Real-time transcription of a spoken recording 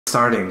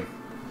Starting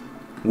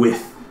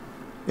with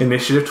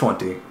Initiative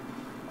 20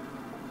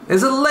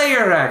 is a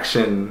layer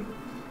action.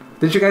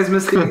 Did you guys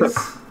miss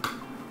these?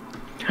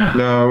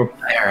 No.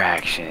 Layer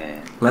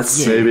action. Let's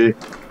see. Maybe.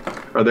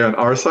 Are they on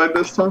our side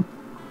this time?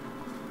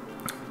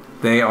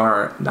 They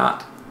are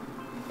not.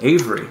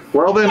 Avery.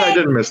 Well, then I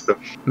didn't miss them.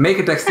 Make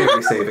a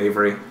dexterity save,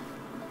 Avery.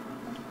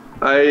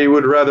 I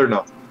would rather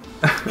not.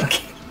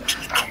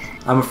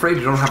 I'm afraid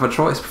you don't have a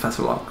choice,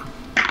 Professor Locke.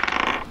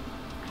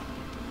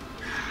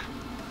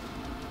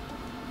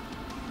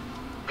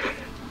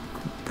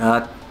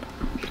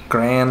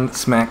 Grand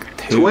Smack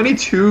 2.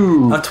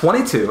 22. A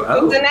 22.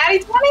 Oh. The natty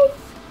 20?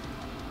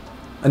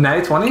 A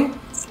natty 20?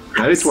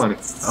 Natty 20.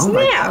 Oh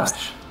my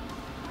gosh.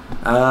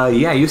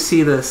 Yeah, you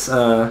see this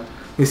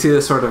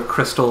sort of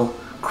crystal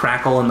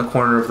crackle in the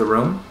corner of the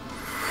room,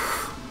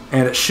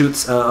 and it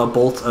shoots a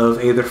bolt of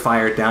aether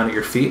fire down at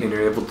your feet, and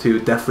you're able to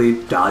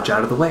deftly dodge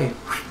out of the way.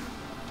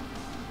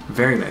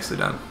 Very nicely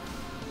done.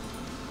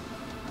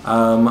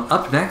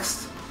 Up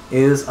next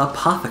is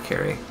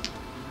Apothecary.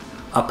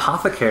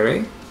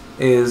 Apothecary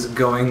is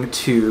going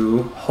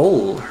to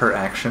hold her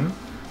action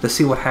to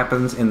see what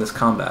happens in this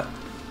combat.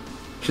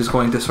 She's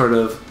going to sort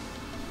of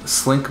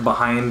slink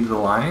behind the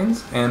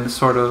lines and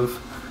sort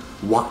of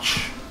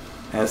watch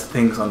as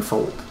things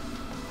unfold.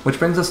 Which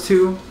brings us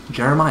to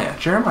Jeremiah.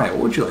 Jeremiah,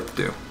 what would you like to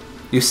do?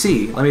 You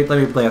see, let me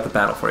lay out the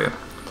battle for you.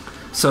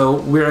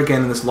 So we're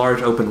again in this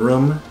large open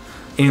room.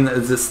 In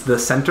the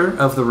center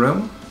of the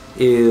room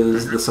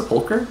is the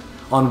sepulcher.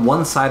 On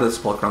one side of the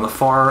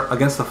sepulcher,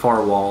 against the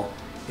far wall,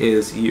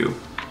 is you.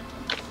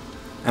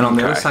 And on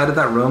the other side of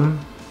that room,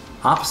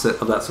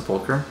 opposite of that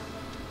sepulcher,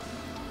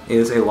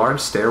 is a large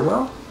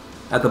stairwell.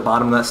 At the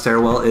bottom of that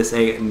stairwell is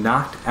a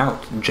knocked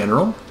out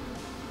general.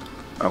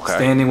 Okay.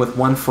 Standing with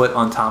 1 foot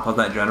on top of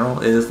that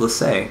general is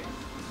Lissay,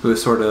 who is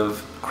sort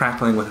of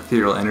crackling with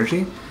ethereal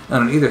energy.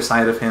 And on either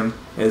side of him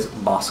is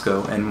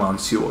Bosco and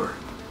Monsieur.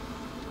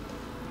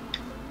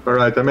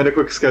 Alright, I made a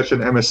quick sketch in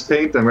MS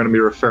Paint. I'm going to be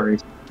referring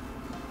to.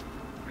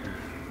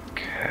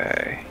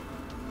 Okay.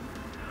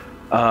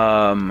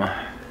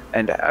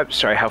 And I'm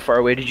sorry, how far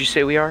away did you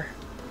say we are?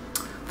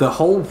 The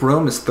whole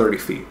room is 30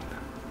 feet.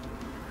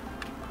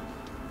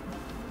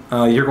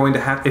 You're going to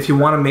have, if you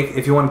want to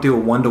do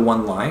a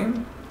 1-to-1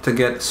 line to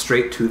get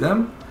straight to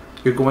them,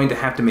 you're going to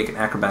have to make an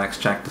acrobatics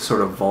check to sort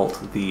of vault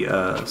the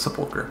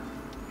sepulcher.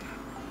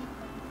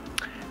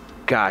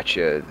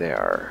 Gotcha. They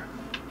are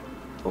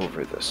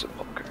over the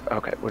sepulcher.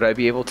 Okay. Would I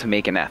be able to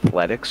make an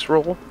athletics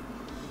roll?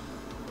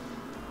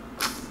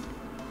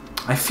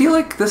 I feel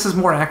like this is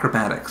more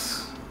acrobatics.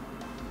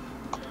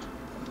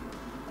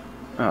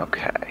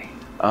 Okay.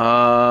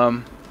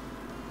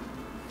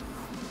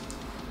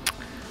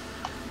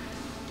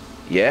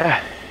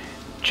 Yeah.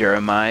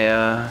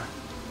 Jeremiah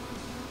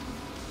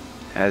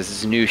has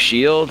his new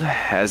shield,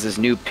 has his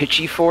new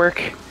pitchy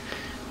fork,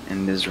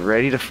 and is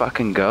ready to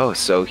fucking go.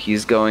 So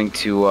he's going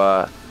to,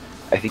 I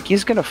think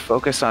he's going to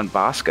focus on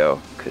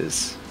Bosco,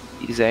 because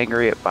he's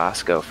angry at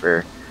Bosco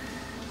for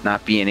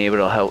not being able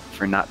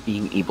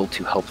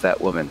to help that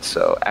woman.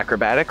 So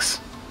acrobatics.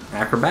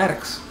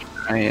 Acrobatics.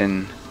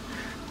 And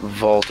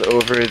vault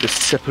over the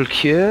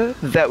sepulchre.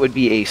 That would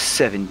be a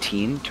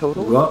 17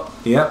 total. Well,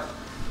 yep.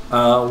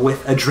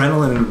 With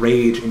adrenaline and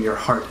rage in your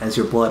heart as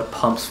your blood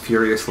pumps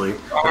furiously at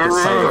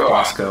the sight of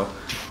Bosco,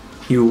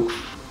 you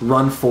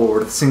run forward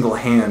with a single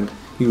hand,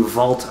 you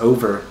vault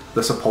over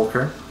the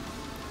sepulcher,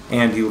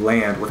 and you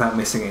land without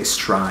missing a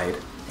stride,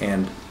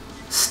 and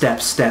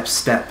step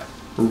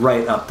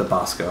right up to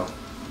Bosco.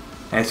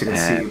 As you can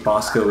see,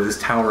 Bosco is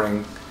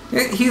towering.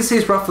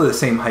 He's roughly the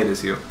same height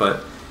as you,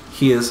 but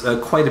he is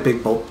quite a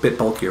bit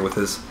bulkier with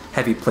his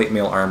heavy plate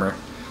mail armor,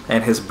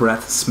 and his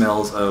breath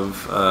smells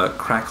of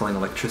crackling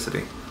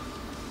electricity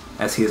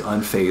as he is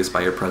unfazed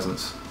by your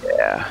presence.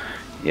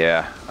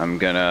 Yeah, I'm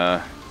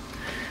gonna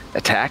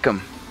attack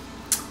him.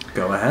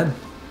 Go ahead.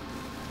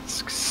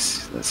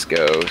 Let's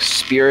go.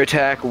 Spear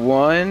attack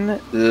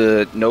 1.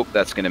 Nope,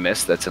 that's gonna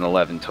miss. That's an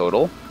 11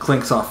 total.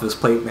 Clinks off his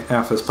plate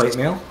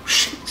mail.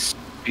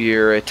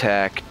 Spear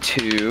attack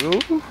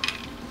 2.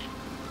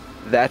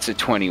 That's a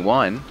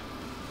 21.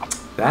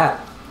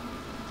 That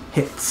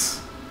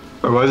hits.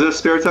 Or was it a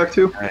spear attack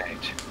too?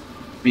 Right.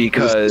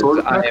 Because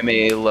I am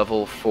a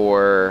level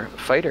 4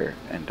 fighter,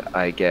 and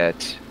I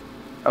get...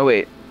 Oh,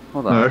 wait.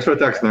 Hold on. No, extra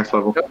attack's next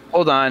level. Nope,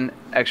 hold on.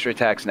 Extra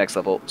attack's next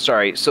level.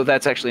 Sorry. So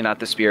that's actually not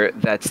the spear.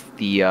 That's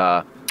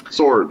the...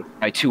 sword.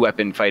 My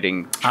 2-weapon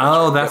fighting...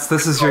 Oh, this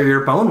is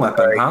your bone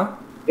weapon, huh?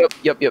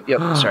 Yep.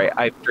 Sorry,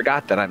 I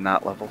forgot that I'm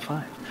not level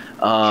 5.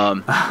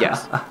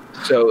 Yes.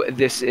 So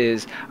this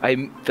is...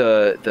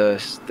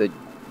 the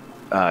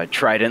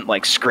trident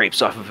like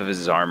scrapes off of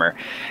his armor,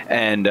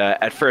 and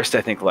at first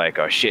I think like,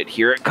 oh shit,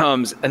 here it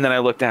comes, and then I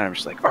look down and I'm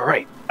just like, all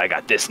right, I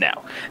got this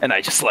now, and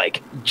I just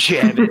like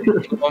jam it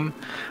into him.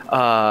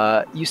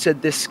 You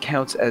said this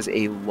counts as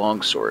a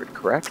longsword,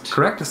 correct?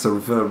 Correct. It's a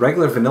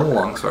regular vanilla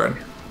longsword.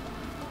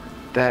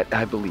 That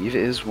I believe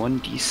is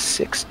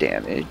 1d6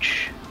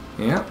 damage.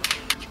 Yeah.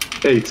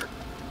 8.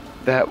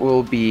 That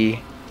will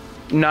be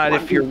not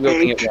if you're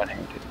wielding it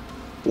one-handed.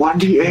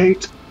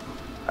 1d8.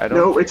 I don't.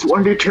 No, it's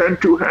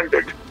 1d10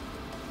 two-handed.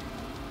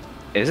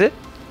 Is it?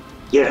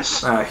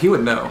 Yes. He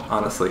would know,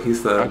 honestly.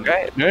 He's the...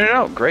 Okay.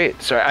 No.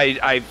 Great. Sorry,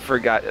 I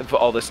forgot of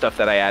all the stuff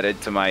that I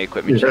added to my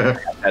equipment. Yeah.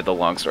 I had the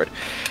longsword.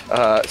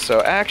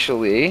 So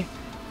actually,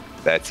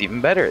 that's even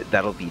better.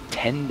 That'll be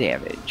 10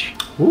 damage.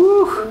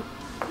 Woo!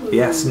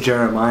 Yes,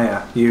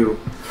 Jeremiah, you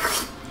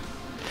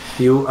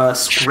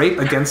scrape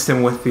against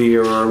him with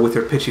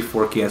your pitchy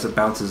forky as it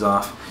bounces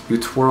off. You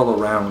twirl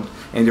around,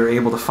 and you're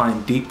able to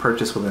find deep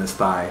purchase within his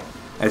thigh.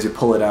 As you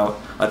pull it out,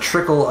 a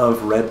trickle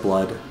of red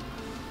blood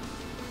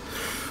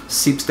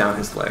seeps down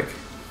his leg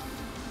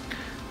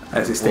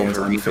as he stands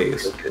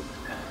unfazed.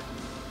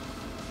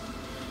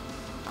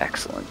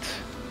 Excellent.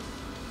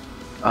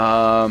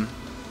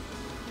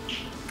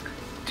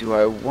 Do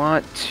I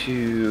want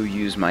to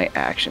use my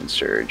action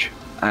surge?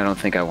 I don't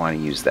think I want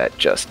to use that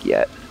just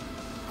yet.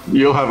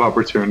 You'll have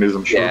opportunities,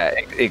 I'm sure. Yeah,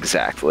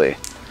 exactly.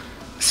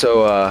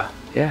 So,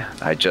 yeah,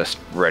 I just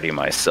ready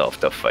myself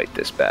to fight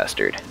this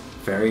bastard.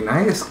 Very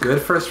nice.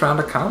 Good first round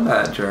of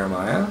combat,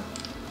 Jeremiah.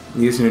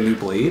 Using your new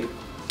blade.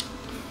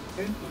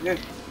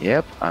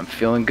 Yep, I'm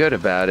feeling good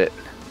about it.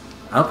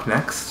 Up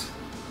next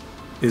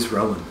is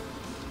Rowan.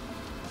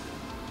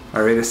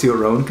 Are you ready to see what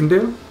Rowan can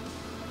do?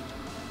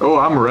 Oh,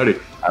 I'm ready.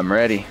 I'm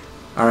ready.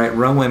 All right,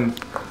 Rowan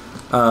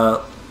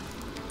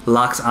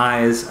locks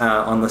eyes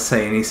on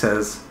Lassie and he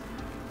says,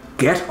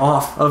 "Get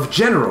off of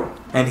General!"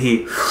 And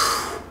he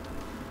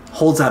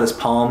holds out his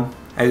palm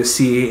as you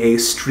see a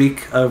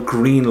streak of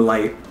green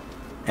light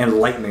and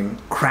lightning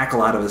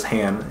crackle out of his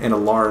hand in a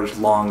large,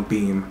 long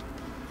beam.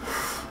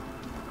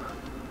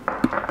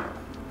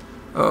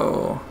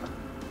 Oh.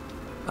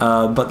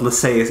 But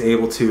Lassie is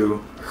able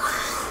to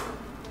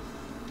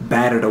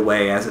bat it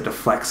away as it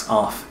deflects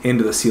off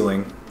into the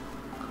ceiling,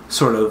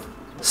 sort of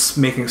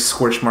making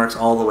scorch marks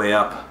all the way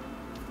up.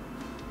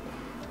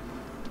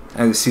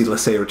 And you see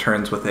Lassie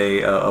returns with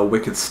a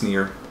wicked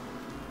sneer.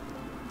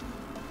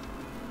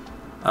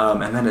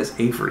 And that is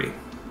Avery,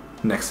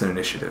 next in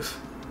initiative.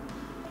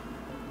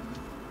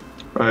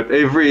 Right,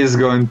 Avery is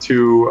going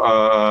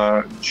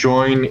to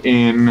join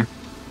in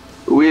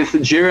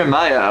with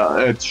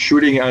Jeremiah at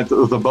shooting at the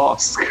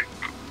Bosk.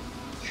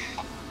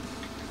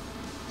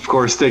 Of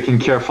course, taking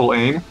careful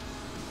aim.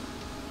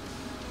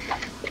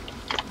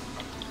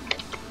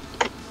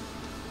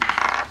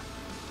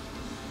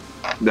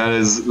 That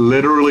is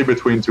literally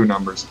between two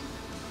numbers.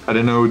 I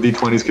didn't know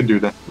D20s could do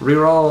that.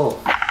 Reroll.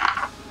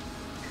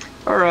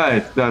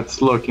 Alright,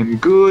 that's looking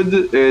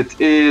good. It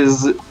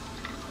is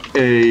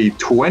a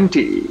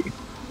 20.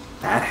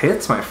 That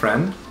hits, my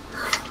friend.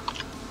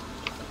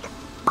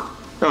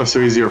 Oh,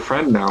 so he's your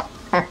friend now.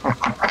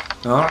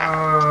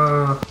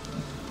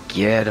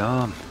 Get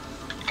him.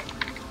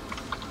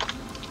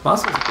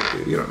 Bosco's a good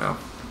dude, you don't know.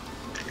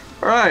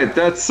 Alright,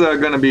 that's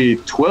gonna be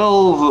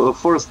 12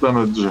 force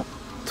damage.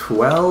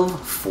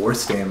 12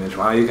 force damage.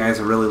 Wow, you guys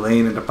are really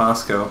laying into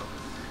Bosco.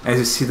 As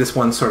you see, this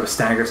one sort of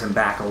staggers him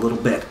back a little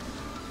bit.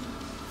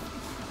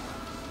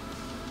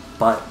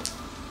 But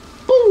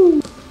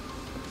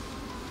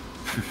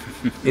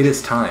it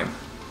is time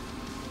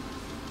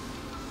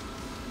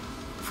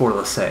for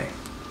Lassie.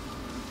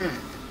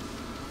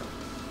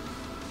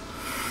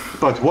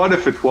 But what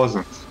if it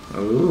wasn't?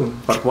 Ooh,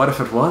 but what if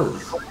it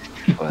was?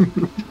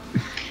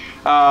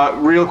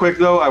 Real quick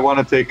though, I want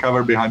to take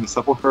cover behind the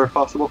sepulcher if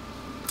possible.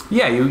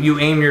 Yeah, you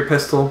aim your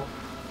pistol,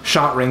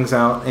 shot rings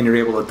out, and you're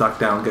able to duck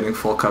down, getting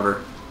full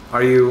cover.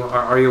 Are you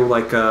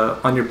like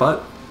on your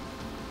butt?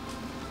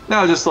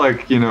 No, just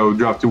like,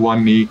 drop to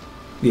one knee.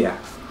 Yeah.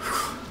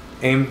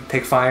 Aim,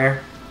 take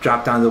fire,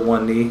 drop down to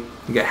one knee,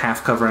 you get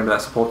half cover into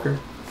that sepulcher.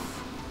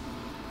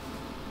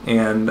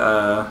 And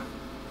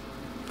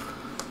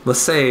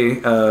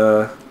Lassie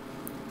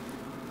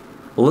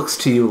looks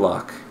to you,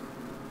 Locke,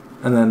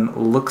 and then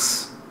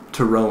looks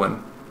to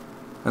Rowan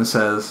and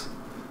says,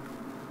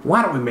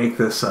 "Why don't we make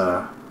this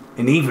an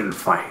even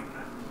fight?"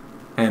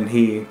 And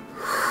he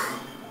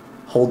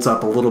holds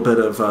up a little bit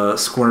of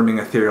squirming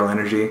ethereal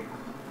energy,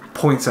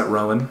 points at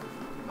Rowan.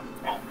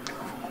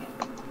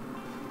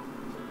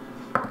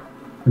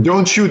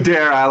 Don't you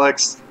dare,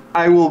 Alex.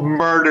 I will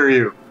murder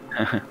you.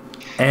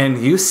 And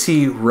you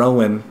see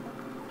Rowan,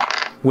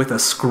 with a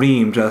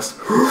scream, just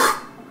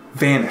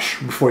vanish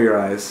before your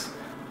eyes.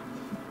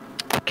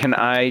 Can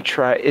I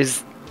try...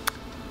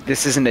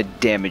 This isn't a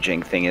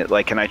damaging thing.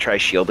 Like, can I try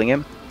shielding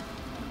him?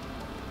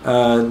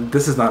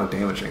 This is not a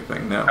damaging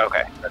thing, no.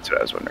 Okay, that's what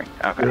I was wondering.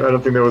 Okay. I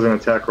don't think there was an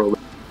attack roll.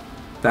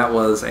 That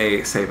was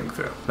a saving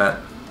throw. That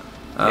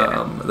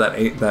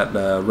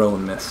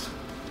Rowan missed.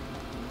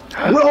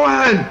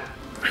 Rowan!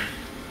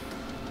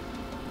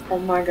 Oh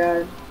my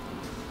god.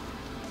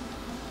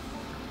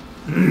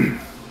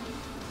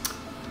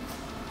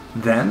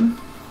 Then,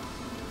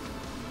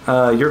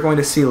 you're going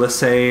to see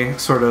Lassie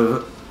sort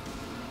of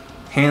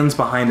hands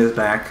behind his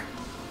back,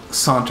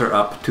 saunter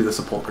up to the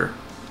sepulcher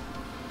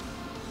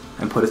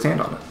and put his hand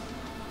on it.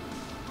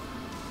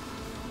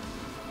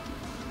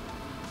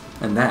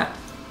 And that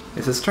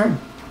is his turn.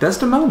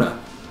 Desdemona.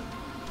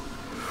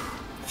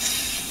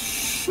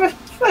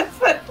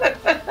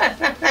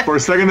 For For a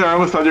second there, I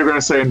almost thought you were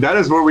going to say, and that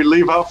is where we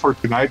leave out for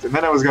tonight, and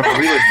then I was going to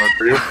really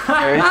murder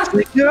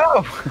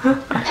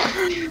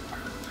you.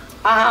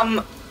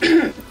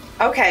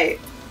 Okay.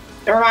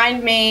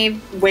 Remind me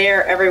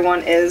where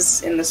everyone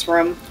is in this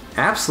room.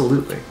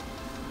 Absolutely.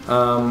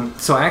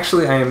 So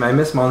actually, I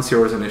missed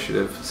Monsieur's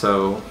initiative,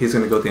 so he's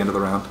going to go at the end of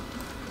the round.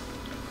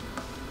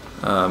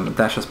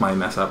 That's just my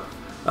mess up.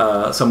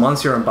 So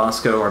Monsieur and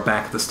Bosco are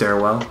back at the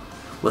stairwell.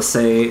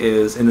 Lasey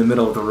is in the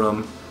middle of the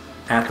room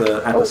at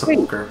the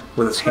sepulcher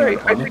with his hand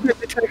on I it. figured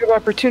the attack of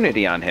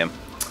opportunity on him.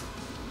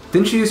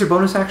 Didn't you use your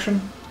bonus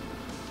action?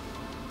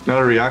 Not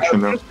a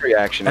reaction, though. It's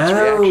reaction. It's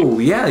Oh,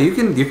 reaction. yeah, you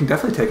can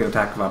definitely take an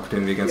attack of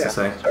opportunity against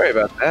Lasey. Sorry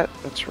about that.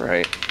 That's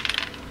right.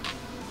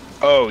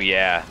 Oh,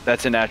 yeah.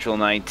 That's a natural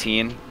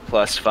 19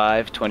 plus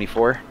 5,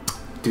 24.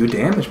 Do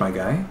damage, my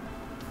guy.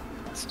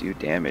 Let's do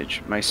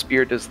damage. My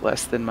spear does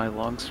less than my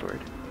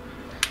longsword.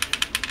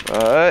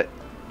 But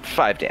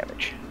 5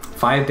 damage.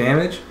 5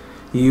 damage.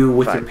 You,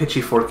 with your 5. pitchy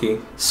forky,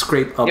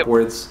 scrape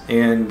upwards,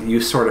 and you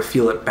sort of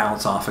feel it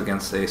bounce off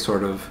against a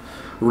sort of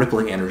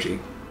rippling energy.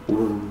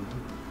 Ooh.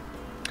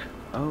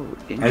 Oh,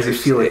 interesting. As you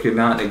feel like you're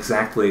not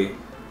exactly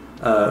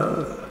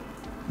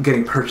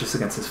getting purchased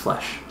against his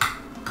flesh.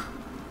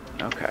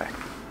 Okay.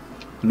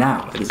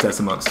 Now it is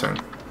Desdemona's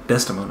turn.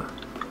 Desdemona.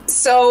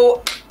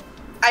 So,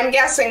 I'm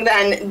guessing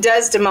then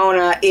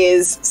Desdemona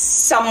is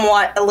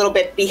somewhat a little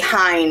bit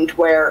behind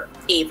where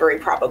Avery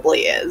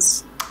probably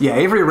is. Yeah,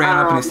 Avery ran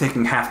up and is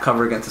taking half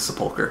cover against the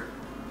sepulcher.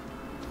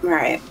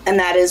 Right. And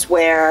that is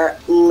where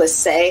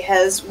Lasey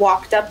has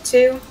walked up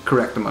to.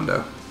 Correct,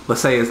 Amundo.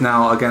 Lasey is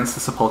now against the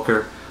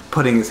sepulcher,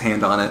 putting his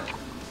hand on it.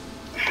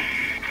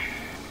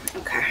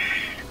 Okay.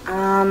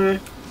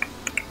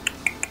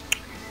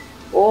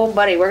 Oh,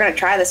 buddy, we're going to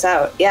try this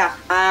out. Yeah.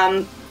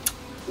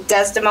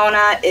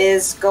 Desdemona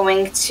is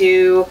going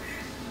to...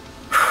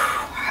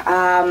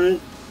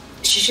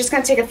 she's just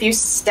going to take a few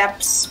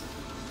steps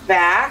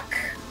back.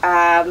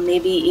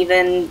 Maybe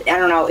even, I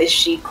don't know, is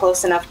she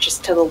close enough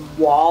just to the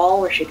wall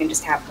where she can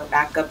just have her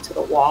back up to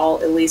the wall,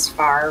 at least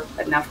far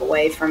enough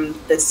away from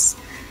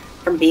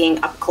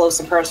being up close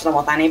and personal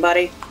with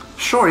anybody?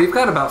 Sure, you've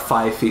got about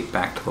 5 feet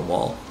back to the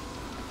wall.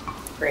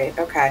 Great,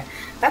 okay.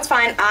 That's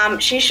fine.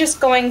 She's just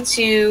going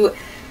to...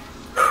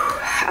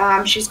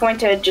 she's going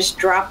to just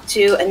drop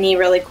to a knee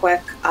really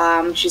quick.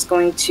 She's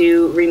going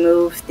to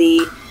remove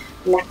the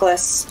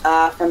necklace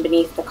from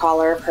beneath the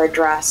collar of her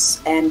dress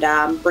and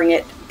bring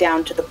it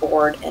down to the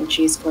board, and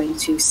she's going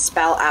to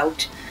spell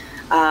out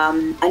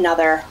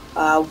another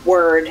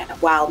word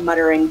while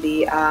muttering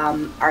the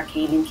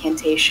arcane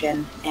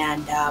incantation.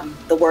 And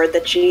the word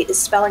that she is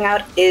spelling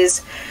out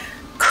is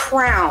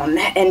crown,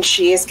 and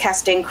she is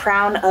casting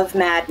Crown of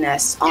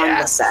Madness on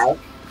Lasey.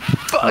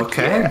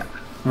 Okay. Yeah.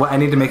 Well, I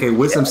need to make a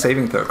wisdom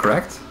saving throw,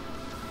 correct?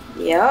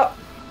 Yep.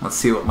 Let's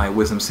see what my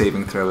wisdom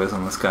saving throw is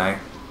on this guy.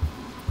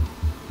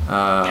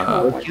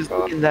 He's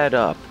looking that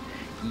up.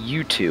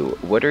 You two,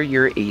 what are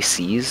your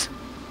ACs?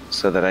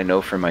 So that I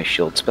know for my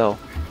shield spell.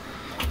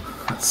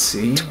 Let's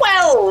see.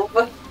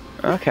 12!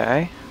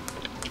 Okay.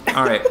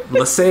 Alright,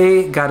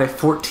 Lasey got a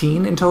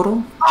 14 in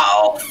total.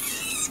 Oh!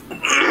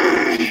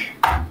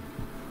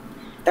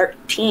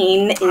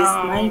 13 is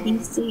my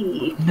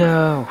DC.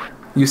 No.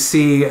 You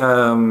see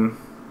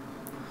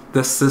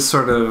this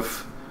sort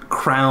of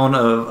crown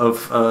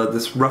of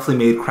this roughly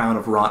made crown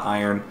of wrought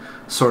iron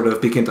sort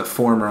of begin to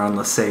form around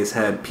Lasey's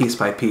head piece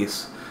by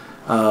piece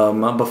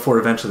before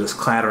eventually just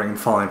clattering and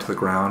falling to the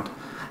ground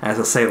as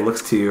Lasey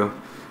looks to you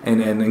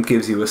and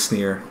gives you a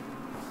sneer.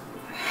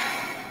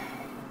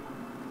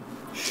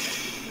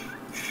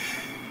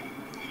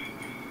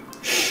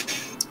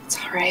 It's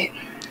alright.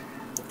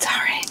 It's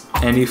alright.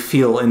 And you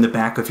feel in the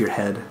back of your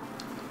head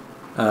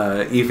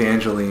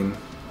Evangeline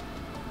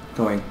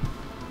going,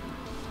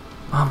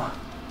 Mama,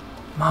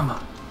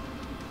 Mama,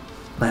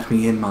 let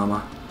me in,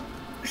 Mama.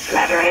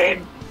 Let her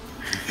in.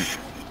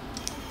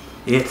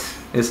 It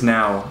is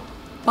now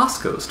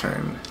Bosco's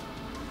turn.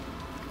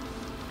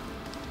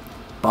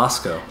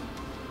 Bosco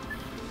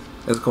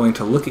is going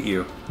to look at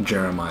you,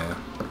 Jeremiah.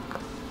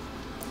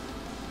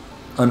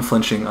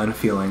 Unflinching,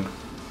 unfeeling.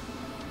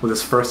 With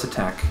his first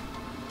attack,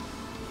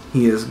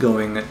 he is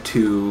going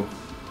to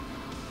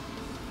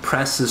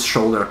press his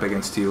shoulder up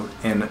against you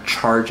and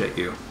charge at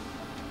you,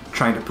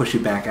 trying to push you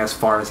back as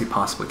far as he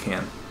possibly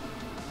can.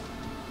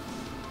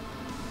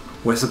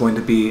 This is going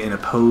to be an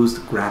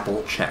opposed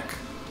grapple check.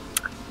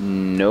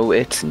 No,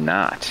 it's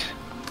not.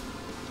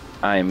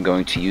 I am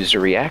going to use a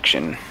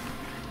reaction.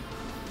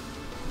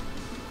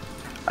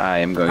 I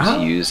am going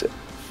to use a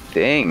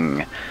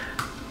thing.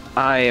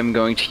 I am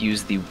going to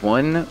use the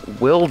one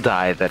will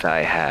die that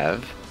I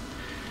have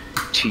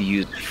to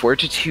use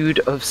Fortitude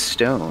of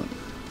Stone.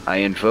 I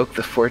invoke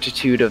the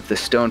Fortitude of the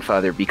Stone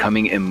Father,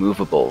 becoming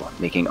immovable,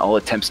 making all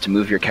attempts to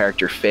move your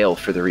character fail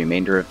for the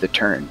remainder of the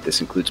turn.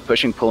 This includes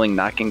pushing, pulling,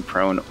 knocking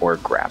prone, or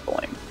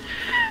grappling.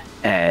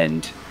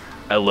 And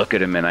I look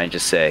at him and I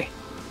just say,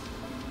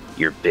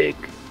 "You're big,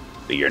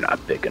 but you're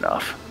not big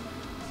enough."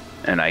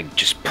 And I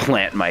just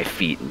plant my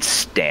feet and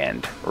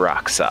stand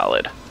rock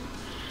solid.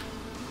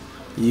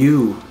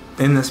 You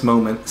in this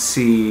moment,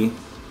 see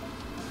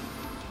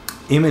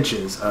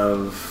images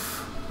of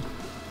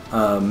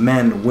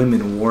men,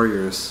 women,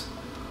 warriors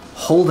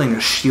holding a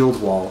shield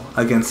wall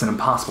against an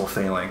impossible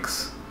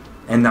phalanx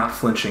and not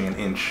flinching an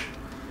inch.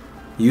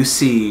 You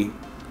see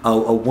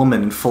a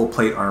woman in full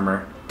plate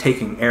armor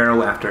taking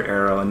arrow after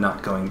arrow and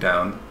not going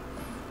down.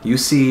 You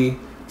see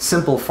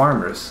simple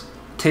farmers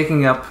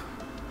taking up,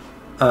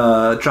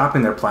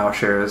 dropping their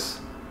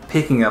plowshares,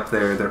 picking up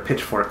their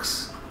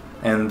pitchforks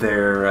and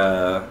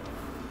their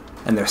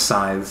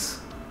scythes,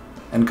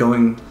 and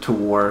going to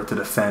war to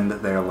defend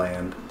their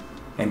land.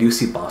 And you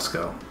see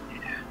Bosco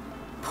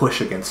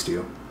push against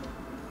you.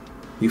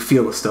 You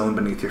feel the stone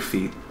beneath your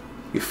feet.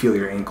 You feel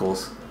your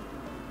ankles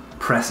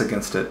press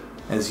against it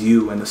as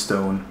you and the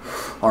stone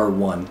are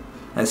one,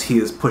 as he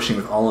is pushing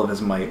with all of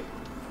his might,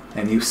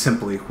 and you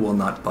simply will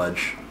not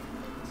budge.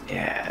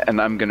 Yeah,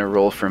 and I'm gonna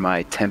roll for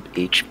my temp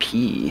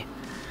HP.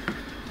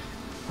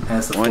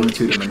 As the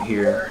fortitude in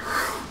here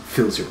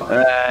fills your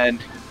body. And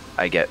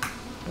I get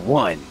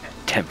 1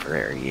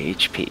 temporary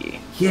HP.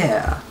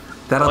 Yeah,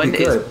 that'll be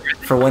good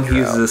for when he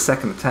uses his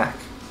second attack.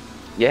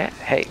 Yeah,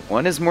 hey,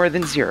 1 is more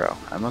than 0.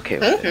 I'm okay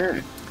with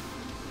it.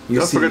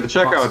 Don't forget to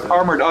check out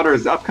Armored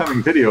Otter's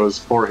upcoming videos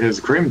for his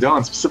Grim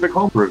Dawn specific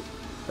homebrew.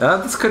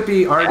 This could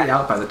be already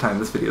out by the time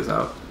this video's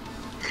out.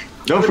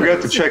 Don't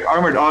forget to check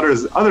Armored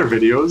Otter's other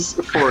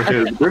videos for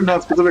his Grim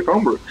Dawn specific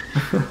homebrew.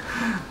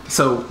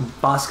 So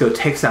Bosco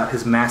takes out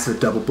his massive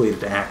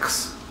double-bladed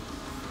axe.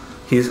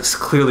 He's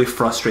clearly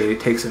frustrated,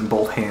 takes it in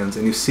both hands,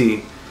 and you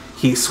see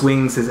he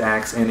swings his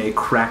axe and a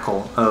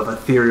crackle of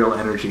ethereal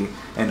energy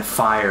and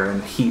fire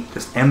and heat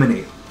just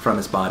emanate from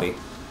his body.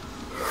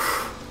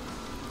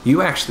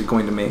 You actually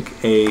going to make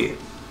a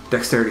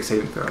dexterity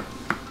saving throw.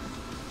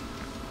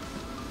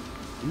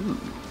 Ooh.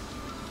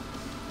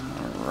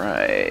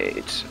 Alright.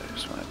 I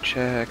just want to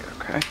check.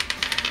 Okay.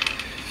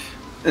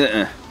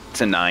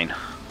 It's a 9.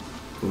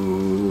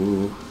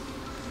 Ooh.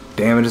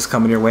 Damage is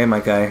coming your way, my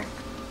guy.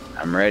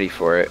 I'm ready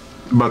for it.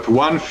 But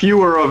 1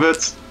 fewer of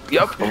it.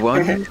 Yup,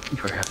 1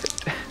 fewer of it.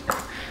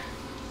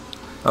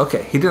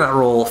 Okay, he did not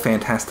roll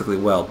fantastically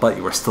well, but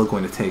you are still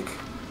going to take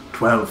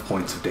 12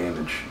 points of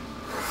damage.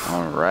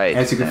 Alright.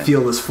 As you can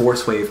feel this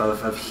force wave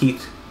of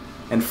heat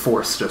and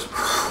force just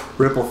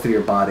ripple through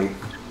your body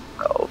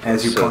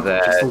as you plunk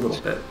it just a little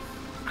bit.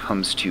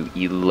 Comes to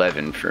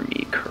 11 for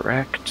me,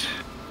 correct?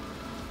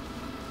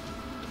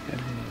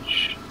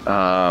 Damage.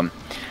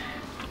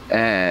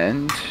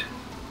 And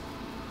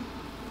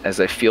as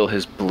I feel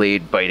his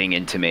blade biting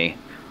into me,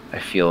 I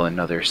feel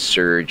another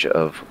surge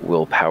of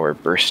willpower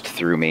burst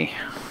through me.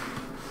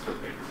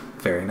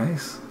 Very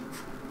nice.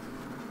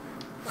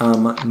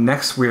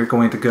 Next we're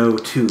going to go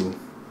to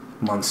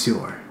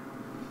Monsieur.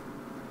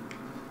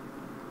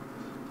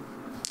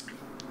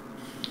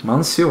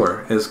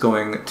 Monsieur is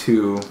going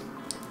to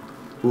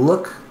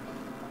look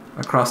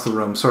across the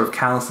room, sort of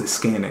callously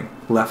scanning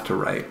left to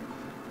right,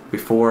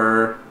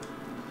 before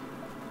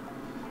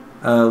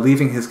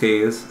leaving his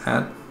gaze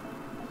at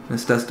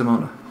Miss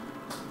Desdemona.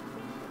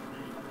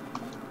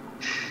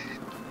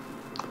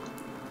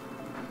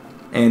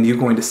 And you're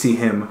going to see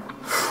him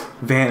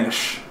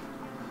vanish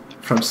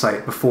from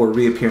sight before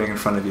reappearing in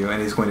front of you,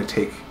 and he's going to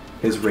take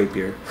his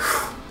rapier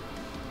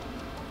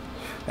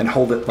and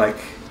hold it like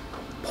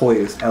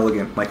poised,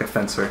 elegant, like a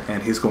fencer,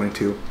 and he's going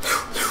to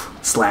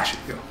slash at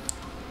you.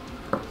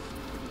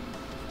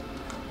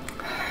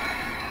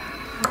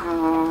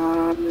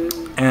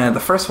 And the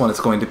first one is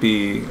going to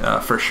be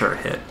for sure a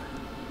hit.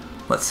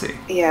 Let's see.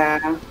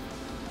 Yeah.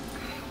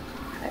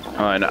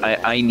 Oh, and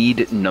I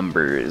need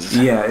numbers.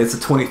 Yeah, it's a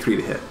 23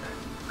 to hit.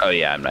 Oh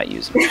yeah, I'm not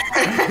using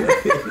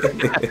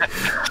it.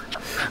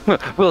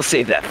 We'll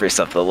save that for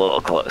something a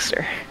little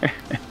closer.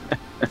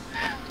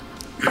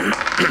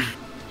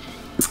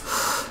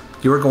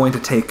 You are going to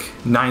take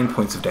 9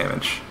 points of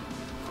damage.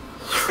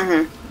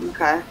 Mm-hmm.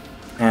 Okay.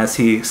 As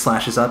he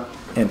slashes up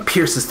and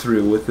pierces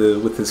through with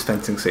his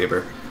fencing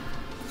saber.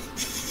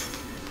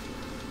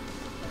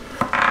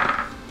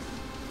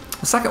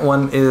 The second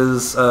one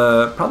is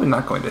probably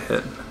not going to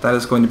hit. That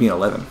is going to be an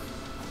 11.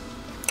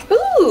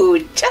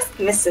 Ooh, just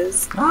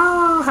misses.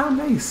 Ah, how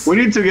nice. We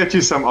need to get you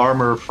some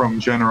armor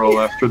from General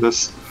after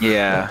this.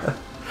 Yeah.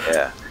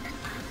 Yeah.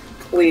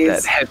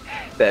 Please.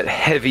 That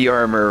heavy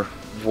armor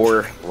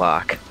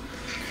warlock.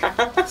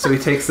 So he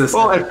takes this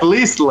Well, at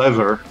least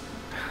leather.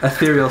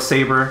 ethereal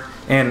saber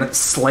and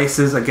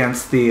slices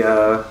against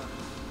the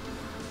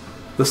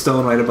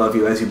stone right above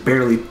you as you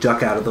barely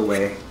duck out of the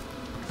way.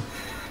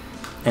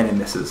 And it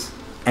misses.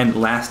 And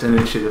last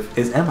initiative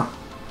is Emma.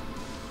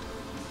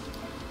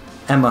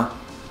 Emma,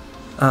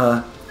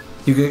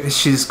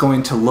 she's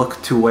going to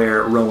look to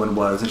where Rowan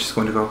was, and she's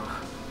going to go,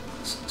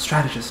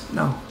 strategist,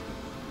 no.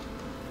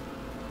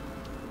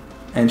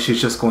 And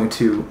she's just going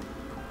to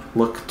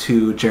look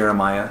to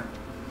Jeremiah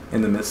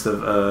in the midst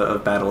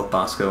of battle with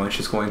Bosco, and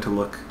she's going to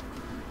look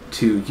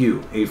to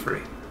you,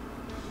 Avery.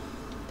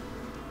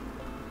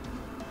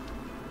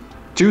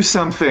 Do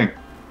something.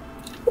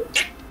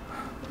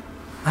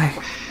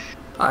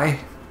 I...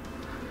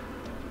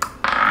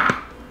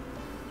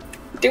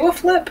 Do a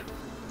flip.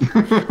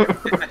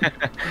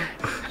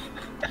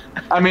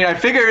 I mean, I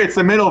figure it's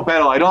the middle of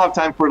battle. I don't have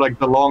time for like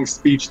the long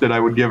speech that I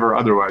would give her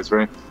otherwise,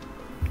 right?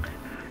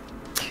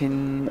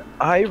 Can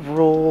I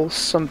roll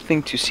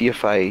something to see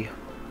if I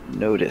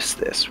notice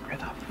this? Where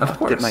the fuck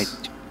course. did my...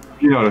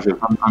 You notice it.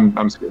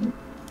 I'm scared.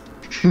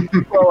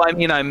 Well, I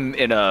mean, I'm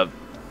in a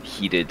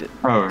heated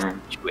Oh, right.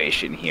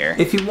 situation here.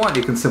 If you want,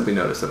 you can simply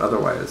notice it.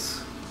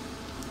 Otherwise,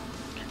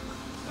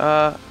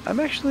 I'm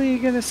actually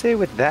gonna say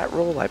with that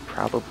roll, I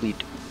probably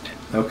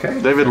don't.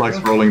 okay. David likes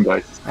rolling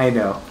dice. I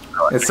know.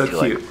 It's so I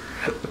feel cute.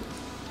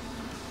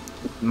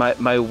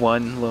 My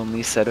one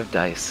lonely set of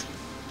dice.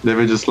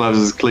 David just loves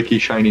his clicky,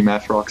 shiny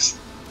math rocks.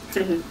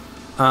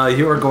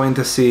 You are going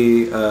to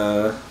see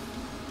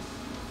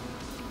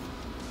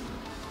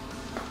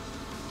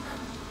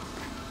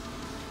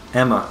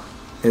Emma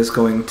is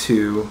going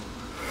to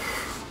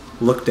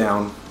look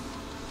down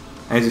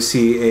as you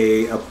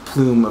see a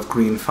plume of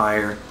green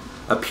fire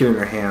appear in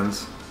her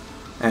hands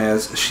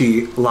as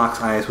she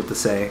locks eyes with the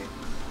Say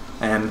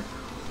and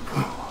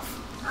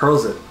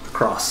hurls it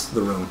across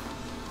the room.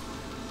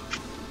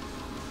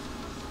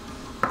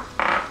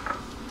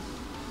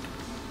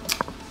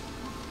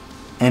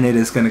 And it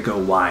is going to go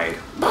wide.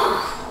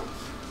 God.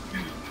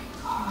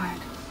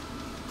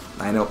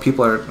 I know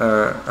people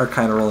are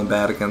kind of rolling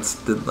bad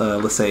against the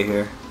Lisey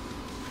here.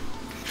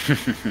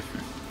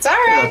 It's all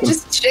right.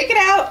 Just shake it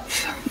out.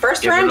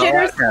 First Get round it all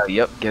jitters. out now.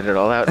 Yep, get it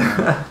all out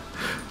now.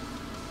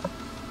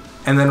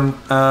 And then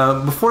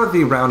before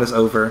the round is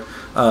over,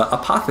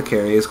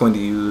 Apothecary is going to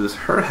use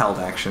her held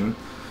action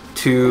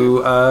to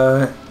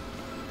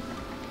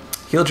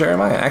heal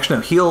Jeremiah. Actually,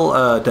 no,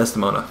 heal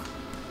Desdemona.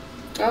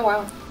 Oh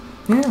wow.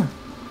 Yeah.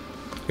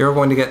 You're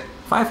going to get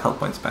 5 health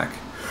points back.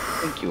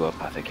 Thank you,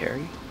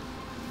 Apothecary.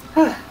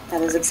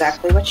 That is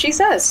exactly what she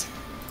says.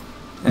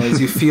 As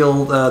you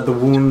feel the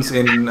wounds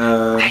in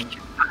Thank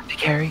you,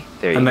 Apothecary.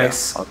 There you go.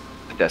 nice The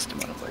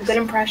Desdemona voice. Good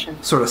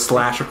impression. sort of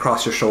slash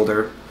across your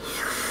shoulder,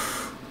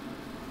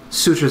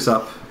 sutures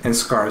up, and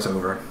scars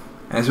over.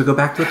 As we go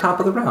back to the top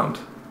of the round.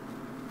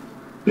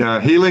 Yeah,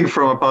 healing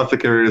from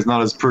Apothecary is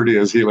not as pretty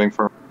as healing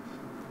from...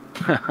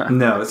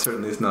 No, it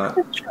certainly is not.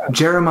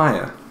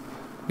 Jeremiah,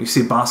 you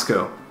see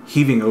Bosco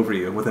heaving over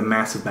you with a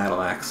massive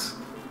battle axe.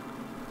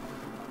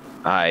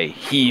 I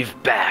heave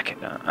back.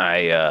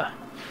 I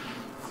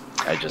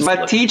just. But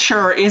look.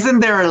 teacher, isn't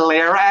there a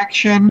lair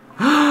action?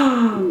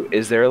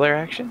 Is there a lair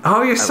action?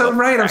 Oh, you're so love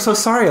right. I'm so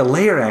sorry. A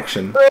layer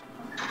action.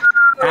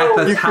 At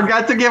the You top,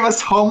 forgot to give us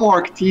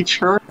homework,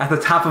 teacher. at the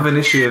top of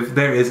initiative,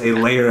 there is a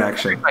layer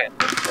action.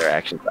 Lair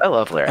actions. I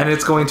love lair And actions.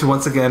 it's going to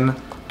once again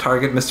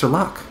target Mr.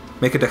 Locke.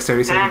 Make a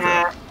dexterity saving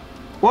throw.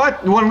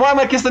 What? What am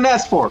I kissing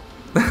ass for?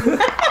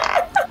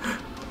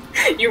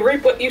 You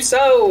reap what you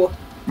sow.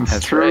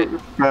 That's true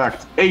right.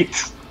 fact. 8.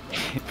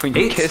 When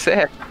you 8. kiss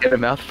ass, you get a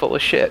mouthful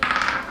of shit.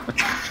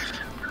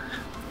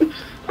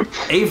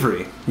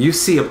 Avery, you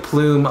see a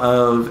plume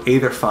of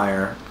aether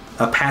fire,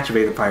 a patch of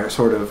aether fire,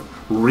 sort of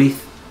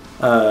wreath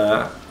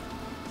right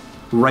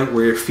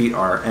where your feet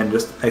are, and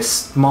just a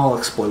small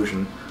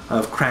explosion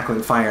of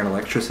crackling fire and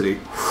electricity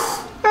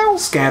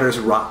scatters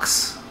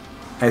rocks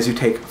as you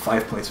take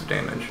 5 points of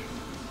damage.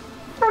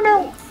 Oh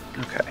no.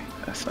 Okay,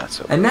 that's not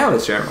so. And now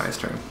it's Jeremiah's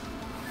turn.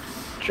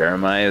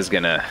 Jeremiah is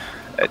gonna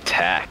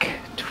attack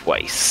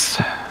twice.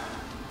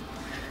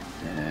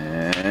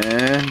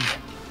 And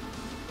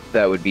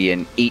that would be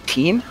an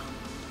 18.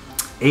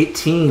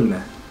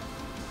 18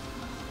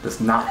 does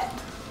not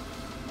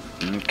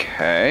hit.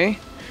 Okay.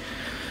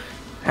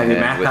 Have you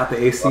And mapped with- out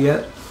the AC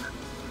yet?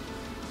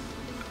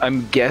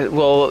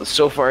 well,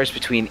 so far it's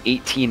between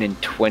 18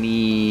 and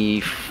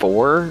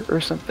 24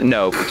 or something.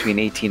 No, between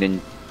 18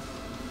 and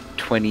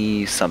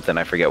 20 something.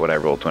 I forget what I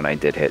rolled when I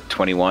did hit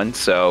 21.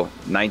 So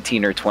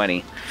 19 or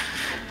 20.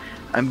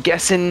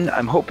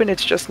 I'm hoping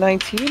it's just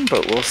 19,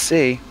 but we'll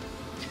see.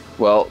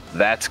 Well,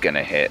 that's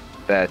gonna hit.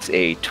 That's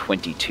a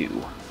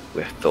 22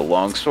 with the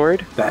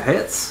longsword. That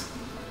hits.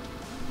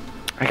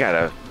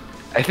 I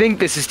think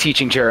this is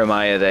teaching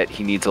Jeremiah that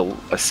he needs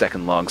a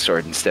second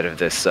longsword instead of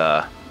this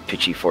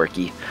pitchy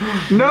forky.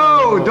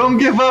 No, don't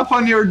give up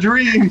on your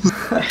dreams.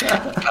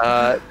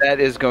 That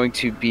is going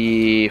to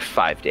be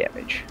 5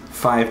 damage.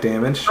 5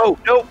 damage. Oh,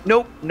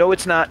 no,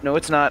 it's not. No,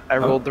 it's not. I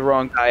rolled the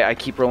wrong die. I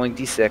keep rolling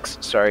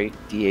D6. Sorry,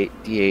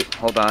 D8.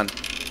 Hold on.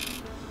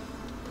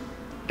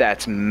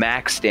 That's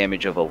max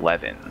damage of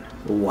 11.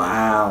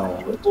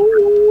 Wow.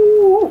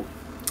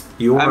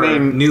 Your I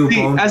mean, new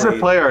see, bone as a blade-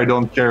 player, I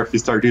don't care if you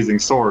start using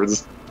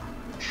swords.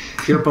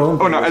 Your bone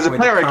Oh no, blade is as a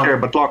going to player I come- care,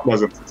 but Locke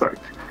doesn't. Sorry.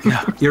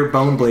 Your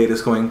bone blade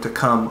is going to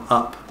come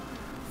up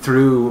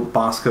through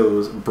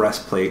Bosco's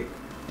breastplate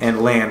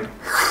and land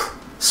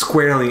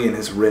squarely in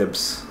his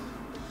ribs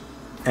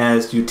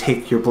as you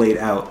take your blade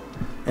out,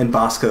 and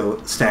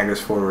Bosco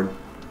staggers forward,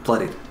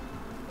 bloodied.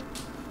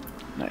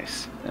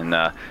 Nice. And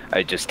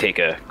I just take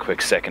a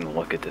quick second to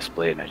look at this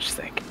blade, and I just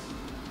think,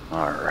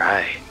 all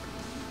right,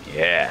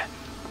 yeah.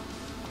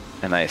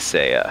 And I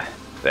say,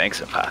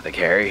 thanks,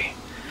 Apothecary.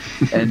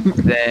 And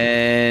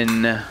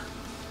then...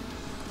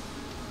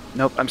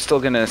 Nope, I'm still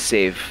going to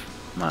save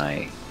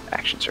my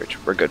action search.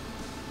 We're good.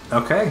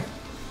 Okay.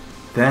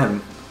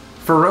 Then,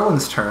 for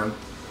Rowan's turn,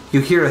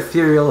 you hear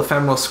ethereal,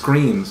 ephemeral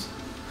screams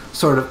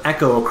sort of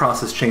echo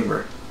across his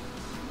chamber.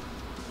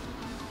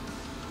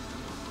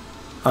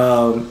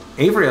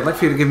 Avery, I'd like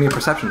for you to give me a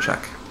perception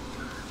check.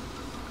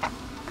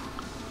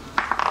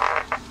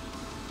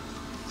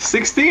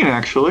 16,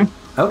 actually.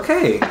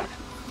 Okay.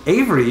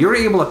 Avery, you're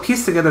able to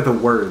piece together the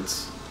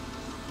words.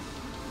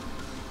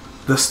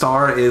 The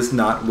star is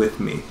not with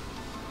me.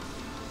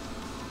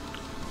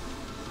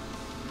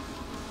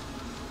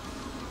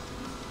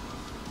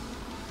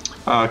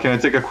 Can I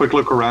take a quick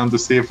look around to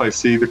see if I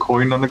see the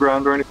coin on the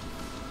ground or anything?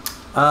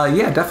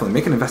 Yeah, definitely.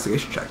 Make an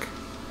investigation check.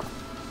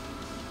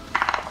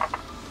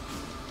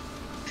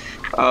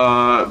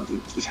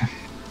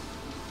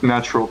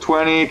 Natural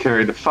 20,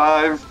 carry the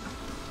 5.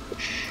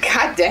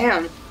 God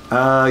damn.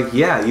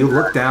 Yeah, you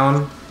look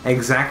down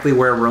exactly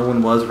where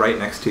Rowan was, right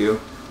next to you,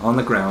 on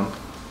the ground,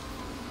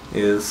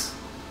 is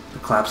the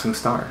collapsing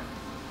star.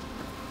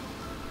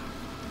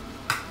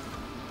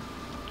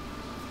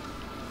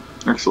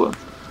 Excellent.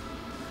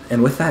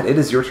 And with that, it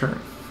is your turn.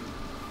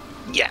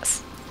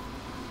 Yes.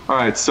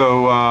 Alright,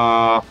 so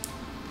I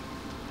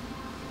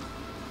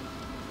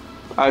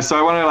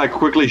want to like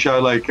quickly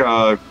shout, like,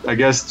 I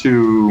guess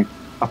to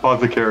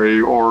Apothecary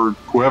or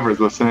whoever's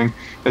listening,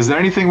 is there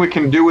anything we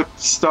can do with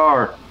the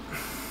star?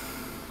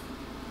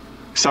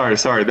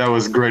 Sorry, that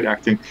was great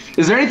acting.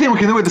 Is there anything we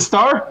can do with the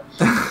star?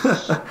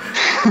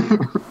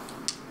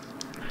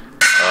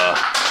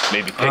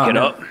 Maybe pick it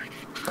up.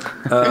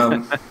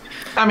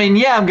 I mean,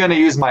 yeah, I'm gonna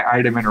use my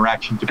item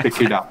interaction to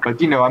pick it up, but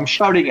you know, I'm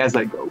shouting as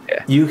I go.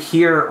 Yeah. You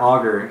hear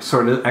Augur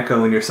sort of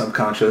echo in your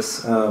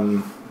subconscious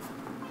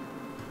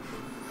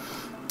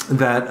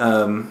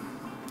that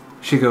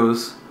she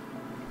goes,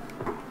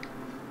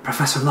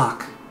 Professor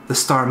Locke, the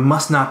star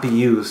must not be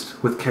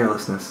used with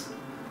carelessness.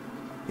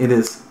 It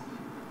is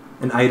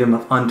an item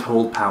of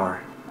untold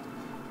power.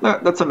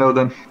 That's a no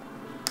then.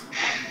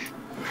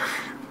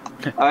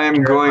 I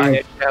am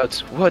going.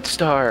 Shouts, what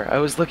star? I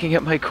was looking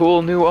at my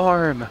cool new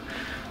arm.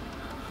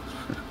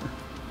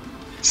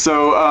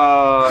 So,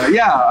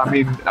 yeah, I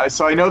mean,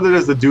 so I know that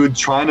there's a dude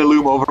trying to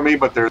loom over me,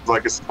 but there's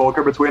like a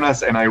sepulcher between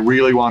us, and I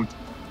really want.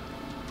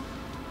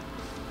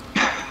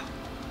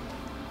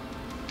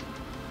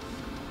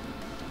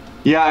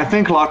 Yeah, I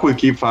think Locke would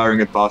keep firing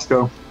at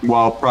Bosco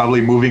while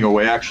probably moving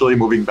away, actually,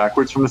 moving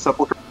backwards from the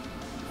sepulcher.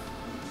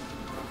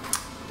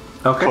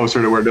 Okay.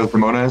 Closer to where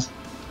Desdemona is.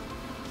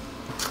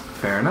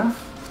 Fair enough.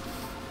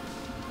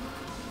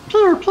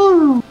 Pew,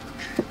 pew.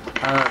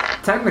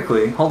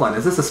 Technically, hold on,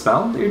 is this a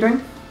spell that you're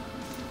doing?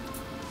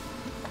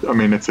 I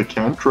mean, it's a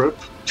cantrip,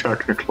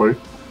 technically.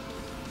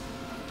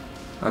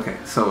 Okay,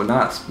 so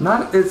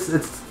is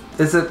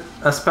it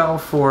a spell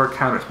for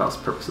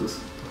counterspell purposes?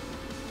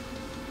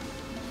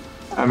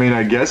 I mean,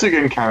 I guess you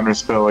can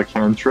counterspell a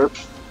cantrip.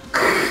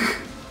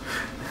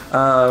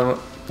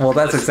 Well,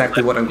 that's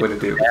exactly what I'm going to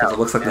do, because it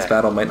looks like this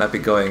battle might not be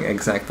going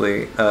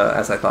exactly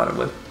as I thought it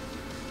would.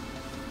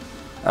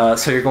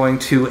 So you're going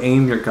to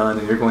aim your gun,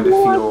 and you're going to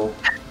feel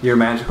your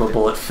magical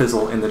bullet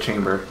fizzle in the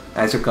chamber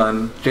as your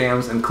gun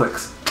jams and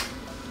clicks.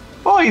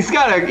 Oh, he's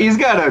got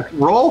a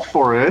roll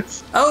for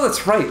it. Oh,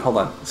 that's right. Hold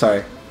on.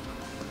 Sorry.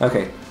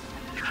 Okay.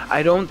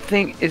 I don't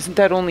think... Isn't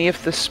that only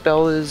if the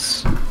spell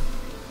is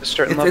a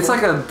certain level? It's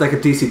like a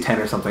DC 10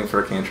 or something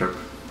for a cantrip.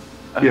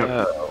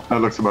 Yeah,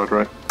 that looks about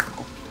right.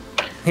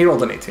 He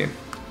rolled an 18.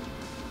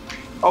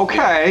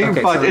 Okay,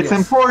 but so it's yes.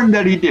 important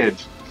that he did.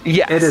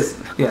 Yes. It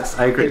is. Yes,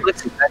 I agree. Hey,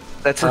 listen,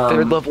 that's a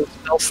third level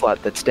spell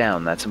slot that's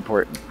down. That's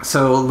important.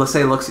 So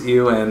Lissay looks at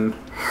you and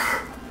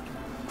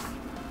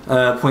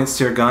points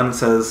to your gun and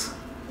says,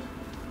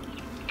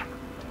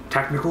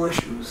 "Technical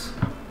issues.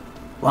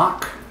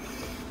 Lock."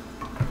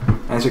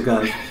 As your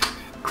gun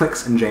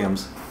clicks and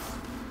jams.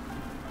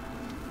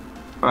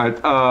 Alright,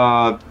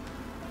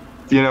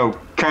 you know,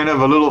 kind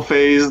of a little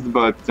phased,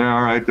 but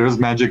alright, there's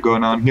magic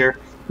going on here.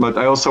 But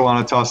I also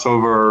want to toss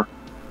over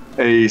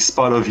a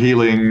spot of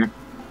healing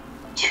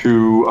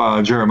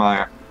to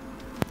Jeremiah.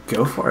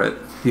 Go for it.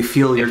 You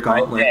feel your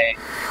gauntlet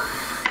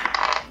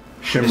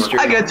shimmer.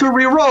 I get to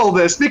re-roll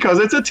this because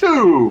it's a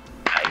 2!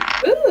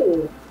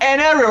 Ooh.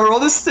 And I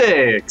re-rolled a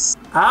 6!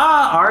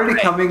 Already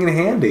coming in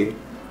handy.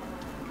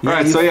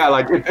 Alright, so yeah,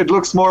 like, it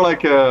looks more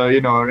like,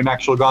 an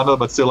actual gauntlet,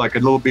 but still, like, a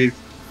little bit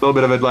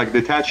of it, like,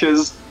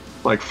 detaches,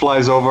 like,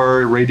 flies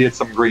over, radiates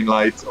some green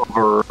light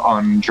over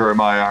on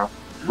Jeremiah,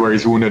 where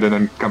he's wounded, and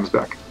then comes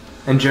back.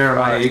 And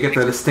Jeremiah, you get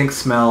the distinct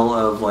smell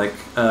of like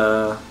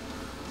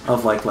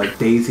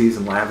daisies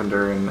and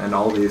lavender and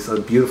all these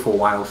beautiful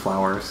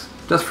wildflowers.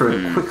 Just for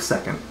a quick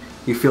second,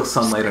 you feel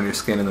sunlight on your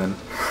skin, and then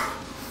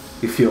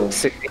you feel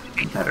 6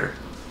 HP. better.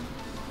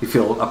 You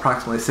feel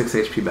approximately 6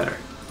 HP better.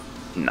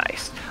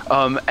 Nice.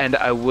 And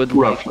I would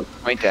like to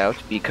point out,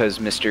 because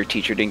Mr.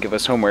 Teacher didn't give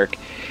us homework,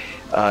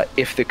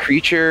 if the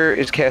creature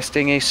is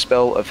casting a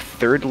spell of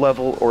 3rd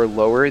level or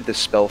lower, the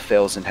spell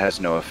fails and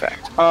has no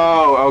effect.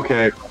 Oh,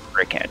 okay.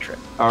 For a cantrip.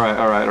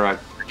 Alright.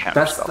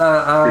 That's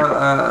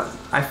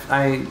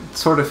I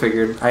sort of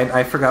figured.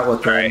 I forgot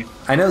what the. Right.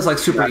 I know it's like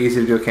super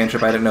easy to do a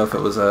cantrip. I didn't know if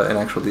it was an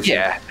actual DC.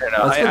 Yeah,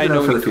 no, That's good I to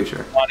know know for the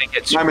future. Want to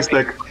get My super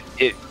mistake.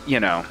 It,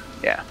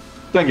 yeah.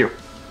 Thank you.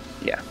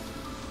 Yeah.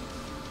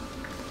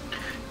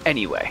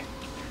 Anyway,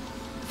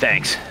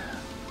 thanks.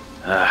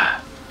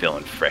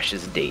 Feeling fresh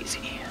as a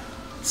daisy.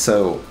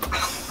 So,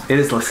 it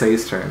is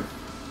Lissay's turn,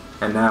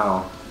 and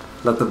now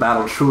let the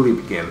battle truly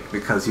begin,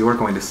 because you are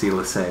going to see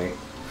Lissay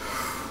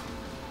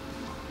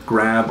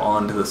grab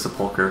onto the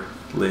sepulcher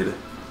lid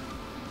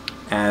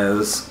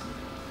as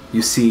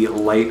you see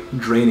light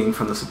draining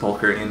from the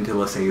sepulcher into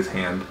Lissay's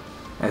hand,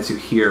 as you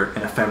hear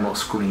an ephemeral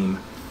scream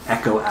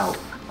echo out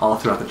all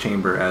throughout the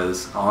chamber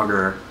as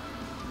Augur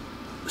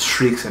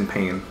shrieks in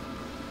pain.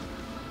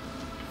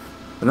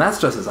 And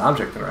that's just his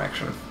object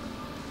interaction.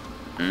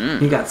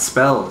 He got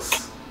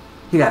spells.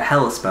 He got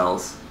hella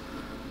spells.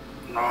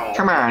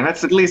 Come on,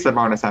 that's at least a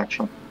bonus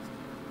action.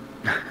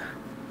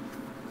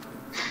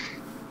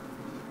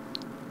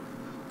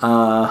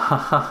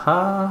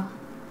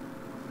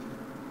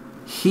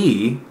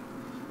 He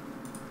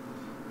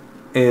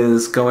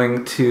is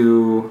going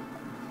to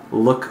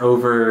look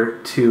over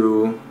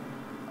to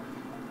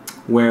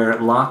where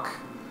Locke,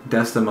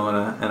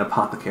 Desdemona, and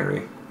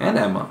Apothecary, and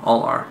Emma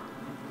all are.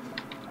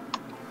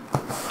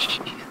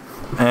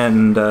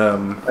 And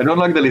I don't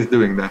like that he's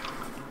doing that.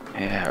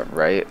 Yeah,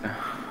 right.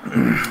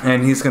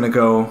 and he's gonna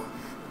go,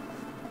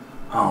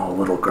 "Oh,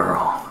 little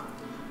girl,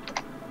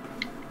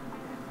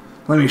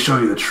 let me show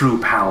you the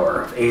true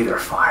power of Aether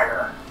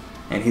Fire."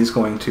 And he's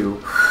going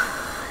to...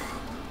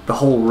 The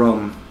whole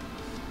room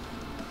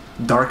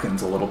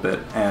darkens a little bit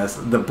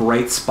as the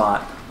bright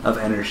spot of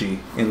energy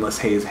in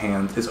Lissay's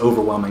hand is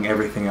overwhelming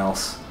everything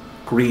else.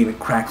 Green,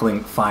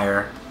 crackling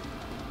fire.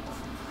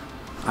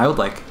 I would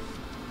like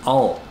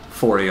all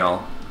four of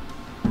y'all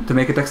to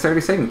make a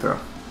dexterity saving throw.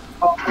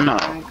 Oh No.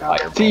 my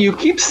god. See, you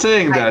keep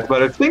saying that,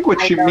 but I think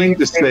what you mean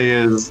to say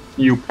is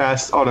you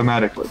pass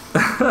automatically.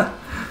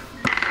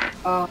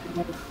 Oh,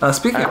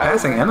 Speaking of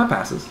passing, Emma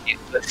passes.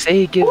 Let's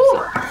say he gives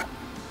up.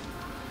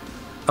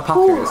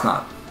 Apothecary is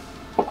not.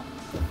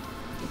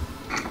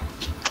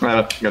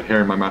 I got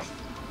hair in my mouth.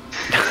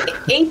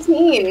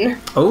 18.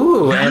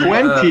 Oh, and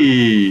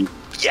 20!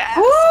 Yes!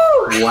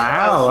 Woo!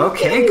 wow,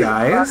 okay,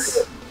 guys.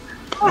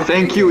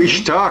 Thank you,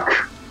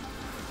 Ishtak.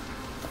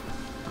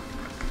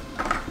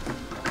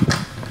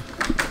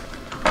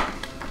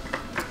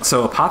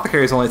 So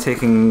Apothecary is only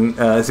taking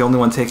is the only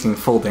one taking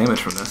full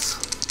damage from this.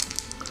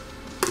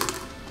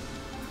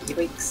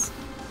 Yikes.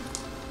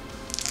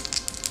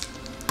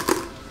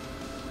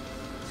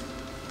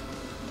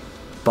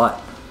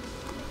 But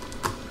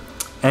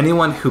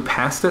anyone who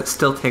passed it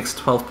still takes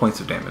 12 points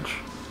of damage.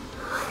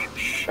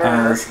 Sure.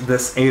 As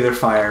this Aether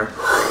Fire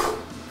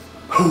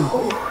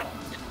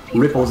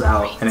ripples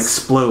out and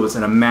explodes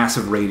in a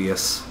massive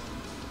radius.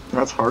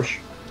 That's harsh.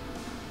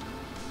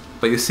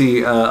 But you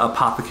see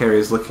Apothecary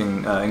is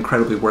looking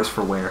incredibly worse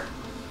for wear.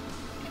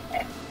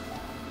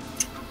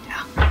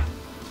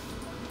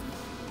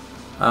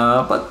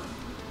 But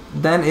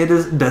then it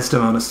is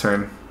Desdemona's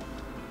turn.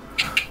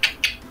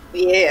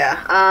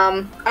 Yeah.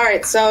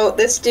 Alright, so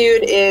this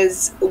dude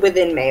is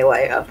within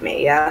melee of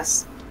me,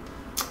 yes?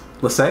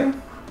 Lissay?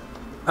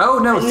 Oh,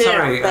 no,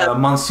 sorry. the-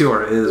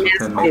 Monsieur is Yes,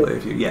 within melee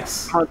of you.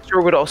 Yes.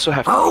 Monsieur would also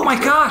have to Oh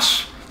my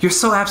gosh! You're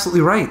so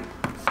absolutely right.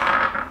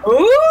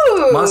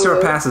 Ooh!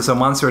 Monsieur passes, so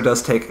Monsieur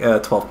does take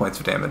 12 points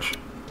of damage.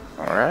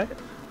 Alright.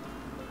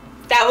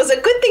 That was a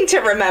good thing to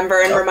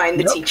remember and remind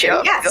the teacher.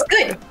 Yes,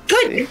 good,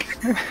 good.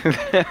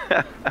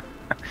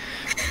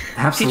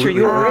 Absolutely. Teacher,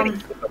 you right. already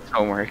gave us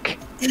homework.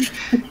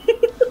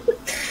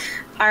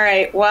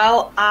 Alright,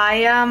 well,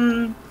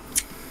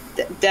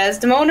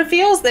 Desdemona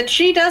feels that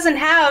she doesn't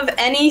have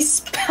any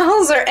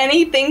spells or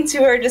anything to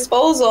her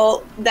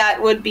disposal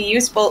that would be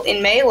useful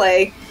in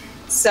melee.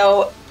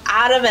 So,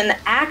 out of an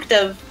act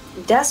of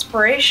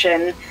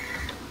desperation,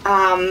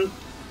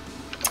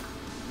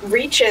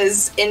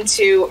 reaches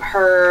into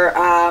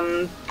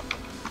her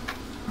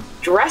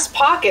dress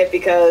pocket,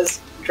 because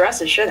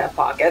dresses should have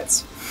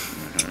pockets,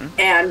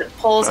 and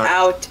pulls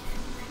out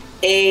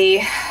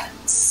a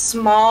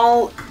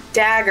small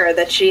dagger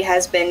that she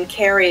has been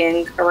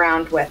carrying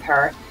around with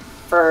her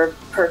for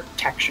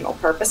protectional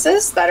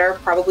purposes that are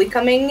probably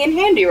coming in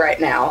handy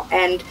right now.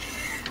 And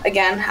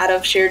again, out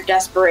of sheer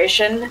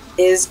desperation,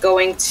 is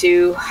going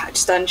to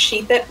just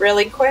unsheath it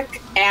really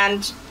quick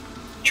and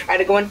try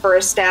to go in for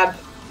a stab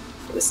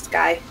for this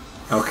guy.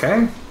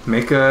 Okay.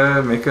 Make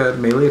a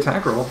melee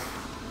attack roll.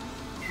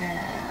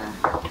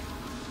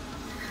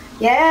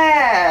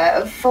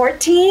 Yeah,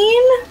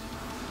 14?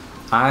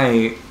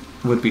 I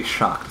would be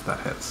shocked if that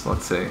hits.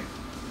 Let's see.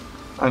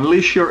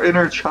 Unleash your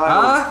inner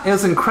child. It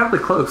was incredibly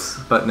close,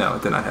 but no,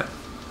 it did not hit.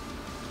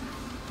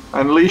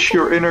 Unleash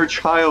your inner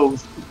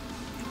child.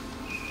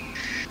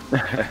 Is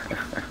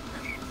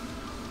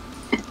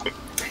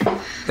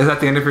that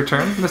the end of your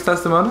turn, Miss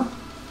Desdemona?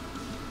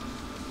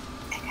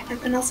 I got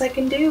nothing else I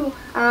can do.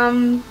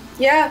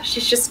 Yeah,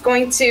 she's just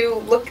going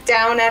to look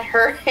down at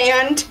her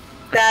hand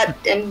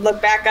and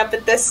look back up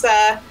at this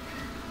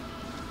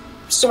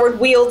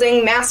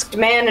sword-wielding masked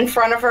man in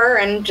front of her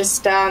and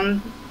just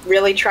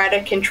really try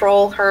to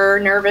control her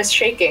nervous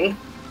shaking.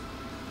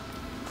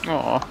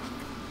 Aw.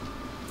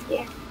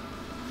 Yeah.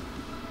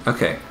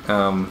 Okay.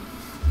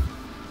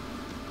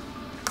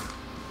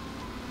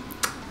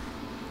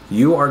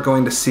 You are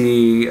going to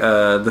see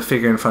the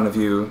figure in front of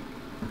you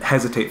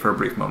hesitate for a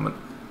brief moment.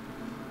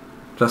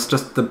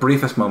 Just the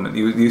briefest moment.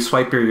 You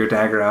swipe your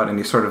dagger out and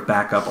you sort of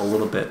back up a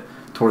little bit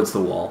towards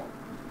the wall.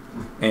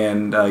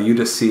 And you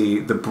just see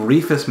the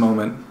briefest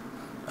moment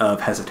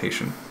of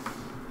hesitation.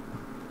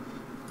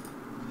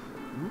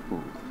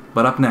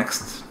 But up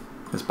next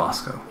is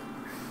Bosco.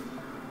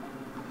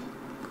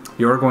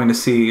 You're going to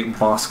see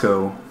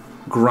Bosco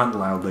grunt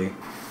loudly.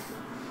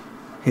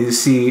 You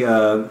see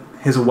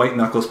his white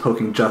knuckles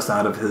poking just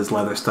out of his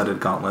leather-studded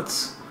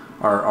gauntlets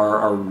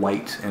are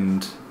white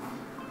and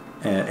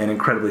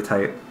incredibly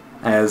tight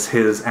as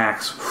his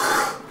axe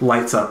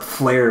lights up,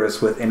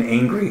 flares with an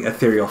angry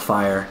ethereal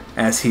fire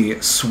as he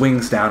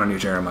swings down on you,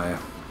 Jeremiah.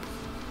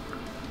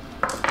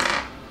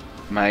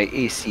 My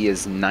AC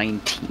is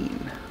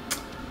 19.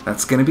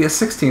 That's going to be a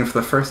 16 for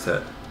the first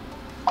hit.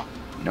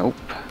 Nope.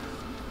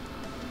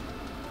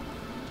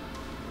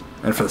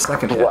 And for the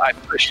second hit, Well, I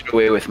pushed it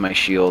away with my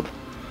shield.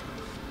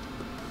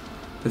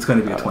 it's going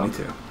to be a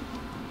 22.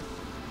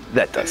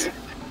 That does it.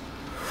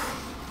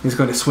 He's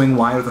going to swing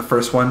wide with the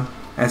first one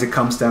as it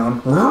comes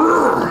down.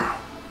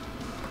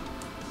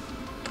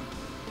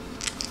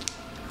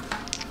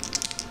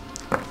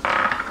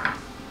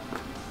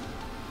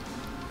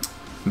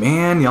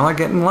 Man, y'all are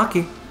getting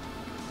lucky.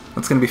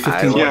 That's going to be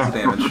 15 points of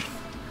damage.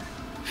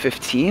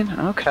 15?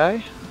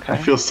 Okay. I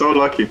feel so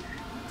lucky.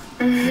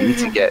 Need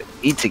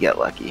to get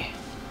lucky.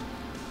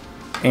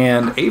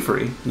 And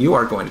Avery, you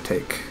are going to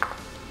take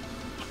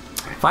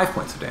 5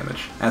 points of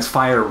damage as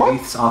fire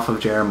wreaths off of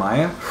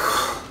Jeremiah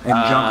and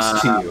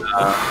jumps to you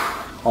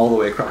all the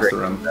way across the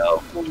room.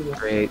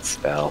 Great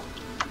spell.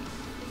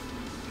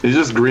 He's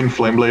just green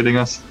flame blading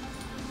us.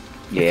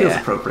 It feels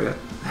Yeah. appropriate.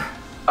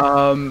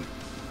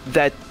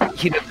 That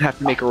he doesn't have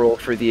to make a roll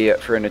for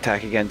an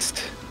attack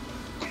against.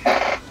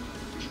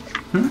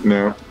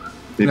 No.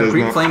 He No, does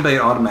green not. flame blade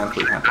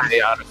automatically happens.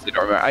 I honestly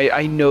don't remember.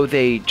 I know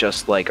they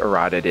just like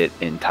eroded it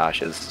in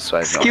Tasha's, so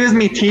I have no Excuse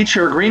me,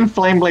 teacher. Green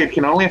flame blade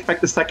can only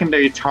affect the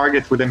secondary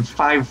target within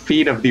 5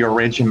 feet of the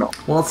original.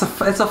 Well, it's a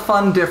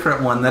fun,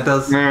 different one that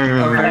does a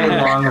very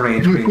long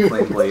range green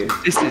flame blade.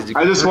 This is.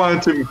 I just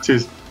wanted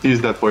to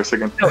use that voice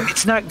again. No,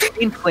 it's not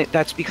green flame.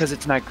 That's because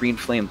it's not green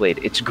flame blade.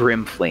 It's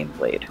grim flame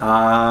blade.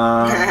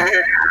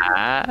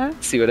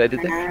 See what I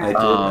did there?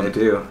 I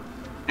do.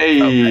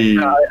 Hey.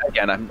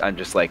 Again, I'm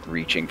just like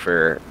reaching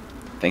for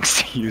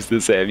things to use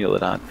this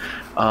amulet on.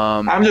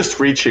 I'm just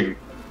reaching.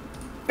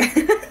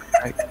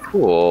 Right,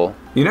 cool.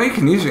 You know you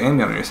can use your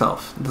amulet on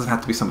yourself. It doesn't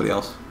have to be somebody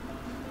else.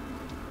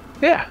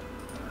 Yeah.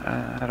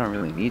 I don't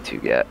really need to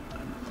yet.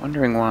 I'm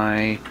wondering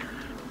why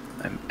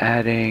I'm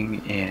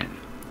adding in.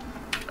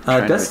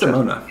 Trying to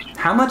Desdemona, adjust-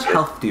 how much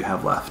health do you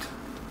have left?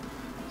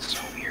 So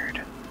weird.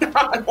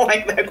 I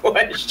like that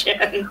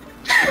question.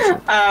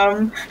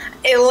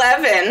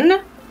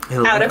 11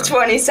 out of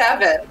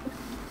 27.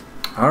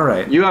 All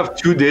right. You have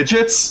 2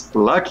 digits?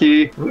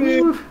 Lucky.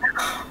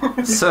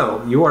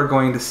 So you are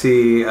going to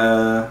see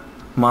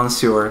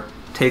Monsieur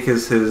take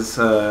his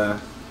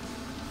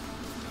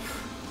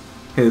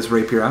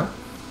rapier out.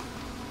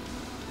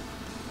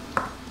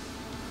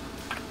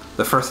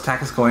 The first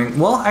attack is going.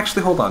 Well,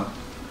 actually, hold on.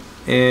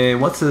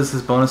 What's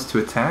his bonus to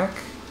attack?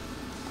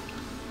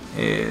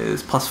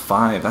 Is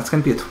 +5. That's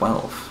going to be a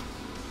 12.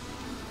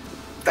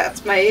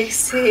 That's my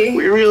AC.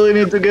 We really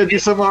need to get you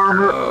some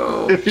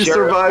armor if you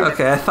survive.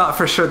 Okay, I thought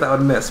for sure that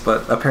would miss,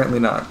 but apparently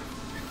not.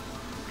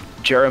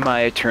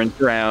 Jeremiah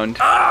turns around.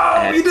 Oh,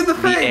 and you did the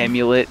thing! The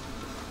amulet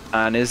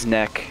on his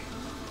neck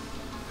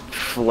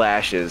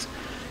flashes,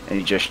 and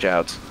he just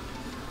shouts,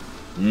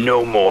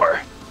 "No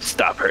more!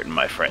 Stop hurting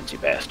my friends, you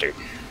bastard!"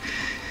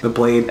 The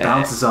blade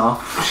bounces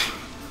off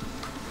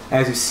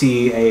as you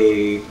see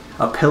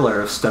a pillar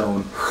of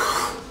stone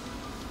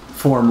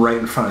form right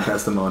in front of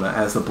Desdemona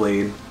as the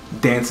blade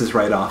dances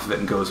right off of it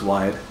and goes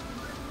wide,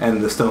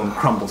 and the stone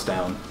crumbles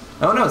down.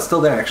 Oh no, it's still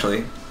there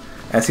actually,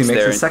 as he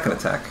makes his second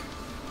attack.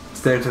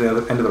 It's there to the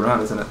other end of the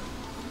round, isn't it?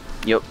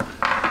 Yep.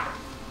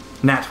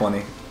 Nat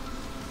 20.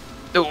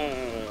 Ooh.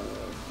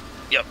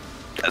 Yep.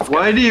 That's good.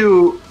 Why do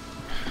you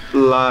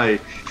lie?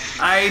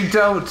 I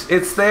don't.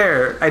 It's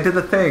there. I did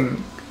the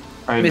thing.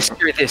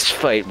 Mister, this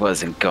fight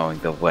wasn't going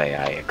the way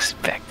I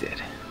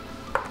expected.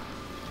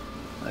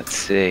 Let's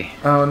see.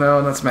 Oh no,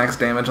 and that's max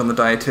damage on the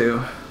die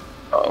too.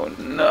 Oh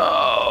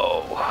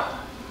no.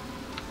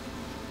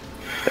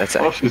 That's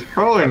Well, actually she's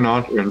probably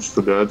not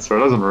insta-dead, so it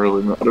doesn't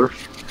really matter.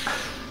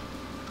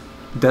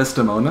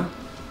 Desdemona,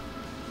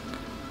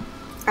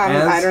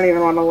 I don't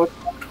even want to look.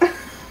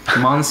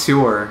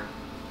 Monsieur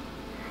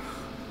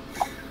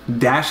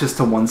dashes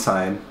to one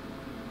side,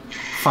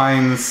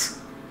 finds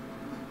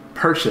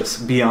purchase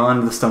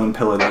beyond the stone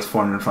pillar that's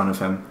formed in front of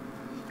him,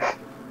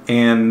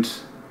 and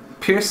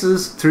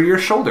pierces through your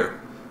shoulder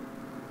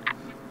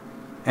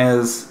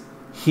as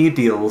he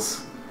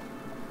deals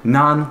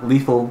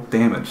non-lethal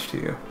damage to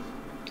you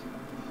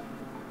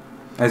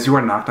as you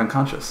are knocked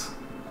unconscious.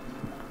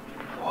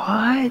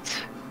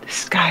 What?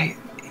 This guy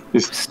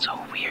is so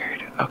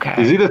weird. Okay.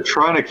 He's either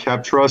trying to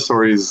capture us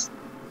or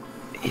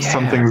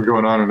something's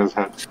going on in his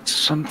head.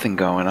 Something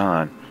going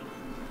on.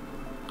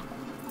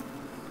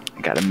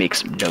 I gotta make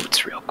some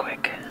notes real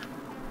quick.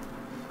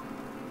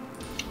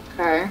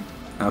 Okay.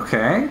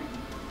 Okay.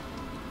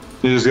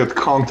 You just got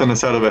conked on the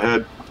side of the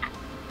head.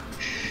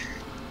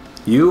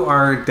 You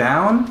are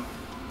down.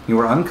 You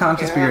are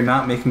unconscious, but you're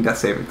not making death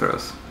saving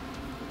throws.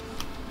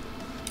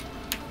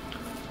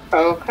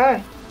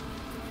 Okay.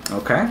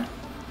 Okay.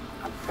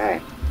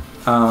 Okay.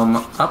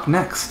 Up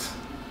next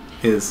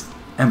is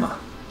Emma.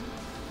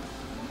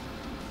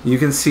 You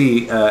can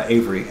see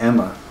Avery.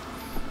 Emma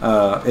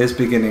is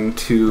beginning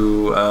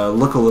to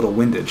look a little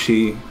winded.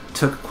 She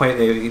took quite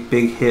a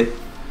big hit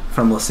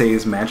from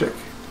Lasay's magic,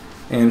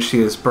 and she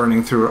is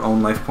burning through her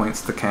own life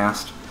points to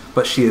cast,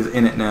 but she is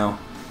in it now,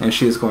 and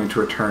she is going to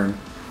return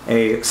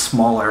a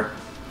smaller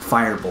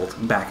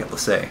firebolt back at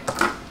Lasay,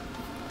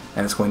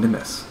 and it's going to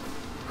miss.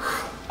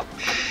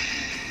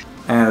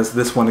 As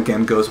this one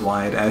again goes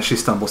wide, as she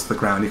stumbles to the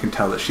ground, you can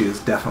tell that she is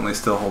definitely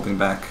still holding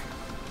back.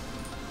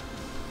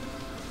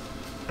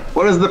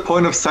 What is the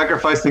point of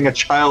sacrificing a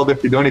child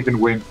if you don't even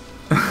win?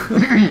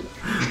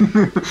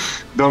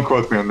 Don't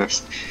quote me on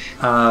this.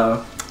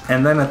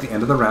 And then at the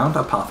end of the round,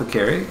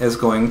 Apothecary is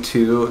going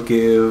to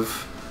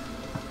give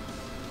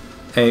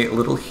a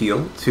little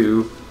heal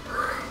to...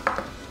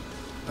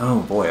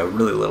 Oh boy, a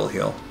really little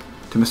heal.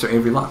 To Mr.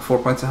 Avery Locke, 4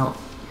 points of health.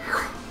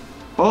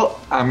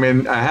 Well, I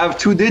mean, I have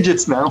 2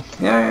 digits now.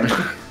 Yeah.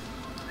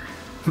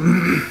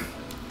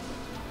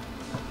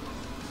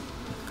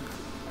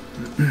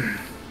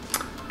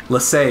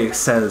 Lasay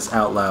says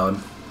out loud,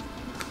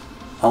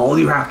 "All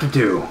you have to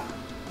do,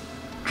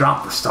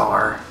 drop the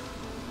star,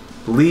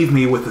 leave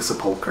me with the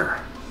sepulcher,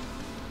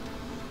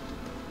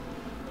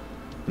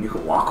 and you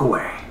can walk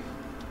away."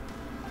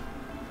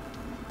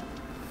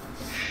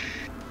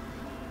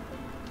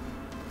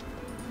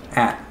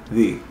 At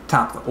the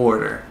top of the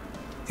order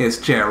is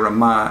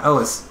Jeremiah. Oh,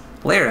 it's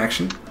layer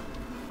action.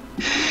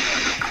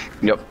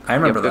 Yep. I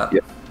remember that.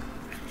 Yep.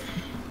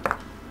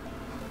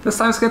 This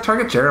time it's going to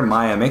target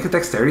Jeremiah. Make a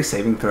dexterity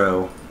saving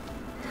throw.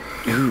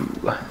 Ooh,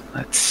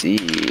 let's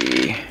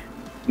see.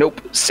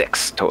 Nope,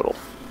 6 total.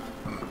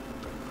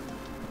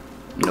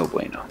 No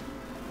bueno.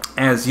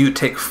 As you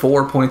take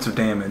 4 points of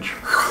damage,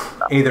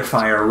 Aether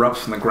Fire erupts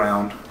from the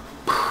ground,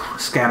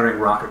 scattering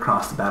rock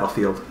across the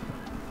battlefield.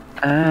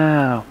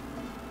 Ow.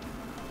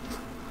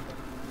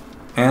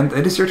 And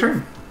it is your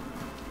turn.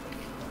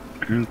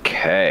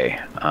 Okay,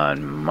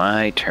 on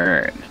my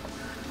turn,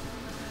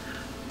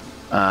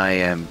 I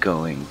am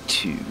going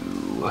to...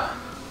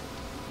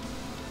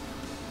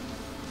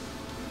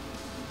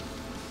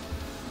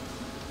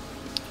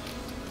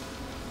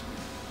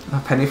 A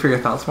penny for your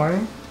thoughts,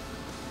 Marty?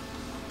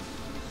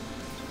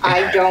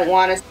 I don't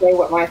want to say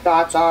what my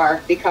thoughts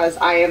are because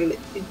I am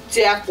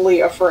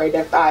deathly afraid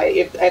if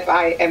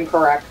I am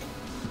correct.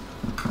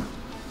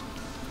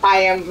 I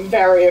am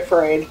very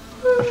afraid.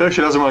 I feel like she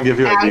doesn't want to give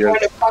you I'm ideas. going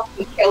to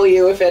fucking kill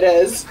you if it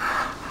is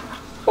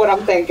what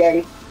I'm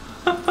thinking.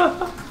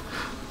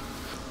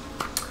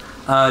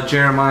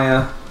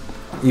 Jeremiah,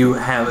 you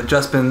have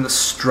just been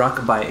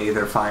struck by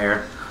Aether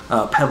Fire.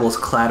 Pebbles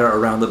clatter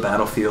around the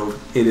battlefield.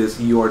 It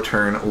is your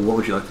turn. What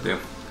would you like to do?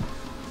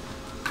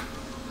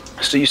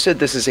 So you said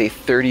this is a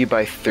 30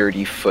 by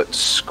 30 foot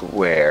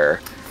square.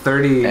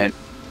 30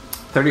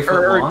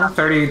 foot long,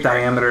 30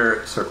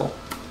 diameter circle.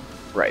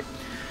 Right.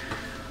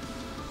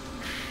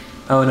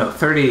 Oh no,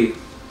 30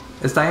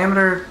 is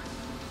diameter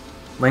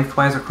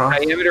lengthwise across?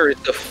 Diameter is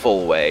the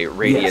full way,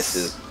 radius Yes.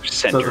 is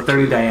So centered. it's a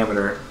 30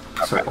 diameter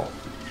circle.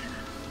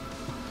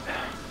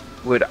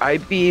 Would I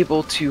be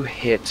able to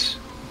hit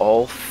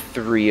all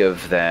 3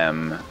 of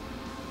them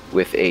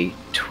with a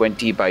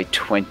 20 by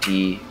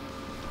 20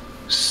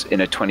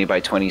 in a 20 by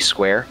 20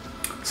 square?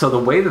 So the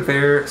way that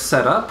they're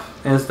set up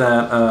is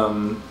that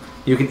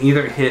you can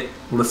either hit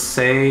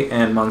Lasay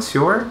and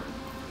Monsieur,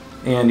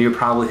 and you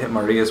probably hit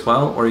Marie as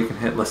well, or you can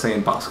hit Lasay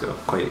and Bosco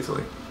quite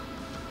easily.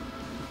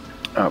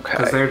 Okay.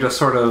 Because they're just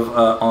sort of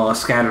all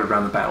scattered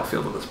around the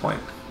battlefield at this point.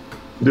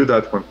 Do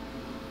that one.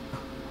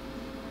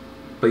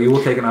 But you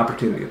will take an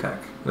opportunity attack.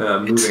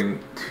 Moving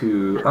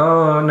to...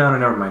 Oh, no,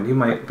 never mind. You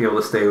might be able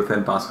to stay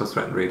within Bosco's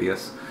threatened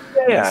radius.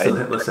 Yeah, and still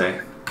hit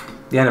Lasay.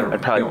 Yeah, never mind.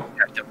 I'd probably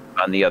have to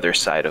on the other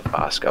side of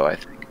Bosco, I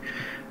think.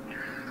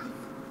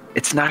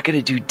 It's not going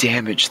to do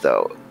damage,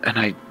 though, and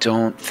I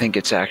don't think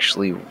it's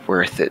actually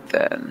worth it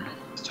then.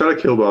 Let's try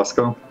to kill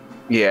Bosco.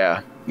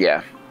 Yeah.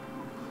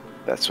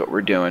 That's what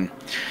we're doing.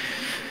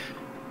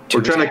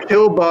 We're trying to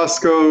kill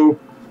Bosco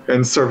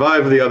and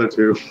survive the other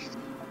 2.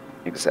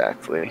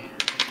 Exactly.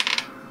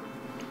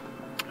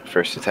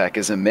 First attack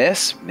is a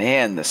miss.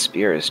 Man, the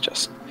spear is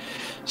just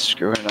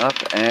screwing up.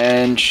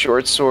 And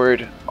short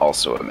sword,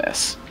 also a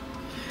miss.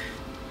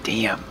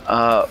 Damn.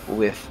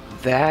 With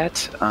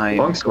that,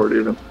 Longsword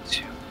even.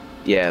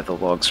 Yeah, the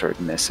longsword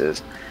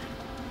misses.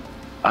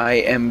 I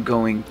am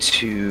going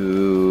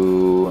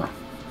to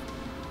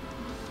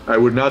I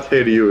would not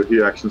hit you.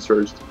 He action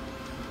surged.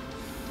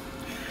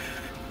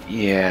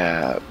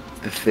 Yeah,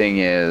 the thing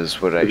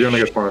is, what I You're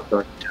gonna get more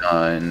attack.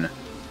 done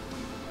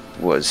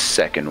was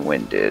second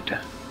winded,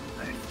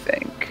 I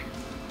think.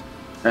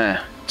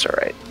 It's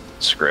alright.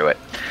 Screw it.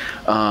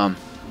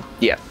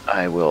 Yeah,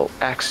 I will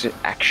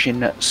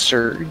action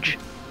surge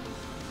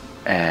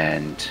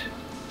and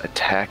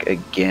attack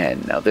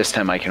again. Now this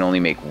time I can only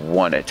make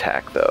one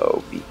attack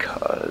though,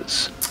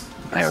 because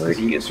I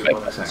already used my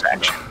bonus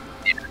action.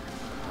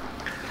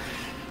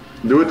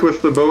 Do it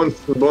with the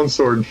bone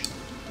sword.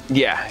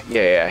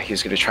 Yeah.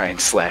 He's gonna try and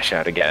slash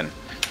out again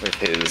with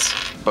his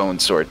bone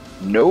sword.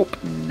 Nope,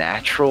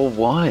 natural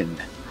 1.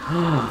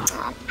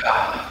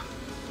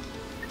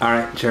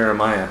 Alright,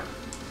 Jeremiah.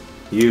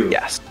 You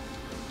Yes.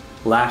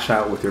 lash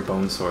out with your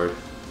bone sword.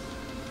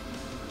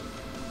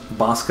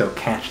 Bosco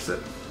catches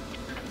it.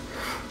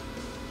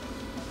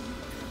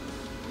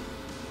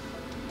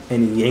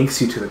 And he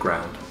yanks you to the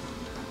ground.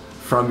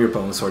 From your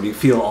bone sword, you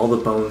feel all the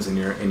bones in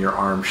your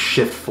arm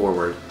shift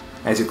forward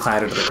as you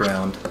clatter to the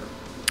ground.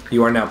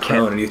 You are now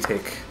prone, and you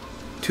take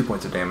 2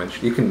 points of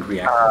damage. You can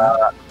react to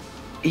that.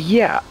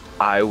 Yeah,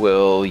 I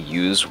will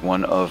use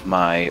one of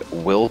my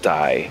will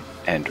die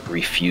and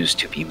refuse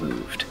to be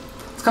moved.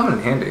 It's coming in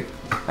handy.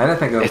 I didn't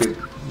think it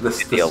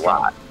would be a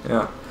lot.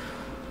 Yeah.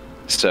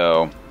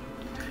 So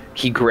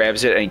he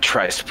grabs it and he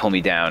tries to pull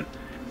me down,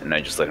 and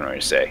I just let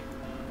him say,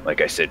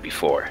 like I said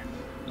before,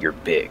 you're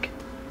big,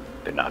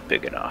 but not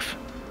big enough.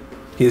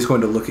 He's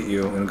going to look at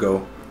you and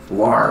go,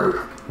 "Why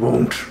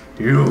won't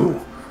you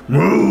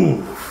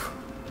move?"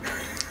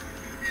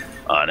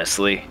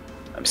 Honestly,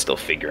 I'm still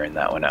figuring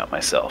that one out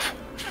myself.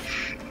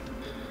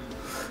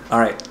 All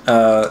right.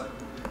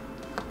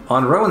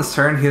 On Rowan's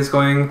turn, he is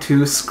going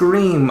to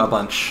scream a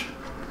bunch.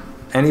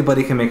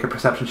 Anybody can make a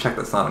perception check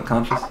that's not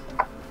unconscious.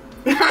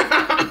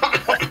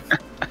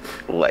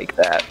 Like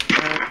that.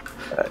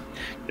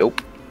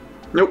 Nope.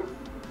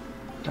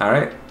 All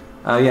right.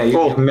 Yeah.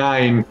 Oh,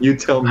 9. You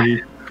tell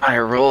me. My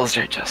rolls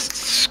are just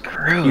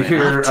screwed. You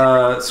hear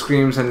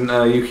screams, and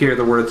you hear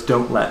the words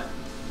 "Don't let."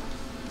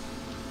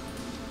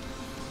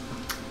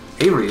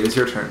 Avery, it is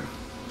your turn.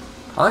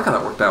 I like how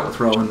that worked out with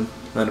Rowan,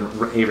 then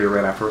Avery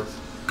right afterwards.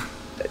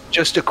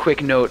 Just a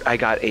quick note, I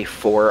got a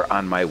 4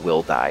 on my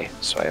will die,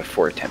 so I have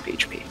 4 temp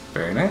HP.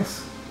 Very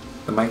nice.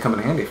 That might come in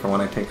handy for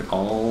when I take it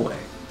all away.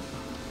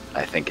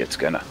 I think it's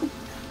gonna.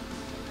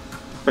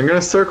 I'm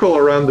gonna circle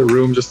around the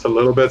room just a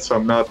little bit, so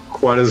I'm not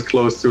quite as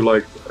close to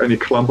like any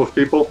clump of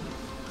people.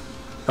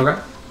 Okay.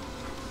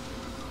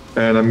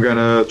 And I'm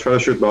gonna try to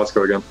shoot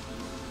Bosco again.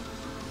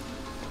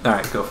 All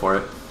right, go for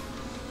it.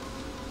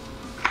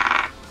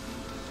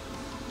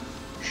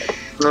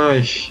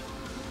 Nice.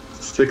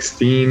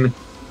 16.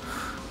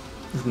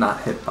 Does not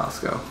hit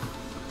Bosco.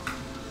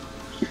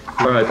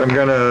 Alright, I'm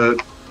gonna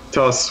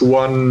toss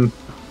one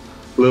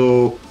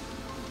little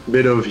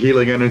bit of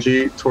healing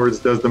energy towards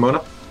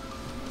Desdemona.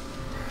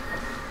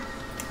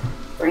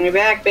 Bring me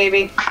back,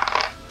 baby.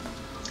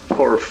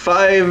 For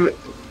 5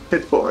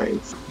 hit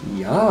points.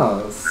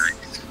 Yes.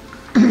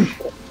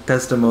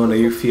 Desdemona,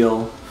 you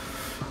feel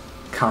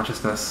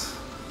consciousness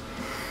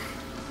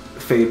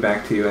fade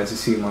back to you as you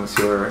see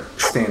Monsieur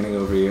standing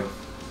over you.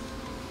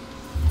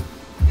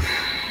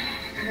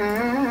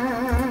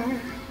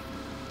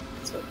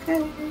 It's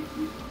okay.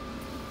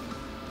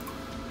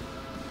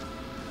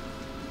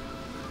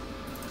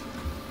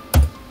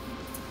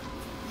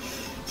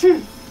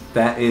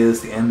 That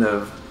is the end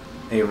of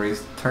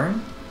Avery's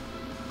turn.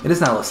 It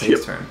is now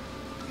Lasse's turn.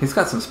 He's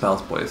got some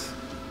spells, boys.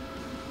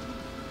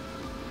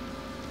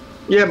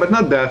 Yeah, but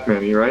not that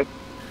many, right?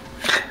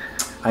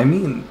 I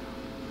mean,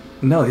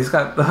 no, he's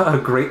got a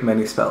great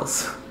many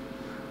spells.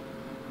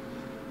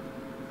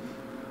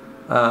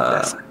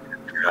 That's not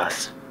good for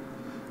us.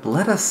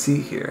 Let us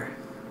see here.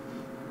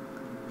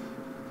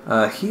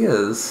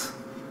 He's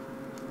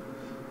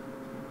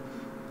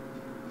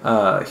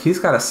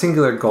got a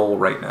singular goal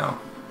right now.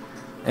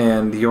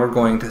 And you're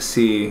going to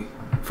see,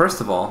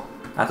 first of all,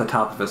 at the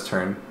top of his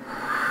turn,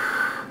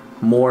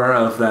 more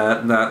of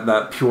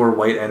that pure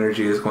white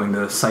energy is going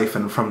to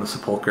siphon from the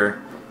sepulcher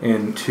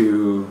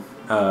into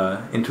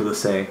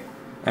Lasse,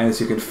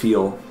 as you can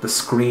feel the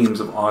screams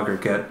of Augur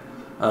get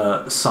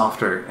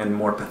softer and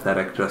more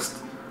pathetic, just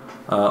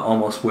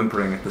almost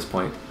whimpering at this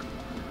point.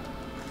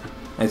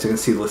 As you can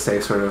see,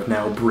 Lasse sort of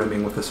now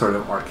brimming with a sort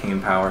of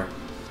arcane power.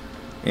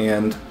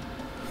 And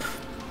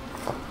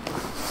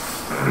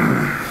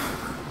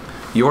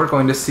you're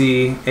going to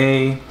see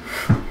a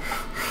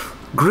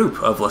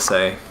group of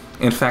Lasse.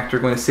 In fact, you're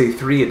going to see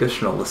 3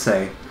 additional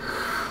Lasse,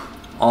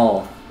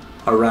 all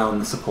around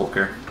the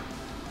sepulcher.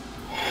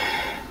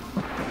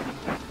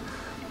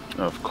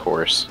 Of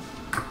course.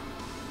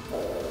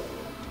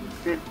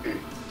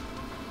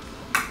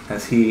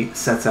 As he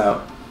sets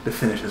out to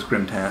finish his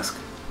grim task.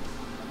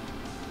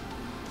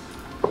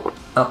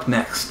 Up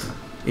next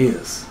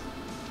is,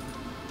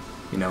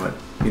 you know it,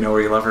 you know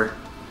where you love her,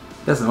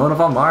 Desdemona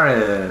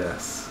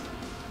Valmaris.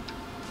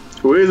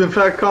 Who is in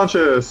fact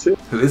conscious?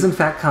 Who is in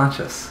fact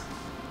conscious.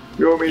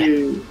 Go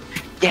me.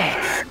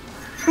 Yeah.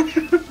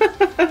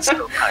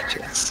 Still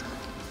conscious.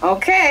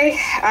 Okay.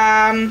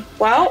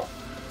 Well,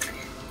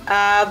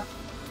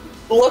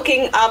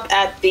 looking up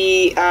at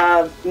the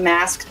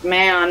masked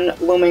man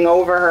looming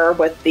over her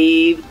with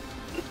the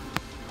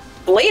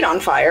blade on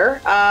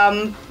fire,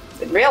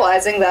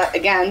 realizing that,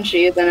 again,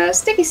 she is in a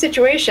sticky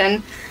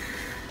situation,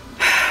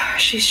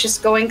 she's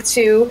just going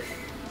to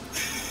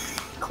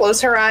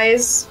close her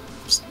eyes,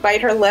 just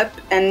bite her lip,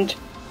 and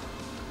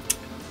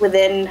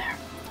within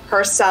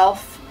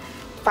herself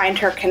find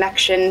her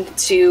connection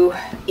to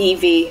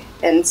Evie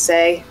and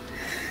say,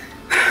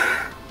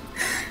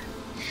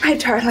 "My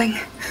darling,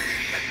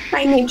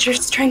 I need your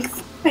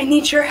strength. I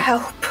need your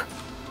help."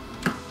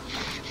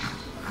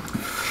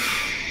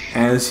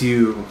 As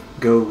you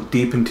go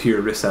deep into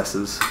your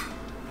recesses,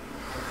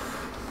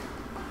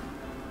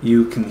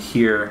 you can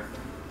hear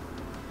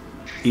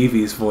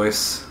Evie's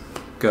voice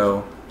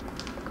go,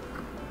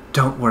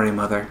 "Don't worry,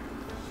 Mother.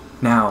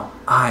 Now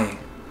I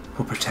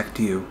will protect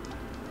you."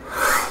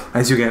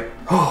 As you get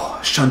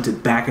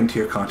shunted back into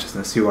your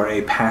consciousness, you are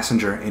a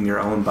passenger in your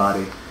own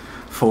body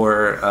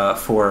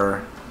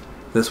for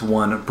this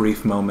one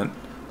brief moment,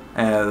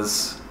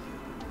 as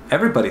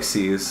everybody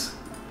sees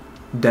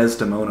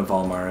Desdemona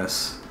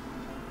Valmaris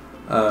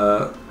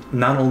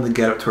not only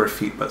get up to her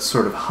feet, but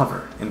sort of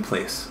hover in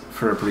place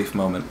for a brief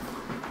moment.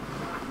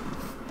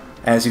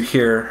 As you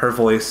hear her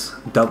voice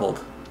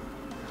doubled,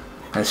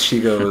 as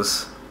she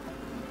goes,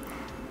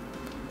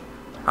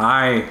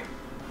 "I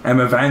am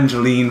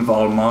Evangeline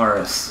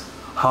Valmaris,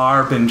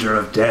 harbinger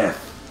of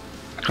death,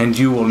 and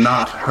you will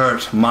not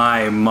hurt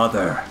my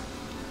mother."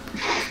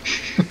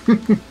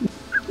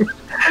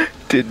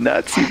 Did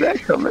not see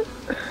that coming.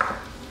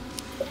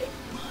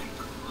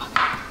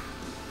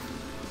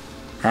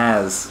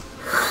 As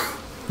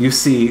you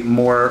see,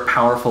 more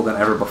powerful than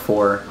ever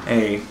before,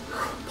 a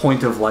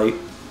point of light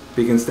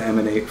begins to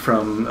emanate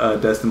from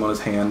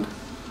Desdemona's hand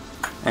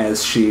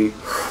as she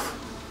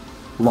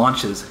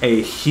launches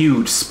a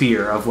huge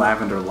spear of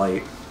lavender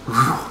light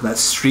that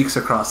streaks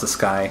across the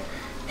sky,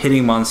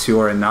 hitting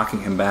Monsieur and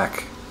knocking him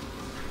back.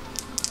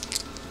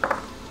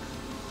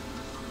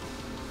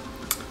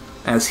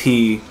 As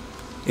he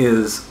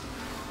is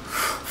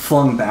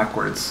flung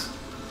backwards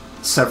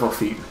several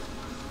feet.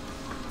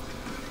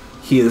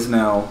 He is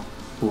now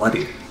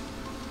bloodied,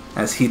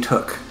 as he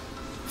took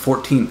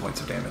 14 points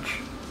of damage.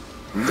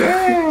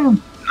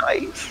 Damn!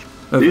 Nice.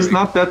 He's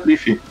not that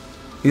beefy.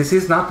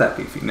 He's not that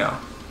beefy, no.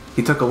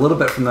 He took a little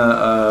bit from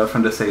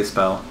the save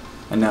spell,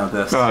 and now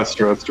this. Oh, that's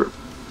true, that's true.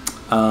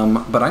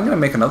 But I'm going to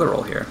make another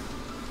roll here.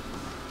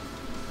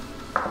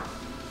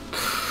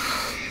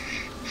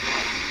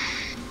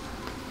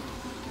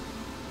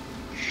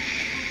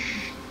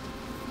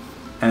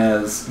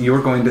 As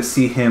you're going to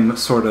see him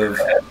sort of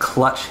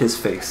clutch his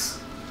face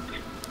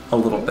a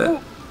little bit.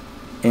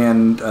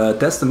 And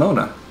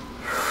Desdemona,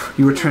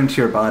 you return to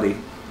your body,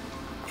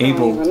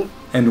 able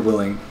and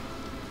willing.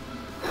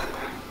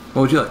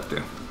 What would you like to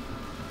do?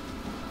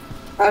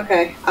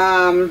 Okay,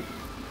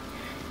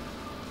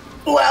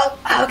 well,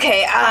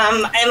 okay,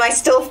 am I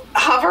still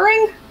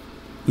hovering?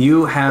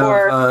 You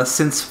have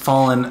since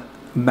fallen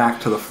back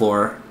to the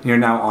floor. You're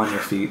now on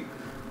your feet.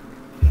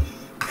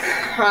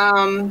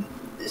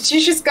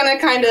 She's just gonna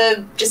kind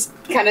of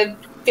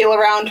feel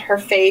around her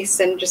face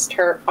and just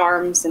her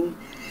arms and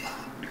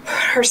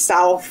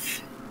herself,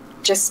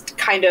 just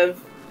kind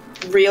of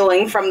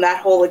reeling from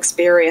that whole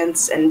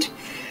experience and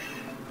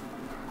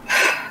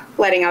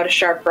letting out a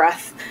sharp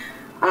breath.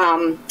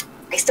 I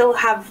still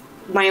have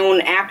my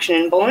own action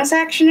and bonus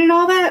action and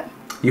all that.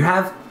 You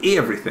have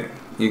everything.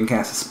 You can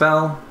cast a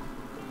spell.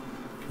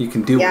 You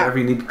can do whatever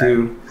you need to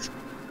do.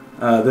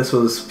 This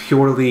was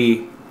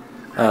purely...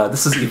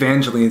 this is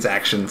Evangeline's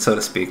action, so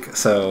to speak.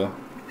 So,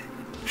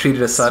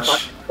 treated as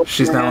such.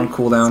 She's now on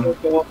cooldown. So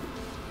cool.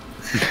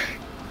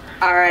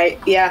 Alright,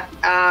 yeah.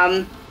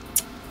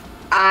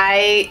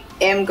 I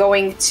am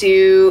going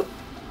to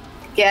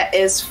get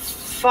as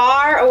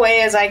far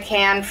away as I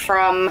can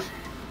from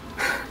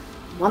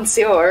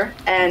Monsieur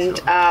and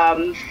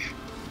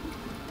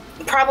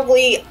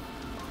probably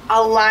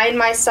align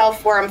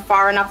myself where I'm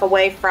far enough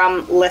away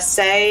from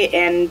Lissay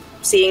and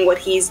seeing what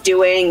he's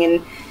doing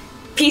and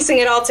piecing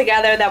it all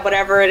together that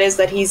whatever it is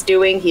that he's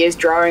doing, he is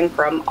drawing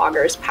from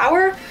Augur's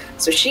power.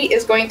 So she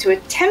is going to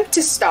attempt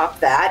to stop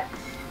that.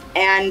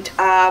 And,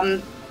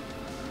 God,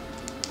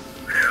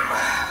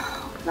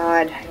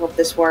 I hope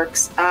this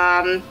works.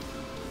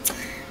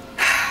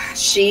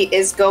 She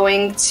is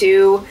going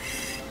to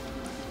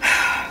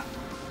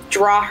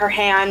draw her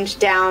hand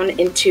down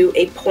into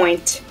a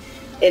point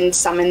and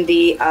summon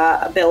the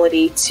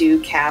ability to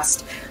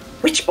cast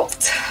Witch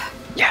Bolt.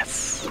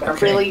 Yes. I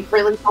really,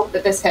 really hope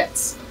that this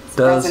hits.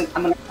 Does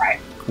I'm gonna cry.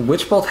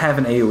 Witch Bolt have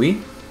an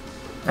AoE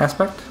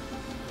aspect?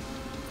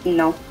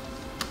 No.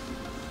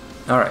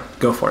 Alright,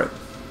 go for it.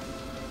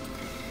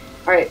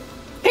 Alright.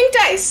 Pink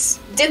dice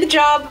did the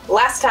job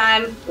last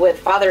time with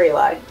Father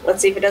Eli.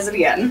 Let's see if it does it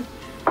again.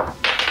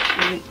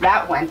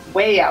 That went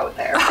way out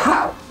there.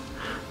 Wow.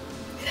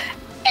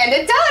 And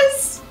it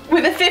does!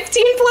 With a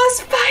 15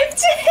 plus 5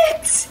 to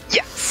hit!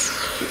 Yes.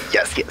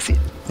 Yes, yes, yes.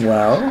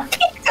 Well,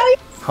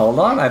 hold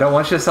on. I don't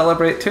want you to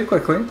celebrate too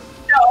quickly. No,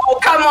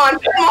 come on.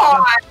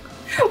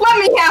 Let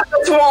me have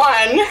this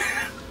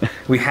one.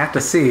 We have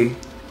to see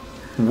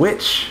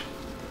which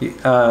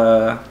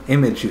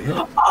image you hit.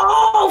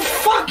 Oh,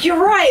 fuck,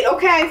 you're right.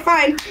 Okay,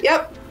 fine.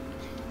 Yep.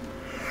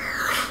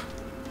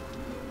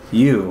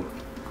 You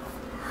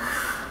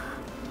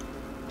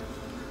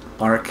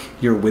arc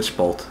your witch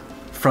bolt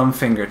from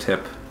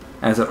fingertip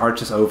as it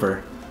arches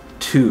over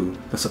to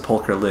the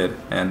sepulchre lid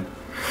and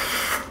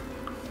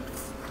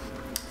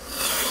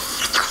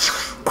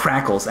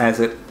crackles as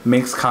it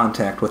makes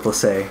contact with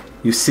Lassie.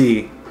 You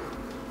see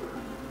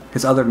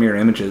his other mirror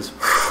images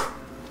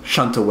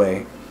shunt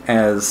away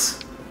as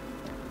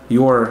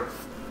your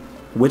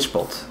witch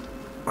bolt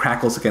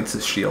crackles against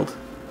his shield.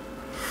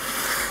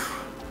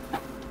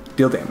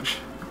 Deal damage.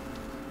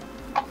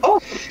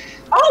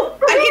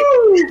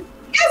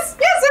 Yes,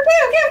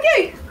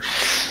 okay.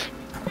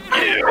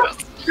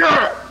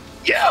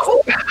 Yeah.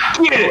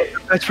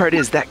 The best part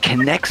is that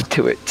connects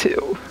to it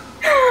too.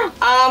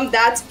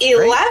 That's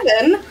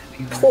 11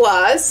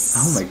 plus.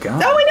 Oh my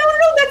god. Oh,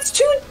 no, that's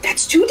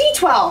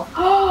 2d12.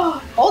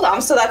 Hold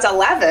on, so that's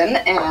 11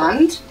 and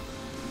 11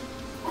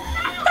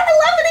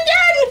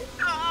 again.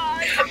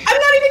 I'm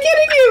not even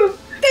kidding you.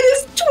 That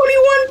is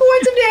 21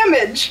 points of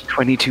damage.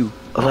 22.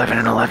 11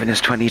 and 11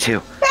 is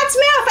 22. That's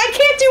math. I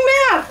can't do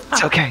math.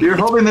 It's okay. You're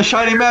holding the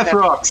shiny math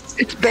rocks.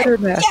 It's better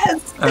math.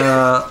 Yes.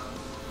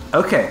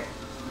 Okay.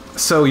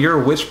 So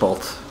your witch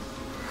bolt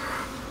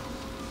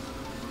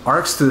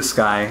arcs through the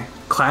sky,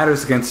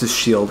 clatters against his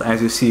shield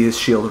as you see his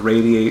shield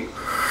radiate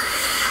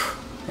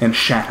and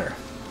shatter.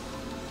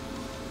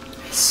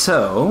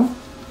 So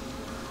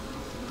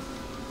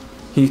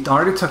he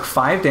already took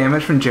 5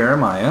 damage from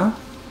Jeremiah.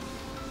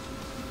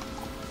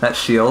 That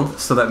shield,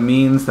 so that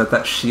means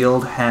that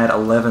shield had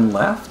 11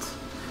 left,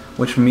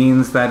 which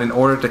means that in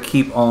order to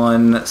keep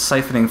on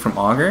siphoning from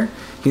Augur,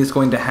 he's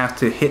going to have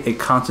to hit a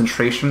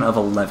concentration of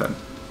 11,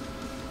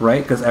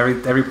 right? Because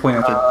every point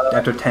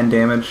after 10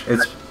 damage,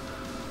 it's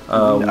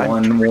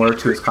one more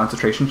to his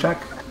concentration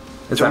check.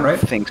 Is that right? I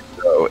don't think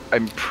so.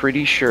 I'm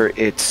pretty sure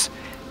it's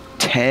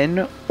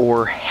 10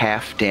 or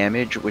half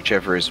damage,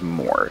 whichever is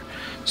more.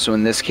 So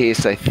in this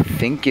case, I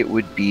think it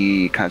would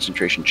be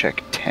concentration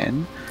check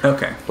 10.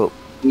 Okay. But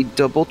we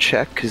double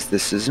check because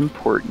this is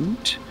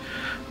important.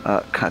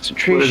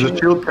 Concentration. Is the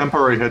shield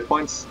temporary hit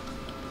points?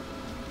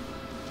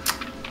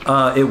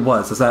 It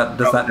was. Does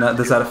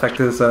that affect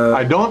his?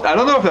 I don't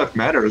know if that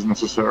matters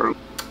necessarily.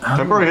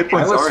 Temporary hit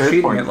points I was are hit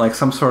treating points. it like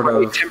some sort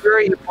of.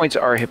 Temporary hit points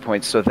are hit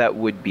points, so that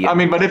would be. I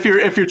mean, but if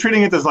you're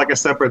treating it as like a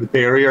separate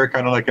barrier,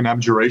 kind of like an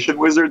abjuration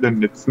wizard,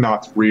 then it's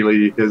not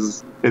really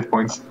his hit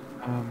points.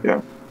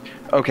 Yeah.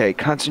 Okay,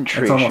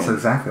 concentration. It's almost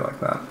exactly like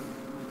that.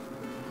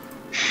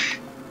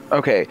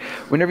 Okay,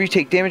 whenever you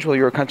take damage while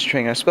you are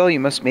concentrating on a spell, you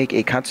must make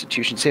a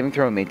Constitution saving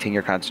throw and maintain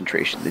your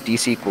concentration. The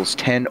DC equals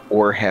 10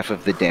 or half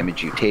of the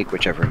damage you take,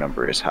 whichever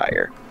number is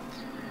higher.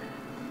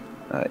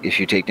 If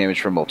you take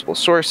damage from multiple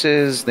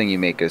sources, then you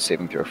make a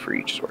saving throw for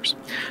each source.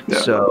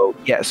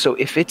 Yeah. So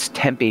if it's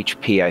temp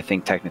HP, I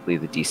think technically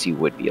the DC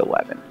would be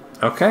 11.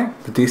 Okay,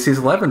 the DC is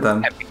 11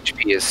 then. Temp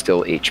HP is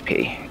still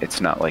HP.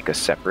 It's not like a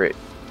separate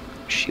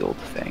shield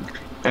thing.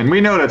 And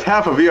we know that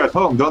half of you at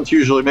home don't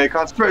usually make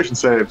concentration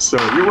saves, so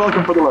you're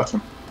welcome for the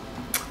lesson.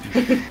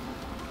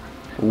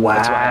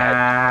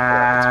 Wow.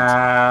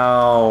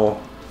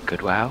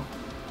 Good wow.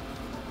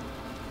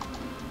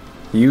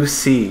 You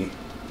see,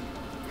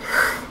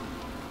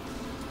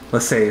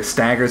 let's say,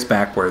 staggers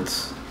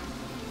backwards.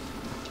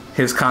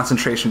 His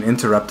concentration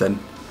interrupted.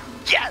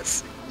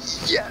 Yes!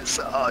 Yes!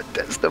 Oh,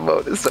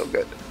 Desdemona is so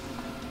good.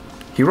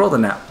 He rolled a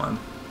nat 1.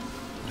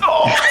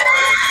 Oh!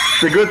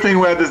 The good thing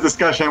we had this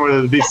discussion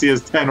whether the DC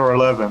is 10 or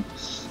 11.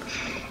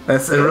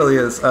 It really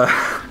is.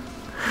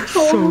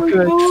 So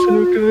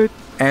good.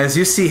 As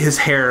you see his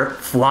hair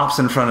flops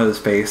in front of his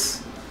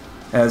face,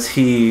 as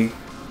he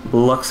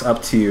looks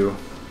up to you,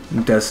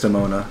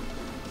 Desdemona,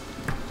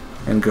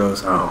 and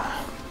goes, "Oh,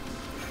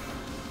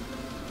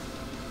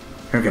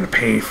 you're gonna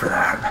pay for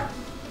that."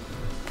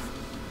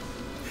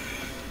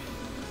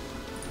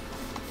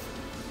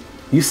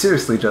 You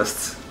seriously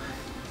just...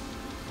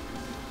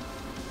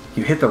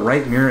 You hit the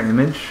right mirror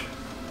image,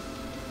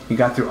 you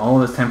got through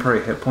all of his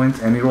temporary hit points,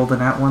 and you rolled a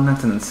nat 1?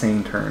 That's an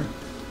insane turn.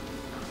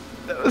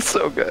 That was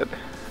so good.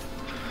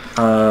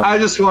 I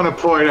just want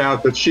to point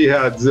out that she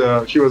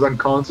was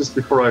unconscious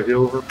before I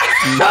healed her.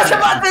 I was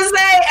about to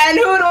say, and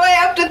who do I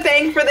have to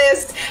thank for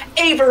this?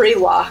 Avery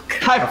Locke.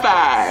 High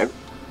five!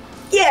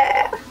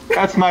 Yeah.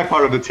 That's my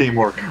part of the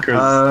teamwork, because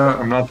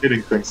I'm not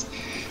hitting things.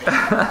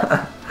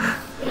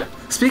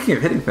 Speaking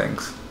of hitting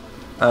things,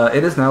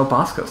 it is now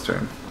Bosco's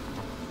turn.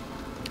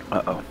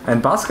 Uh-oh.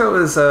 And Bosco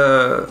is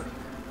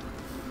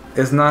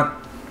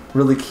not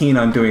really keen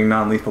on doing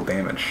non-lethal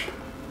damage.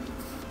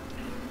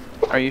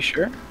 Are you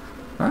sure?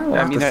 We'll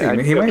have to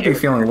see. He might be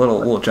feeling a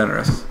little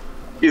generous.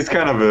 He's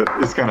kind of an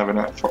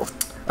asshole.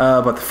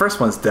 But the first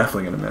one's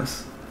definitely going to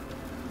miss.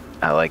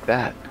 I like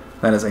that.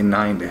 That is a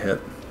 9 to hit.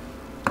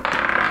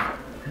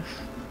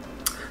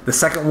 The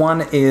second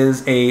one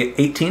is a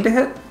 18 to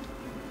hit.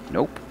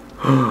 Nope.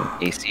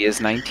 AC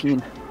is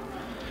 19.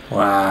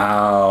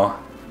 Wow.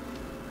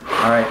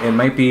 All right, it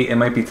might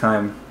be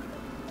time.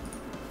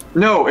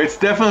 No, it's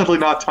definitely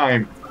not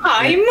time.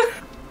 Time?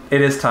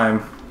 It is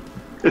time.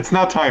 It's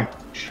not time.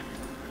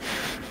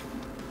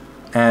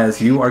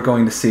 As you are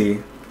going to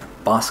see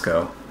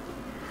Bosco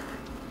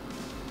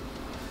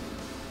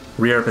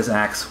rear up his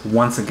axe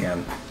once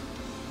again.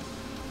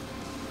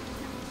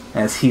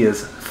 As he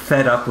is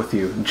fed up with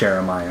you,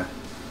 Jeremiah.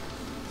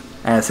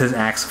 As his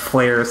axe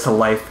flares to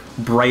life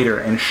brighter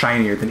and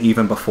shinier than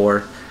even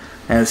before.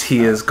 As he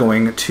is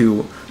going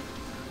to,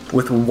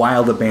 with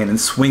wild abandon,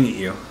 swing at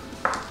you.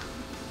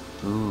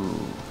 Ooh.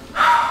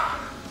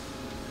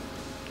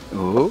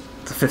 Ooh.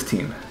 It's a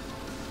 15.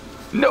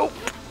 Nope.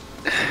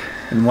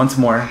 And once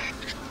more.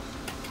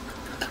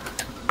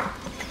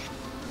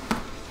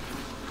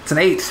 It's an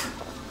 8.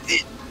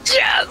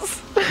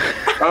 Yes!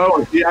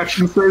 Oh, the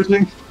action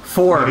surging?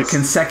 4 Nice.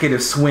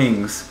 consecutive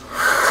swings.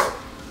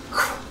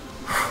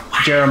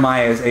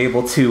 Jeremiah is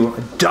able to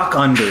duck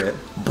under it,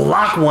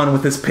 block one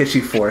with his pitchy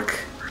fork,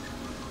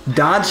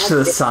 dodge to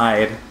the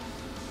side,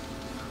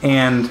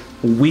 and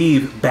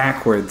weave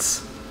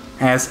backwards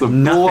as The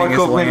nothing bulwark is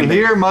of in landing.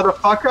 here,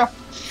 motherfucker.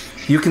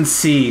 You can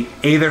see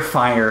Aether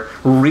Fire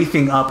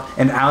wreathing up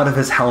and out of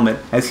his helmet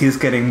as he's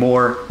getting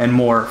more and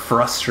more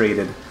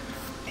frustrated.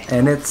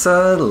 And it's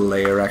a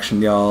layer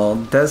action, y'all.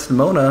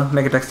 Desdemona,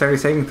 make a dexterity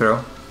saving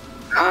throw.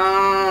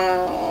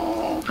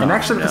 Oh. And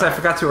actually, because I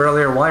forgot to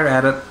earlier, while you're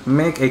at it,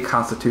 make a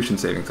constitution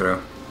saving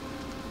throw.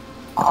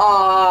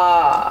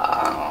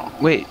 Oh.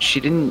 Wait, she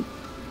didn't...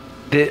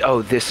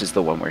 this is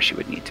the one where she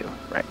would need to,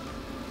 right?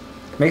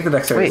 Make the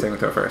dexterity Wait. saving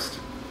throw first.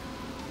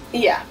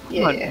 Yeah.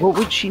 Come on, what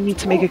would she need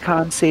to make a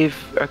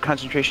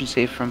concentration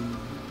save from?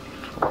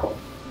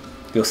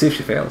 You'll see if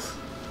she fails.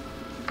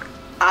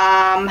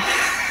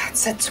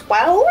 It's a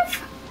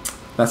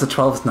 12? That's a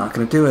 12, it's not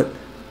going to do it.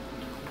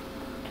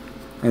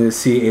 And you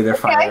see Aether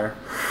Fire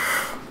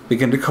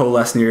begin to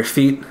coalesce near your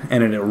feet,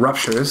 and it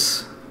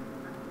ruptures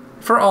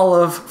for all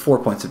of 4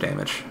 points of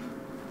damage.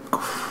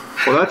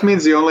 Well, that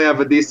means you only have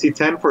a DC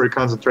 10 for your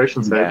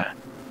concentration save. Yeah.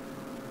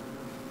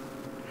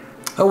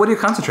 Oh, what are you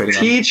concentrating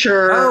on?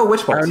 Teacher! Oh,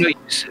 Witch Oh, Bolt. no,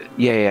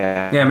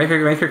 yeah. Yeah, make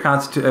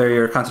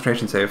your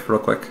concentration save real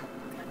quick.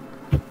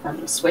 I'm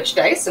gonna switch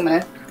dice. I'm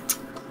gonna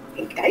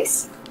pink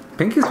dice.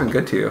 Pinky's been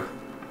good to you.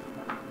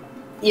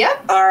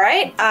 Yep. All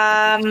right.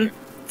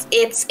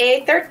 It's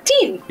a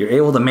 13. You're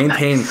able to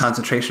maintain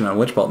concentration on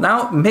Witch Bolt.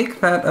 Now make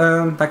that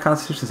that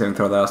Constitution saving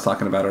throw that I was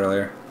talking about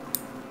earlier.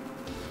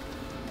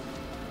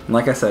 And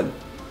like I said,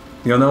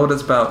 you'll know what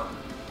it's about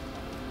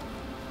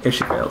if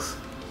she fails.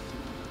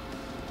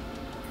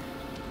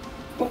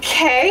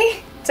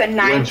 Okay. It's a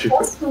 9 When she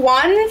plus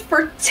 1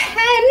 for 10.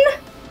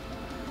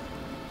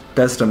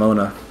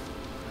 Desdemona.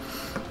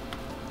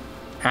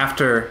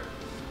 After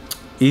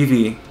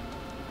Evie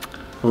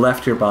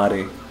left your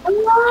body,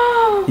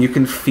 Oh, you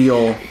can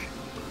feel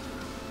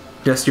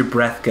just your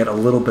breath get a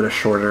little bit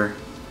shorter,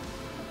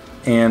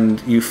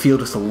 and you feel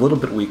just a little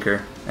bit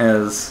weaker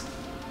as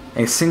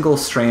a single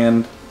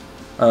strand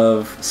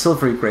of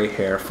silvery gray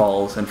hair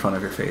falls in front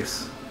of your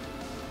face.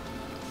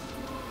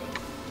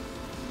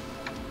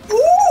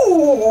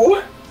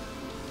 Ooh.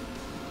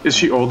 Is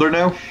she older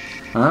now?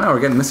 Ah, we're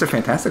getting Mr.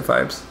 Fantastic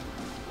vibes.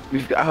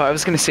 I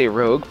was gonna say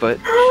rogue, but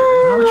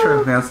Oh,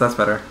 true. That's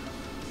better.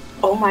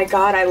 Oh my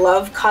god, I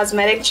love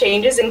cosmetic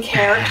changes in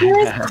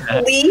characters.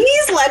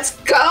 Please, let's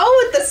go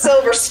with the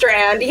silver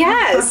strand.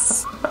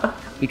 Yes.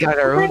 we got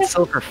our own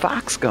silver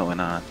fox going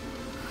on.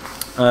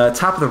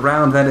 Top of the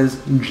round, that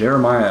is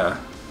Jeremiah.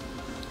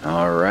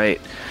 All right,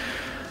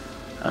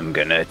 I'm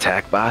gonna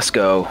attack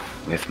Bosco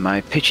with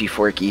my pitchy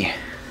forky,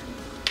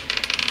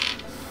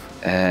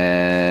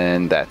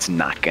 and that's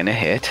not gonna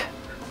hit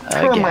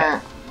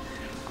again.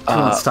 Two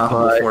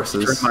unstoppable but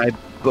forces. for my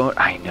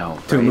I know.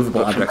 Two right? immovable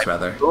But for objects, my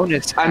rather.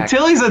 Bonus action,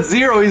 Until he's at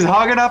 0, he's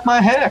hogging up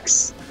my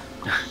hex.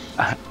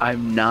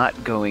 I'm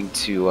not going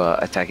to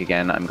attack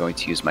again. I'm going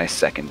to use my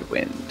second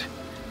wind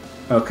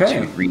Okay.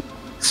 to reach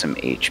some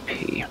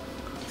HP.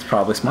 It's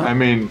probably smart. I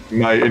mean,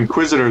 my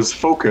Inquisitor's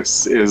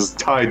focus is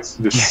tied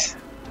to this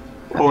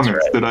opponent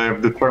right. that I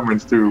have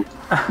determined to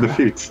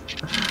defeat.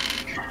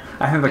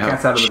 I think the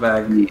cat's out of the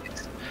bag.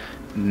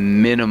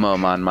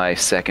 Minimum on my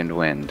second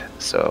wind,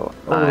 so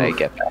I Oof.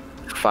 get back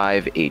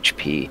 5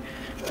 HP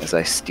as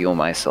I steel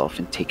myself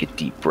and take a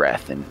deep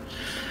breath and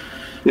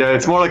Yeah,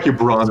 it's more like you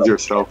bronze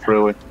yourself,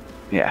 really.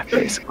 yeah,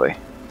 basically.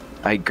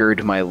 I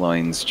gird my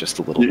loins just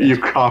a little You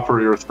bit. copper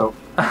yourself.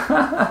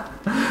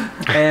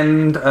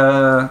 And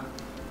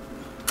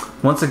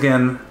once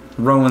again,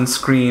 Rowan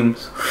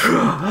screams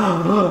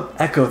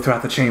echo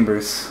throughout the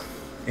chambers.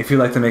 If you'd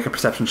like to make a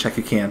perception check,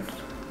 you can.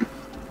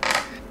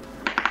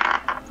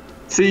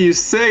 See, you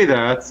say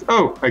that.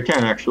 Oh, I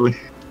can actually.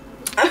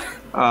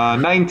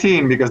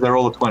 19 because I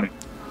rolled a 20.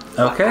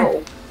 Okay.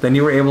 Wow. Then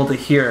you were able to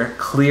hear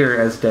clear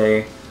as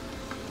day,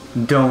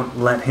 don't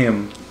let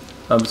him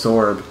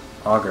absorb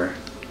Augur.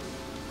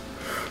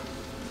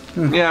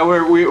 Yeah,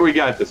 we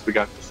got this. We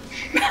got this.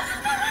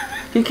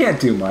 He can't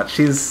do much.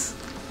 He's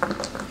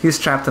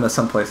trapped in a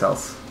someplace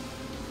else.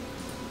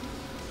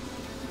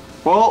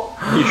 Well,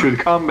 you should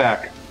come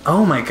back.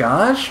 Oh my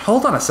gosh!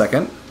 Hold on a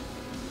second.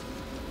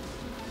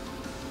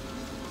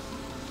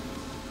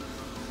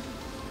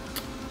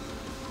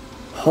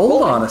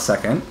 Hold on a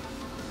second.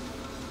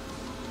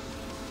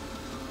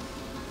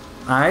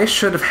 I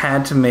should have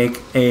had to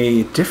make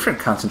a different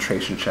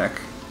concentration check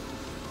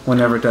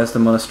whenever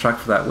Desdemona struck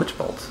for that witch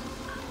bolt.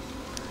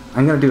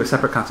 I'm going to do a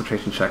separate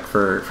concentration check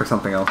for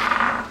something else.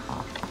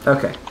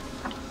 Okay.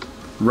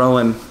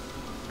 Rowan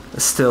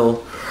is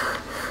still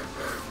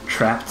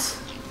trapped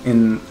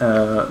in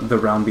the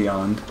realm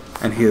beyond,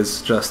 and he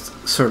is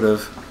just sort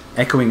of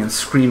echoing and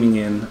screaming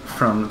in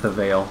from the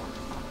veil.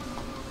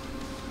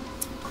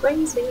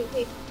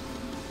 Crazy.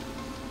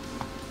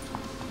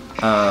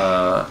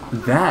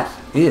 That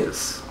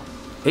is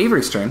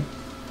Avery's turn.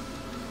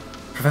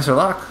 Professor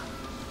Locke,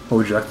 what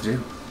would you like to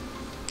do?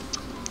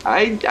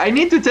 I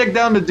need to take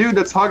down the dude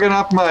that's hogging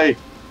up my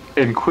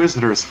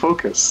Inquisitor's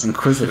focus.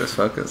 Inquisitor's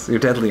focus. Your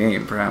deadly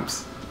aim,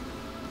 perhaps.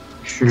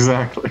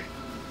 Exactly.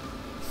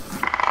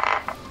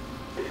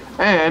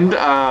 And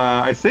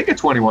I think a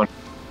 21.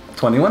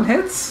 21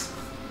 hits?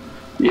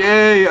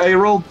 Yay, I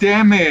rolled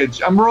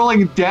damage. I'm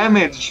rolling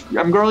damage.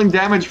 I'm rolling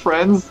damage,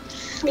 friends.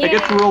 Yeah. I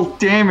get to roll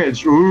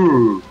damage.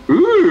 Ooh.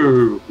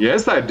 Ooh.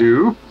 Yes, I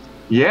do.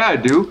 Yeah, I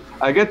do.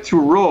 I get to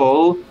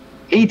roll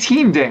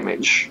 18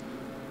 damage.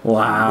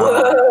 Wow.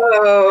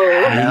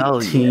 Whoa.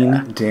 Hell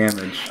 18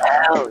 damage.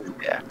 Hell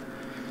yeah.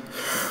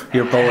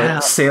 Your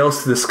bullet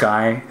sails to the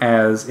sky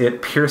as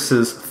it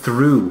pierces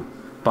through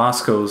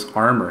Bosco's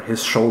armor,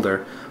 his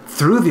shoulder,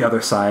 through the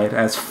other side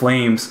as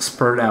flames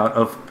spurt out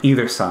of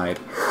either side.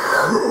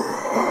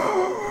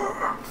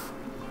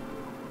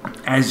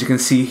 As you can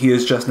see, he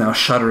is just now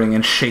shuddering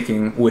and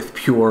shaking with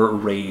pure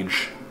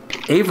rage.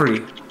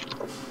 Avery,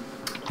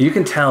 you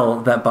can tell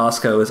that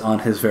Bosco is on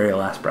his very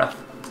last breath.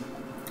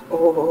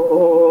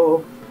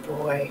 Oh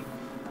boy.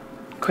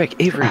 Quick,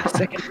 Avery,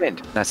 second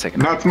wind. Not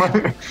second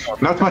wind.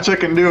 Not much I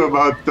can do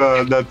about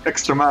that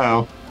extra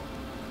mile.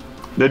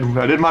 I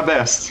did my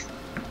best.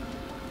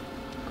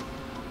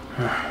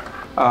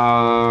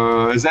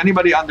 Is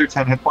anybody under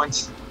 10 hit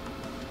points?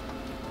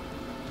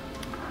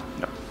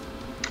 No.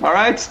 All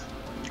right,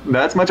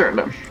 that's my turn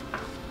then.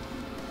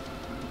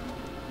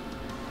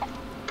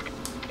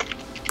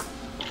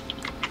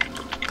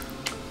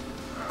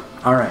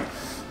 All right.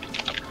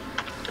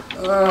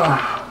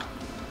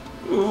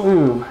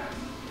 Ooh.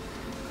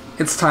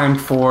 It's time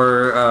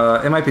for,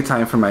 it might be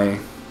time for my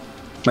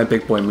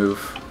big boy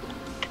move.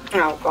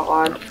 Oh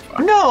god.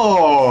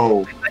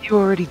 No! I thought you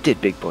already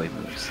did big boy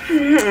moves.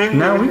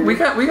 No, we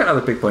got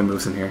other big boy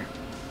moves in here.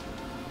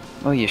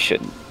 Well, you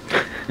shouldn't.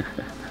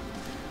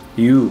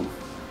 You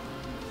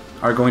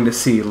are going to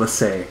see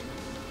Lissay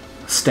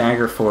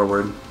stagger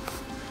forward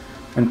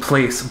and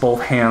place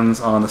both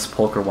hands on the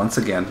sepulcher once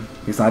again.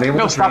 He's not able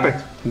No, to stop drain.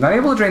 it. He's not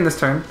able to drain this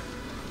turn.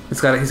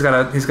 He's got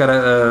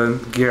to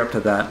gear up to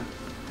that.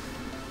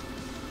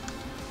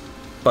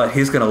 But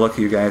he's gonna look at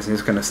you guys and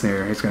he's gonna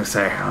sneer. He's gonna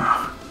say,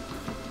 oh,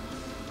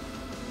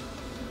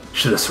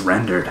 should have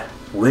surrendered.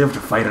 Live to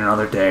fight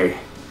another day.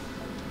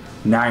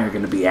 Now you're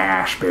gonna be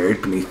ash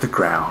buried beneath the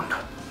ground.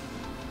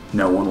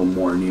 No one will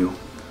mourn you.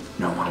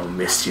 No one will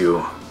miss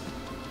you.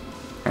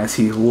 As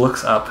he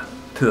looks up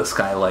to the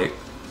skylight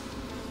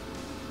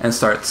and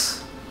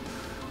starts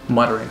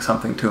muttering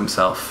something to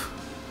himself.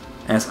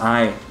 As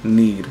I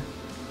need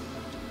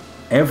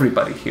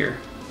everybody here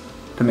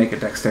to make a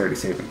dexterity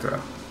saving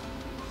throw.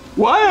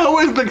 Why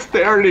always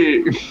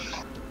dexterity?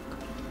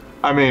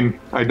 I mean,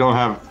 I don't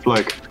have,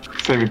 like,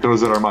 saving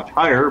throws that are much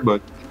higher, but...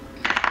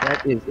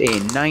 That is a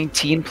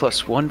 19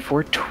 plus 1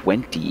 for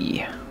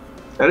 20.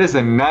 That is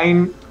a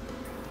 9...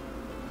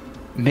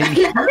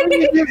 Maybe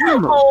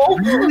Oh.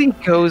 really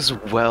goes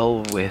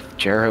well with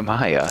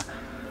Jeremiah.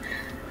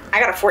 I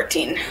got a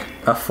 14.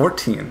 A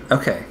 14.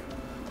 Okay.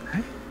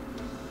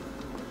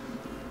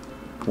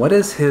 What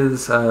is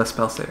his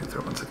spell saving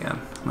throw once again?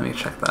 Let me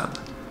check that.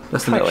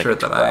 Just to make Probably sure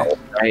like that 12,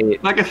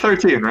 right? Like a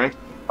 13, right?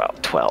 Well,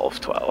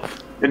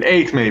 12. An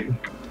 8, maybe.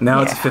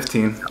 Now it's a Yeah.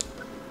 15.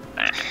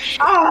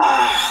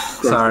 Oh.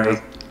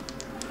 Sorry.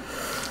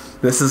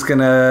 This is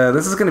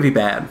gonna be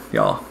bad,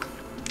 y'all.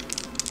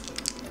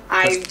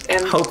 I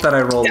am. Hope that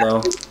I roll low.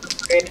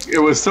 Afraid. It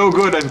was so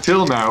good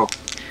until now.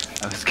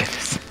 I was gonna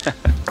say.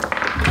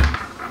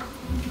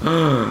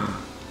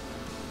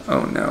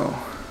 Oh no.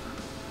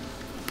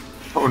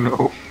 Oh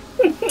no.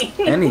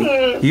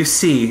 You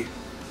see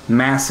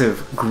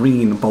massive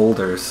green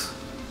boulders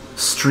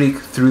streak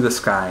through the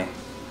sky,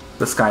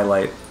 the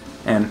skylight,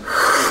 and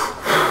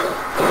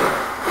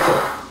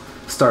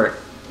start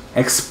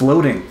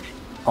exploding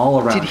all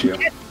around Did he you.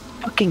 get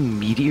fucking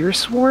meteor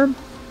swarm?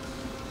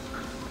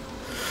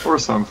 Or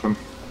something.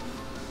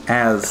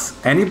 As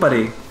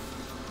anybody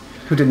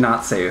who did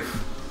not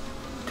save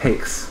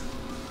takes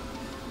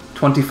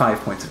 25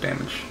 points of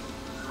damage.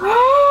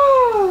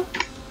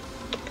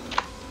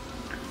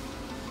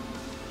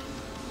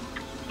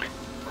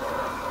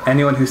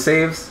 Anyone who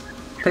saves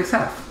takes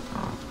half.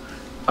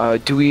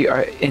 Do we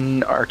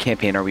in our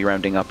campaign? Are we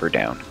rounding up or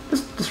down?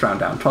 Just round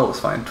down. 12 is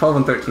fine. 12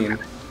 and 13.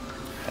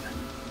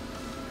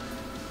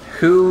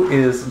 Who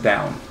is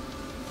down?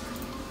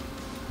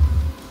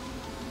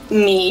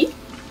 Me.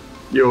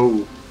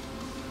 Yo.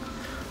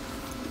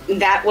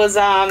 That was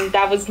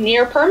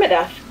near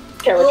permadeath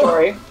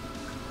territory.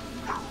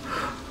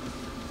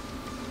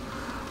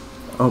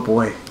 Oh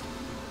boy.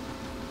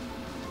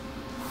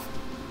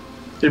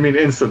 You mean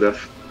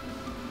insta-death?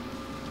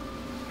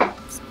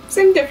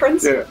 Same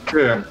difference. Yeah.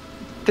 Yeah.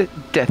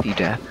 Deathy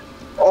death.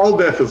 All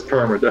death is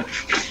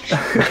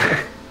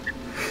permadeath.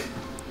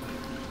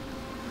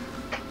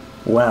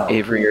 Well,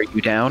 Avery, are you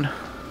down?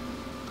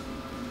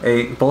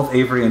 both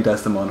Avery and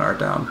Desdemona are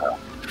down. Oh,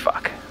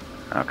 fuck.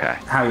 Okay.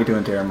 How you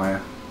doing,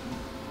 Jeremiah?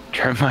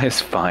 Jeremiah's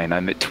fine.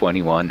 I'm at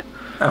 21.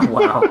 Oh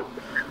wow.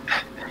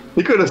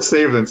 He could have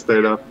saved and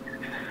stayed up.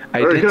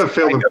 Or he could have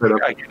failed and stayed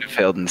up. I could have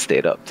failed and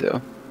stayed up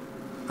too.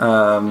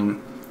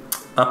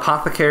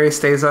 Apothecary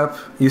stays up.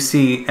 You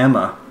see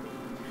Emma.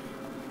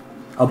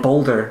 A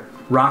boulder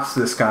rocks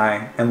the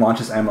sky and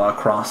launches Emma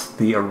across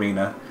the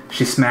arena.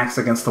 She smacks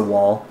against the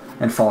wall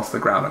and falls to the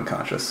ground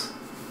unconscious.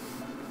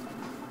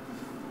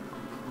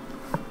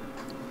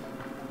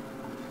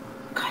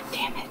 God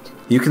damn it.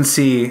 You can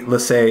see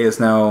Lissay is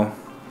now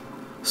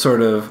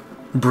sort of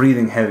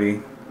breathing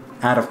heavy,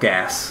 out of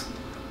gas,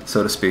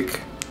 so to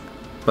speak,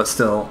 but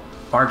still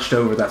arched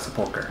over that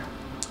sepulcher.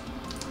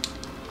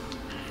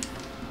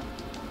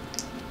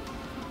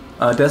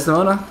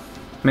 Desdemona,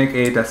 make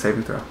a death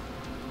saving throw.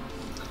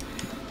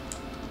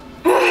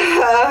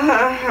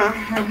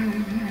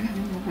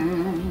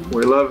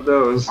 We love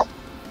those.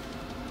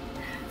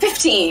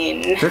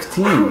 15.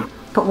 15.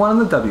 Put one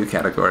in the W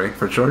category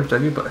for George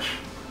W. Bush.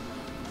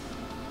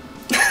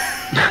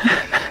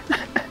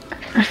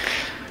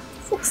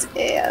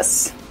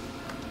 6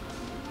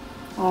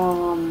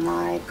 Oh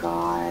my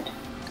god.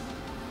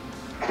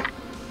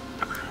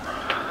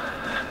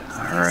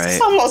 Alright.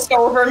 It's almost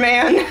over,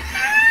 man.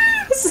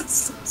 This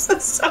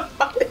is so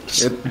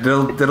much.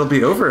 It'll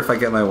be over if I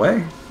get my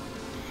way.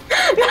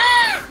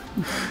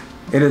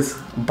 It is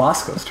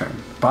Bosco's turn.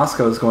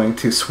 Bosco is going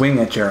to swing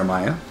at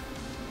Jeremiah.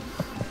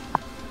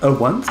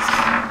 Once.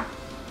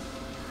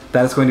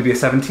 That is going to be a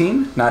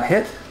 17, not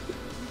hit.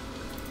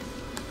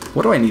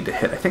 What do I need to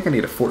hit? I think I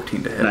need a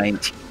 14 to hit.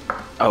 19.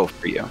 Oh,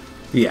 for you.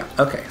 Yeah,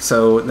 okay.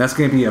 So that's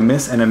going to be a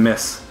miss and a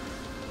miss.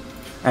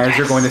 As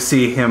you're going to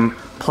see him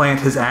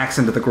plant his axe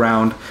into the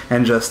ground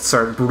and just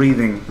start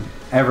breathing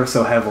ever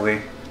so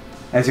heavily.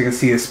 As you can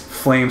see his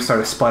flames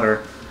start to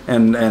sputter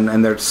and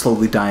they're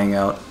slowly dying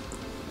out.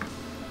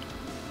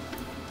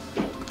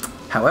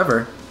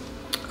 However,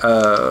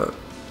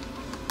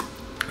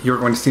 you're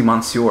going to see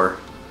Monsieur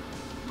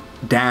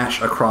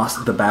dash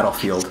across the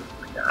battlefield,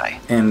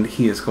 and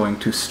he is going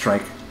to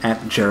strike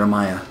at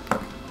Jeremiah.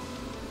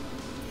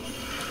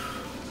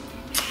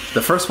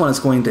 The first one is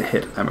going to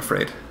hit, I'm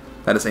afraid.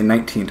 That is a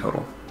 19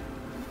 total.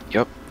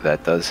 Yep,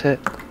 that does hit.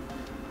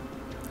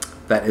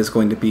 That is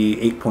going to be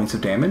 8 points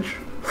of damage.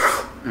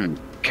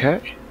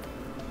 Okay.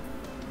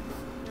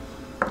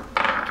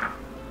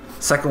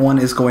 Second one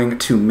is going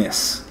to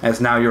miss.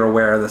 As now you're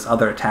aware of this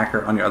other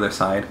attacker on your other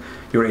side,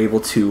 you're able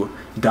to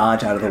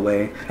dodge out of the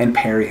way and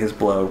parry his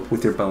blow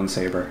with your bone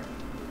saber.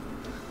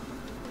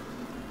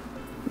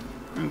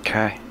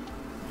 Okay.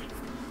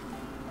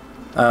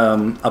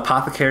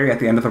 Apothecary at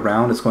the end of the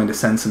round is going to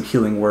send some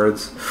healing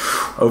words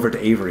over to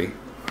Avery.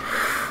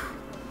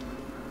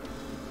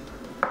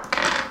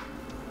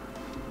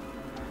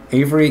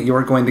 Avery,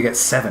 you're going to get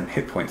 7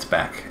 hit points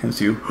back as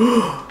you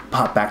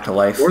pop back to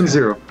life.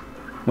 1-0.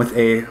 With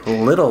a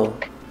little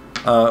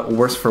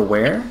worse for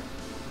wear.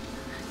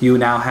 You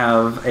now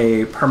have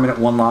a permanent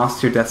 1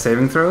 loss to your death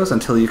saving throws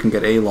until you can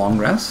get a long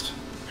rest.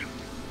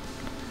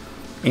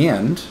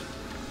 And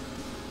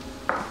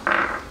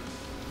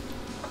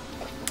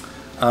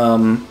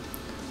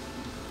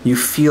you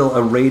feel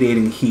a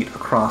radiating heat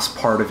across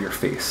part of your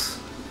face.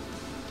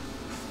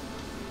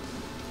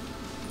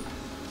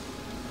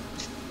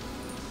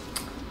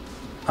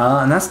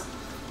 And that's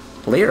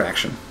layer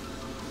action.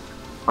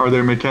 Are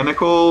there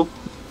mechanical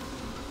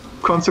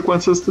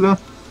consequences to that?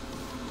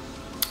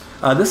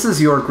 This is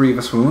your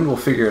grievous wound. We'll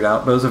figure it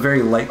out, but it was a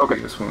very light Okay.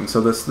 grievous wound,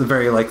 so this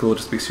very likely will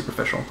just be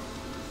superficial.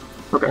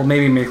 Okay. We'll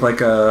maybe make like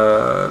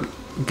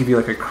give you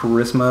like a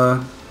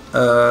charisma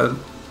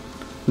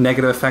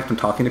negative effect when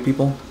talking to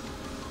people.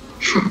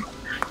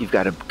 You've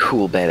got a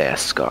cool badass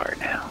scar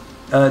now.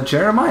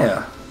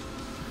 Jeremiah,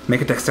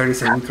 make a dexterity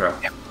saving throw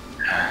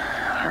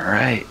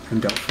Alright.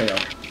 and don't fail.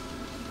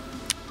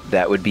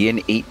 That would be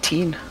an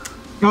 18.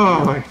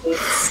 Oh my.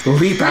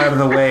 Leap out of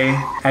the way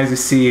as you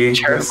see this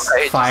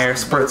Jeremiah fire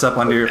spurts up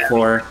under your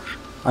floor,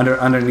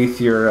 underneath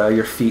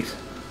your feet,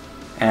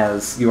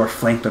 as you are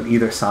flanked on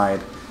either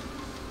side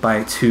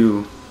by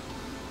 2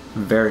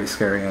 very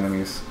scary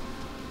enemies.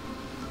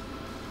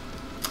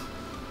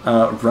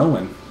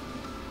 Rowan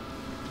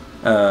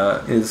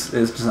is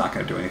just not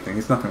going to do anything.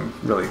 He's nothing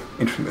really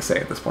interesting to say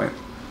at this point.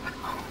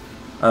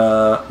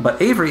 But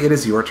Avery, it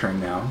is your turn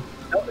now.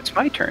 No, it's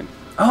my turn.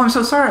 Oh, I'm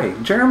so sorry,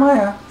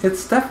 Jeremiah.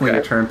 It's definitely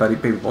your turn, buddy,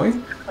 baby boy.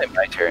 It's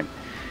my turn.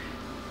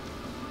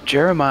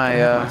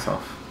 Jeremiah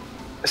Myself.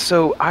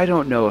 So I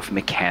don't know if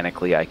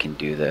mechanically I can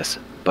do this,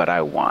 but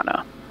I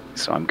wanna.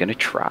 So I'm gonna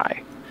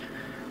try.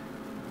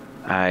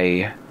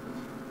 I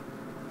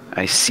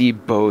see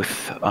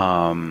both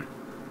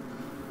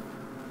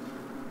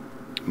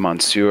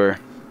Monsieur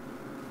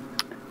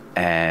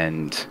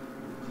and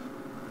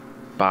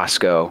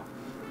Bosco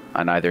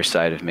on either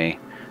side of me.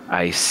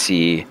 I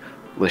see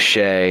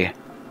Lachey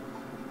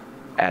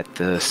at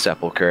the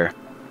sepulcher.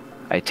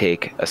 I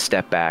take a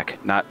step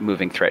back, not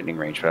moving threatening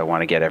range, but I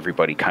want to get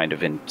everybody kind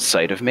of in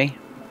sight of me.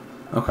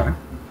 Okay.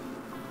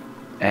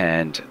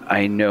 And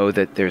I know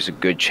that there's a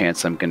good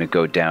chance I'm going to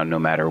go down no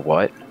matter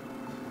what,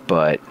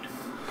 but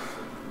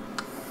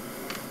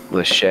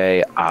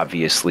Lachey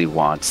obviously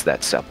wants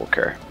that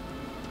sepulcher.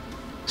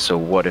 So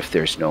what if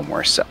there's no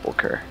more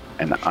sepulcher?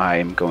 And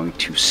I'm going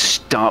to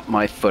stomp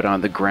my foot on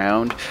the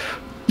ground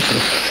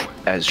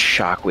as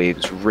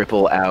shockwaves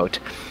ripple out,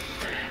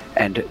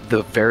 and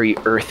the very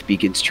earth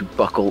begins to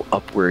buckle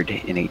upward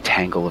in a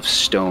tangle of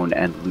stone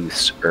and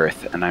loose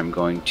earth, and I'm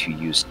going to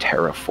use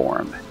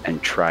terraform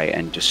and try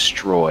and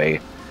destroy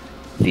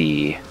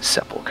the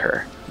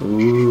sepulcher.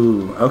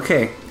 Ooh,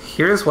 okay.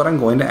 Here's what I'm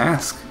going to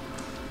ask.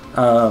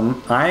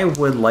 I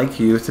would like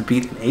you to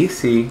beat an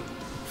AC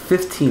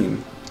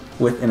 15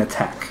 with an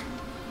attack.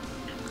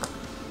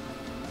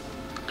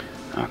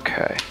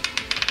 Okay.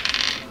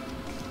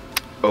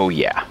 Oh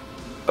yeah.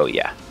 Oh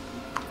yeah.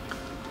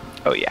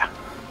 Oh yeah.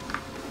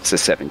 It's a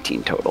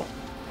 17 total.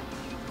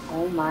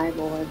 Oh my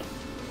lord.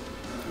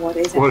 What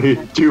is What are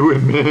you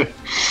doing, man?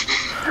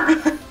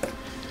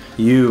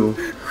 You.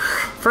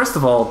 First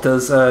of all,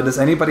 does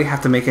anybody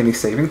have to make any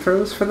saving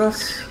throws for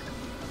this?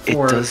 It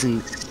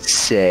doesn't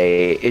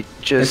say. It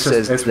just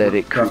says that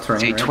it creates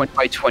a 20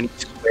 by 20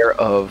 square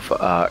of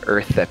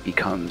earth that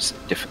becomes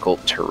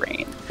difficult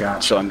terrain.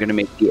 Gotcha. So I'm going to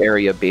make the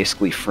area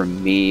basically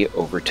from me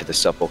over to the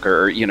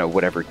sepulcher, or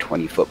whatever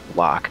 20-foot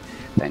block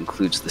that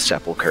includes the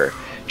sepulcher,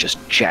 just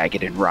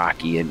jagged and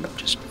rocky, and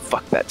just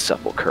fuck that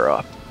sepulcher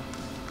up.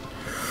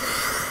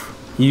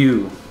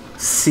 You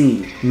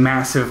see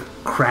massive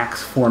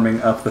cracks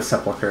forming up the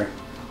sepulcher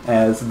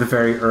as the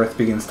very earth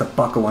begins to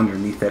buckle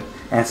underneath it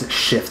as it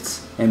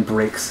shifts and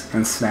breaks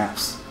and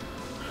snaps.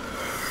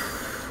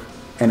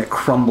 And it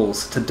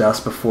crumbles to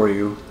dust before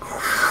you.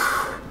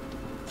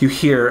 You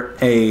hear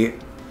a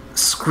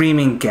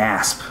screaming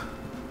gasp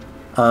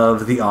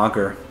of the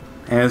augur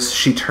as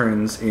she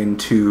turns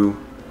into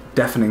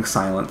deafening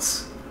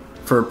silence.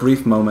 For a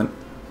brief moment,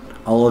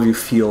 all of you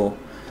feel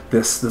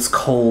this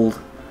cold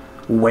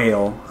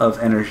wail of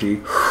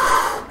energy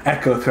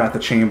echo throughout the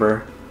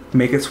chamber,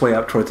 make its way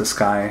up towards the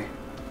sky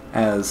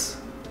as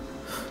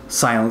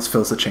silence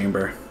fills the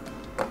chamber.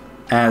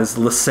 As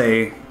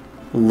Lachey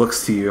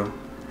looks to you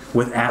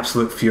with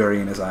absolute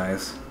fury in his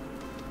eyes.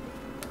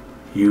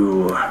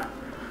 You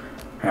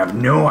have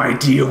no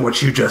idea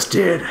what you just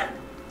did.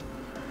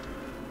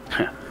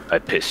 I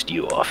pissed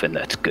you off, and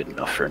that's good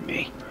enough for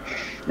me.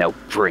 Now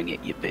bring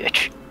it, you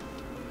bitch.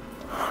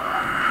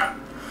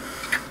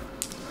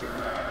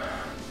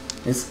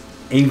 It's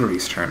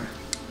Avery's turn.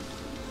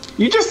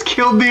 You just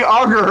killed the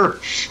augur!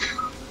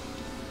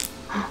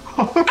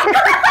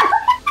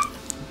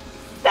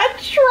 that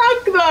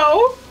shrug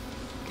though?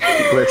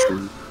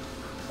 Listen.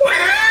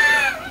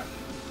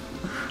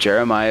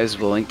 Jeremiah is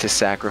willing to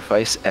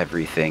sacrifice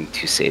everything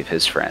to save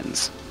his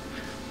friends.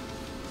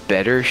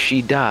 Better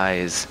she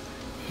dies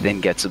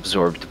than gets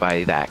absorbed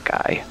by that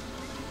guy.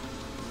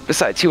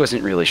 Besides, he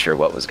wasn't really sure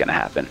what was going to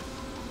happen.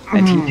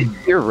 And he didn't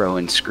hear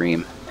Rowan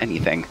scream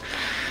anything.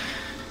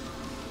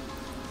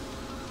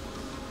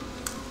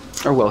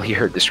 Or, well, he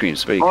heard the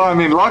screams, but... Well, I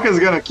mean, Locke is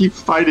going to keep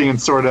fighting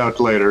and sort out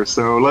later,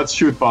 so let's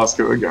shoot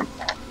Bosco again.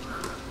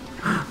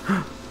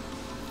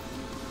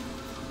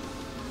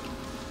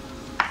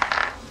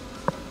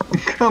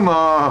 Come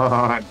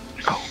on!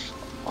 Oh,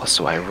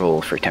 also I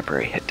roll for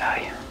temporary hit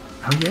die.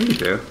 Oh yeah, you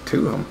do.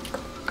 2 of them.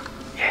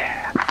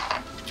 Yeah.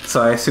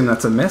 So I assume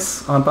that's a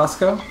miss on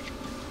Bosco?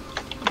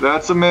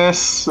 That's a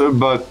miss,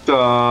 but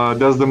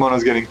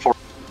Desdemona's getting 4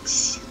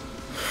 hits.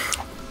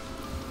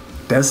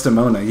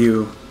 Desdemona,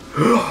 you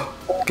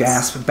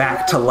gasp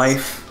back to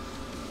life.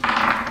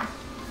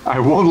 I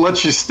won't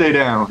let you stay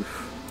down.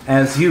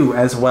 As you,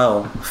 as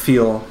well,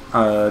 feel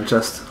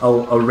just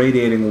a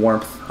radiating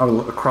warmth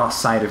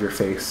across side of your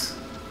face.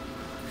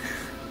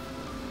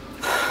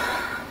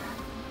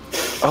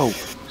 Oh,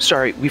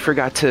 sorry, we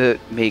forgot to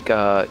make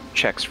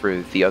checks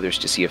for the others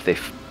to see if they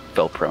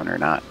fell prone or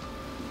not.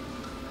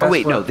 Oh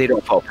wait, no, they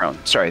don't fall prone.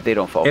 Sorry, they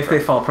don't fall prone. If they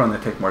fall prone, they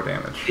take more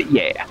damage.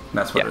 Yeah.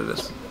 That's what it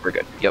is. We're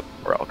good. Yep,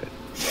 we're all good.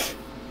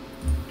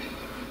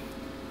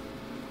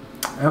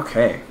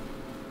 Okay.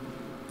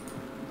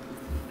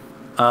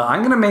 I'm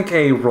going to make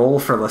a roll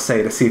for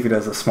Lachey to see if he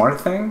does a smart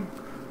thing,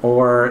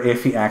 or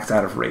if he acts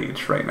out of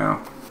rage right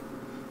now.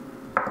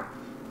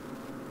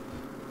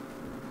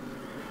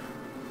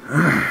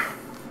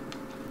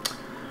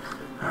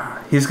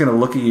 He's going to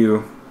look at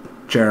you,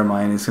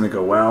 Jeremiah, and he's going to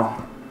go, well,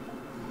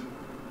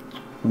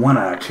 1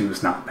 out of 2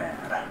 is not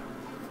bad.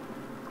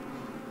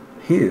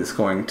 He is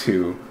going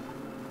to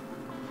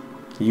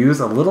use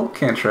a little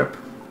cantrip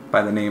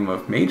by the name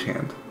of Mage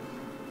Hand.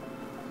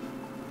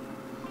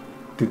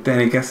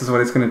 Any guesses what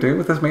he's going to do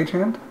with his Mage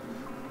Hand?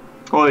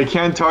 Well, he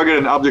can't target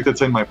an object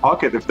that's in my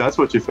pocket, if that's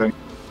what you think.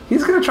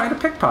 He's going to try to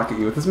pickpocket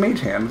you with his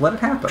Mage Hand. Let it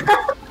happen.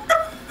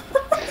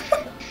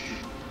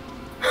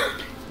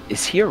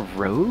 Is he a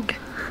rogue?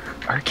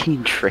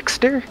 Arcane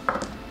trickster?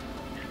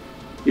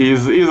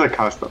 He's a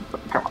custom.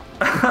 Come on.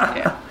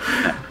 Yeah.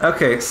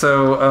 Okay,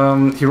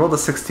 so he rolled a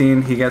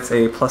 16. He gets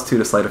a +2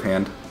 to sleight of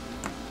hand.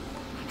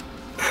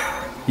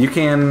 You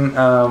can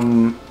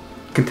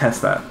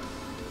contest that.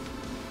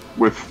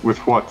 With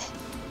what?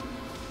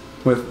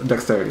 With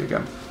dexterity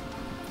again.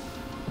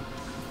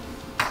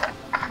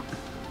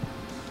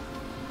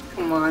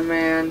 Come on,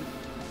 man.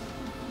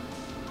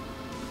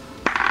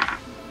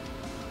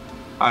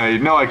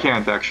 No, I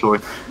can't actually.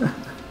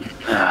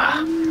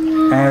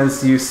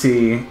 As you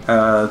see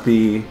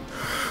the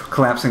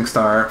collapsing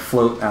star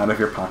float out of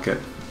your pocket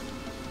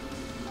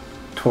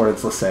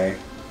towards Lissay,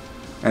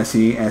 as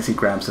he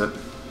grabs it,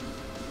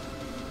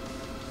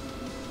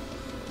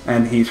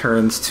 and he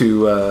turns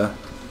to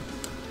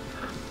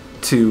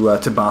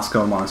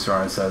Bosco and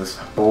Monsieur and says,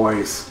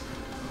 "Boys,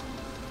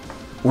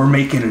 we're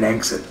making an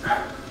exit."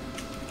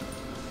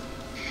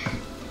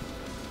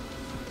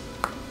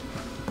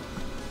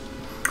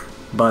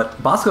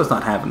 But Bosco's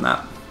not having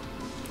that.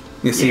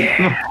 You see,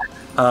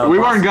 we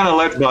weren't gonna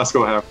let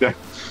Bosco have that.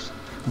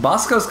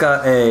 Bosco's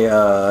got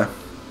a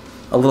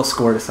little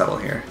score to settle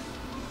here,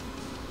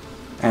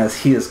 as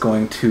he is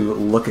going to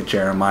look at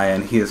Jeremiah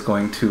and he is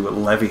going to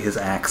levy his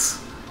axe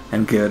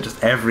and give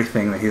just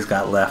everything that he's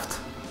got left.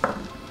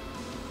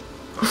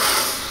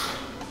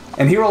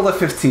 And he rolled a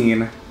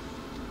 15.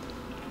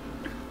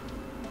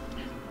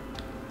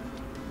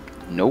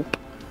 Nope.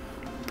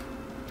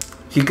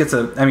 He gets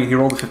he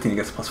rolled a 15, he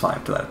gets a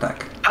 +5 to that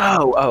attack.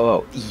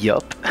 Oh,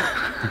 yup.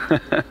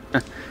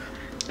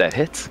 That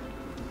hits.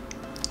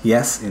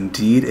 Yes,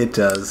 indeed it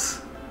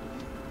does.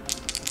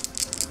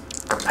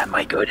 That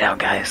might go down,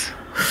 guys.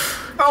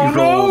 He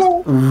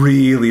rolled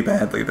really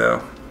badly,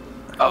 though.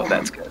 Oh,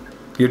 that's good.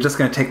 You're just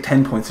going to take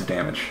 10 points of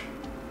damage.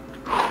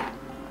 All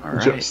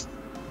right. Just.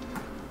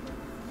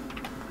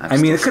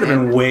 It could have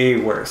been way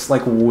worse.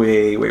 Like,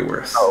 way, way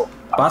worse. Oh,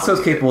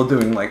 Bosco's capable of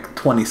doing, like,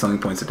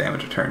 20-something points of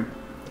damage a turn.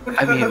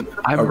 I mean,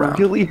 I'm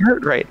really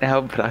hurt right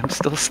now, but I'm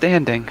still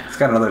standing. He's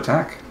got another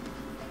attack.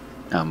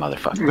 Oh,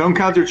 motherfucker. Don't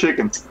count your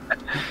chickens.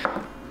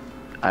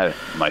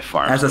 My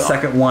farm's As the gone.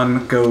 second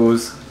one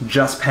goes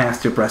just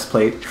past your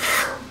breastplate,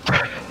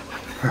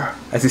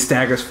 as he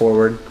staggers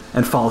forward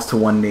and falls to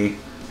one knee,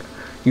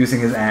 using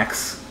his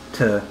axe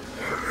to...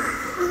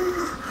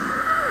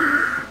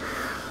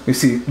 You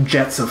see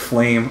jets of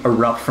flame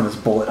erupt from his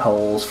bullet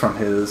holes, from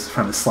his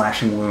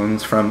slashing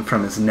wounds, from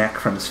his neck,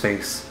 from his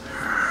face.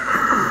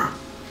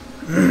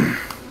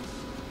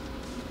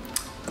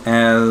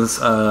 As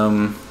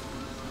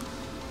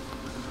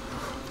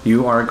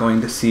you are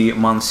going to see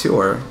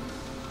Monsieur.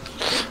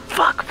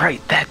 Fuck,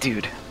 right, that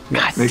dude.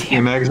 God Making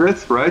damn. an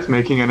exit, right?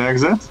 Making an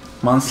exit.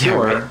 Monsieur,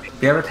 Yeah, right.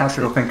 the other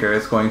tactical thinker,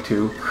 is going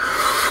to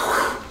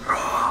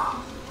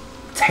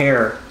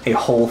tear a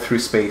hole through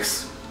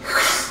space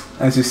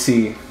as you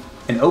see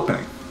an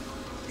opening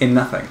in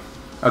nothing.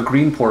 A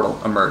green portal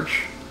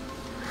emerge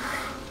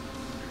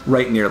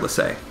right near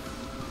Lissay.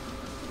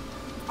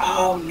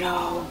 Oh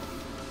no.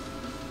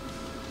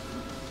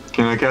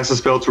 Can I cast a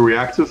spell to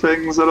react to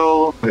things at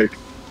all? Like,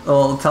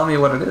 Well, tell me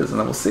what it is, and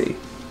then we'll see.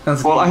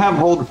 well, I have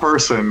hold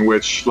person,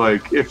 which,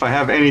 like, if I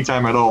have any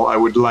time at all, I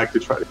would like to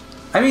try it.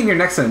 You're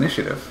next in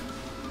initiative.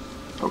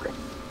 Okay.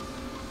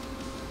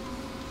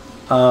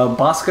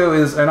 Monsieur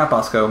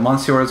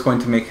is going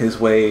to make his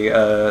way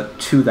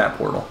to that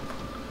portal.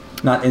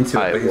 Not into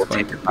it, I but he's will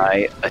going to. take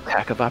my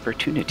attack of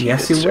opportunity.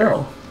 Yes, good you sir.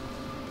 will.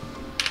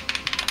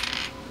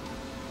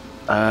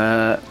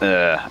 I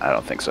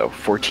don't think so.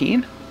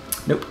 14?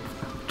 Nope.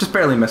 Just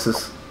barely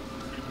misses.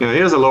 Yeah, he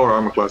has a lower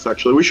armor class,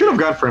 actually. We should have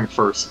gone for him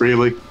first,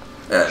 really.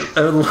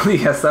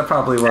 Yes, that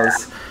probably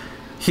was.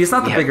 He's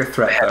not the Yeah. bigger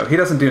threat, though. He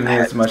doesn't do nearly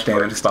as much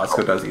damage as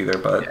Bosco does either,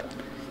 but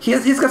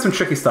he's got some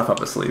tricky stuff up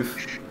his sleeve.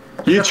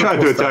 He got some tried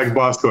cool to attack stuff.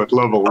 Bosco at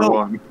level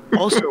 1.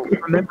 Also,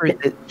 remember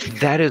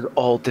that is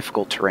all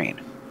difficult terrain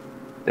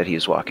that he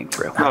is walking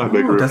through. Not a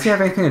big Ooh, group. does he have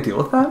anything to deal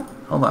with that?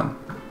 Hold on.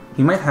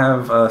 He might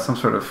have some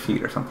sort of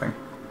feat or something.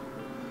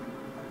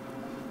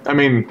 I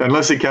mean,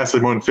 unless he casts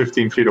it more than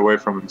 15 feet away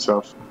from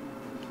himself.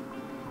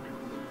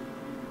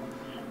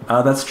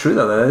 That's true,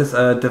 though. That is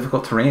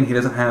difficult terrain. He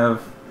doesn't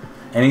have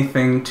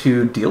anything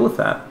to deal with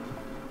that.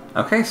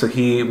 Okay, so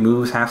he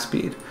moves half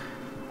speed.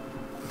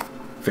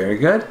 Very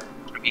good.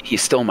 I mean, he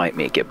still might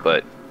make it,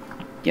 but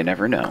you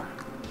never know.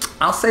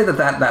 I'll say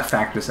that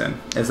factors in,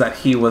 is that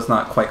he was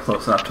not quite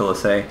close enough to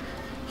Lissay.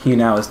 He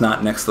now is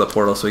not next to the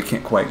portal, so he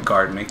can't quite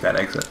guard and make that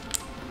exit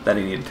that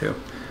he needed to.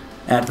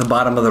 At the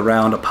bottom of the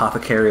round,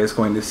 Apothecary is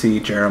going to see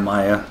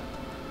Jeremiah.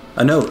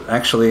 No,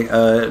 actually,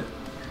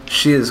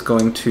 she is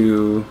going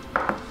to...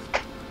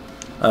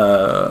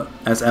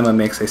 as Emma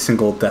makes a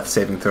single death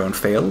saving throw and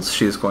fails,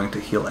 she is going to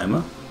heal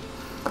Emma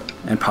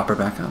and pop her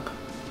back up.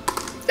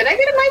 Did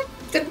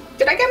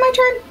I get my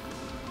turn?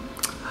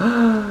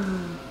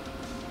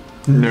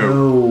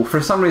 No. For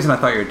some reason, I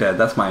thought you were dead.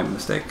 That's my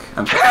mistake.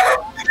 I'm sorry.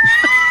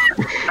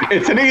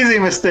 It's an easy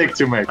mistake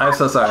to make. I'm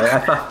so sorry. I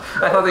thought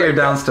that you were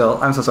down still.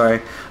 I'm so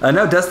sorry.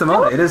 No,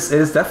 Desdemona, it is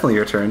definitely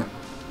your turn.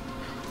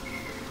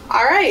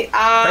 All right.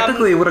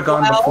 Technically, it would have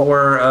gone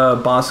before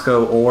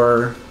Bosco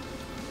or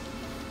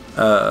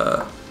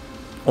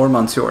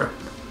Monsieur.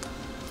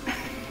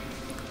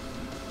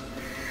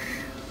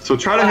 So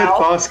try to hit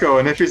Bosco,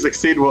 and if you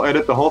succeed, we'll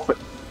edit the whole thing.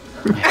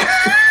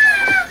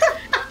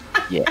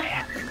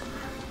 Yeah.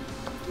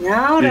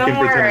 No, You don't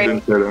can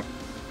pretend worry.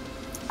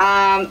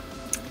 instead.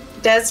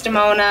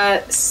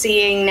 Desdemona,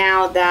 seeing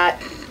now that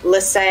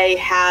Lissay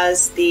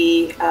has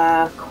the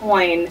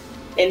coin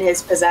in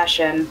his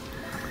possession,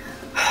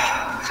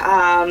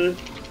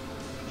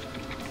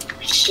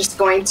 she's just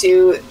going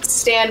to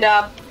stand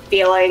up,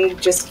 feeling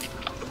just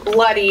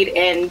bloodied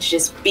and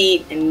just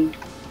beat and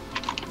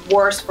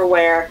worse for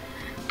wear.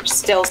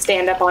 Still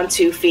stand up on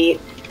 2 feet,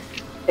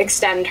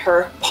 extend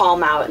her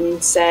palm out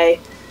and say,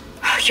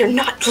 "You're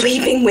not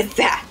leaving with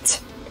that."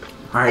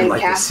 I'd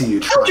like to see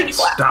you try and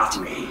stop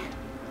me.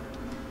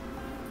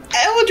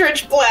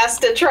 Eldritch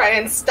Blast to try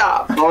and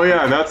stop. Oh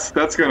yeah,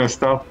 that's gonna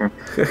stop him.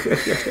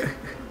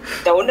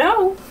 Don't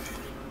know.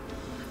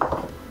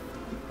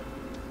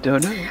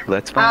 Don't know.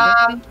 Let's find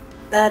out.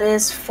 That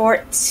is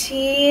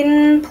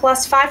 14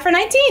 plus 5 for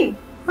 19.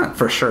 That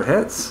for sure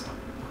hits.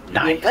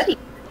 Nice. Yeah, buddy.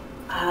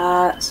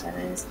 So that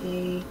is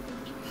a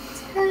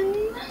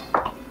 10.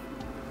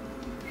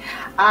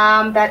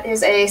 That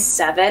is a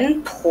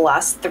 7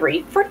 plus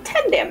 3 for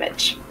 10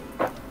 damage.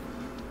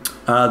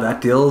 That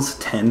deals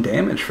 10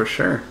 damage for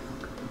sure.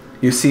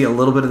 You see a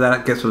little bit of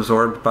that gets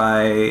absorbed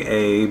by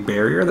a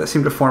barrier that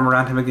seemed to form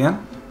around him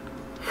again.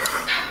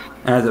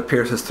 As it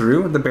pierces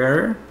through the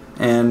barrier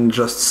and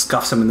just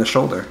scuffs him in the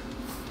shoulder.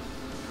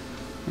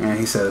 And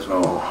he says,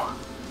 "Oh,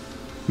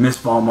 Miss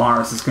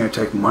Valmaris is going to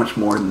take much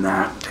more than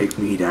that to take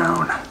me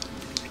down."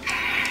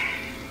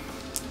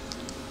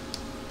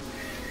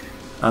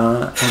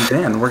 And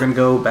then we're going to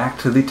go back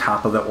to the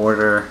top of the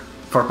order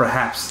for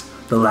perhaps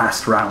the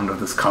last round of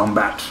this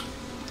combat.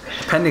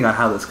 Depending on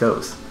how this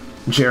goes.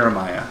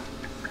 Jeremiah.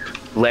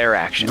 Lair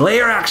action.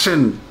 Layer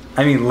action!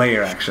 I mean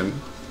layer action.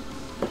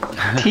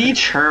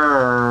 Teach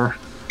her.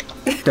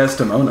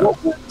 Desdemona.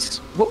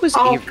 What was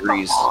Oh,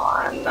 Avery's?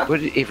 come on.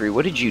 What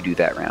did you do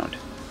that round?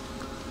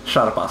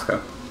 Shot at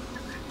Bosco.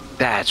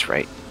 That's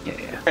right.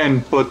 Yeah.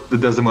 And put the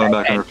Desdemona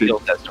back on her And feet.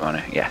 killed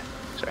Desdemona. Yeah.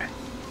 Sorry.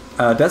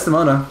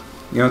 Desdemona,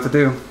 you know what to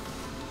do.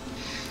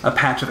 A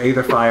patch of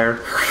aether fire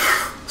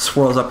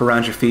swirls up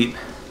around your feet.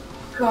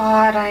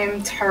 God, I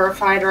am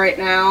terrified right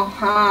now.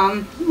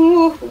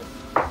 Ooh.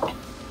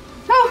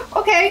 Oh,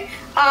 okay.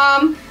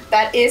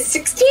 That is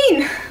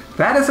 16.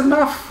 That is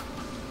enough.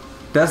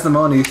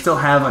 Desdemona, you still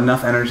have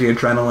enough energy,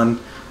 adrenaline,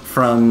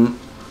 from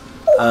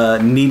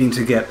needing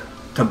to get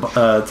to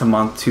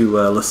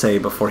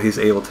Lissay before he's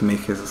able to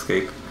make his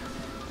escape.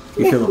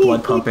 You feel the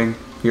blood pumping.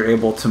 You're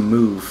able to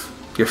move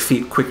your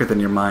feet quicker than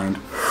your mind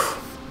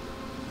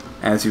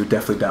as you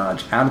deftly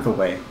dodge out of the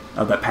way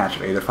of that patch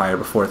of aether fire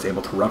before it's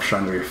able to rupture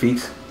under your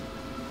feet.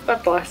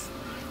 God bless.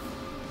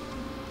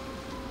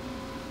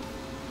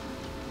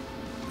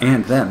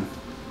 And then,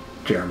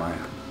 Jeremiah.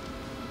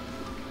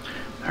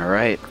 All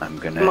right. I'm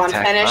gonna Come on,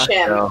 attack finish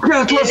Bosco.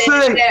 him. Get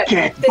Finish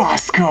Get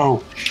Bosco.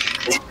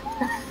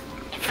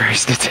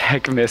 First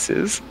attack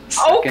misses.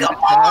 Oh, Second come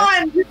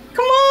attack on!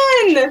 Come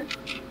on!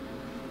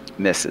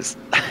 misses.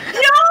 No!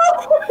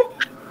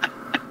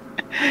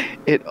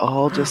 It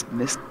all just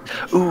missed.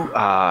 Ooh,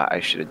 I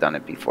should have done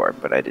it before,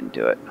 but I didn't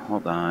do it.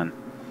 Hold on.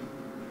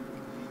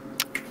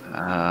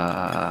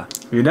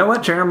 You know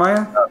what,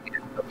 Jeremiah?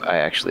 I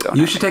actually don't.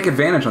 You have should it. take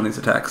advantage on these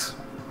attacks.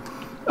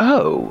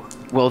 Oh,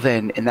 well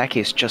then, in that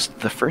case, just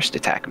the first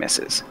attack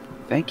misses.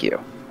 Thank you.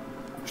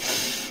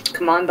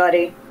 Come on,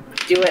 buddy.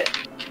 Do it.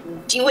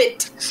 Do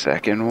it!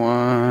 Second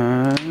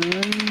one.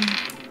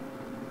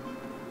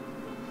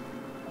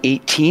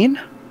 18?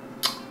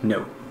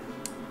 No.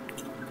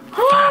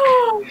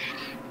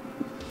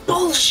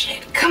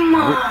 Bullshit! Come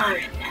on!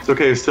 It's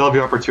okay, you still have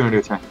your opportunity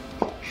attack.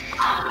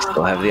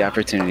 Still have the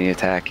opportunity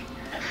attack.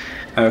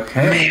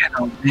 Okay. Man,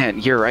 oh man,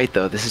 you're right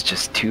though. This is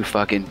just two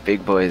fucking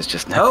big boys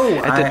just now.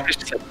 Oh,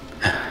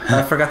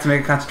 I forgot to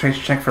make a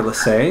concentration check for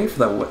Lissay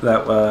for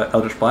that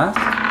Eldritch Blast.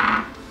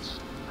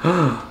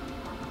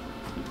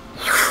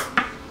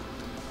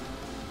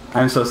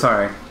 I'm so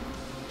sorry.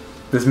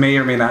 This may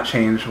or may not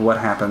change what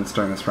happens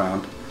during this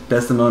round.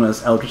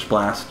 Desdemona's Eldritch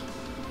Blast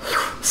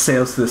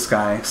sails to the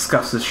sky,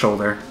 scuffs his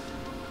shoulder,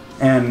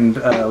 and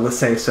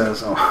Lissay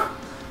says, "Oh,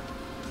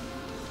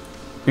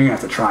 you're gonna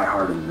have to try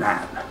harder than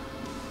that."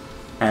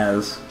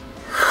 As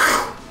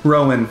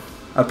Rowan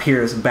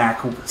appears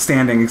back,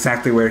 standing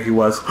exactly where he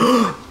was.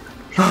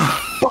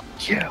 Fuck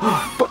yeah,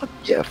 fuck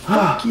yeah,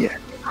 fuck yeah.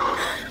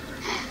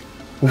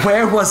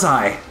 Where was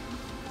I?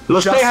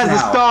 Lissay has now. the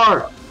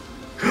star!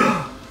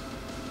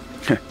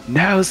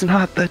 Now's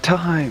not the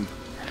time.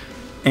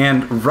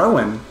 And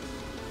Rowan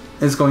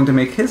is going to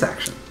make his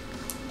action.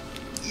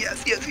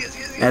 Yes.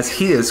 As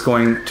he is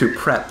going to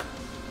prep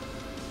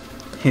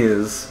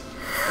his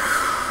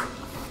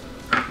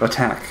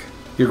attack,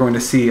 you're going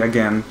to see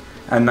again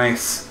a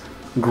nice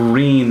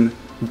green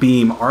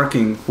beam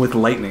arcing with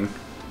lightning.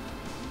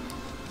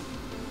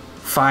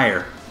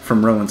 Fire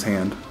from Rowan's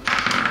hand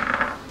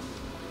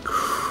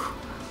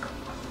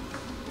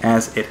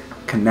as it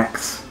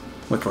connects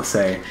with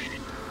Lassie.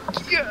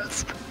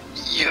 Yes!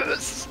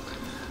 Yes!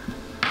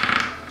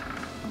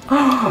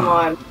 Come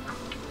on.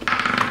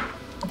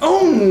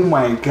 Oh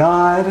my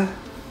god!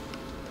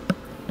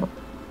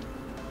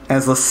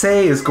 As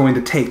Lassie is going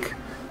to take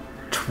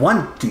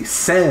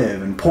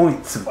 27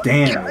 points of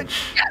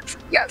damage.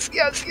 Yes!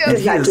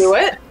 Does that do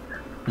it?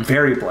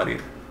 Very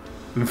bloodied.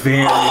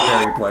 Very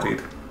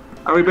bloodied.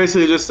 Are we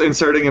basically just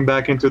inserting him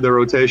back into the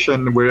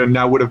rotation where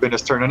now would have been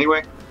his turn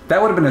anyway?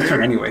 That would have been his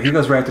turn anyway. He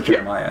goes right to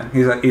Jeremiah.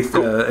 He's at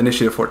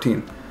initiative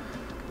 14.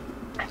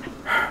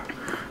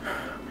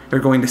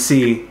 You're going to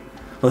see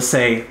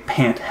Lassie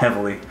pant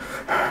heavily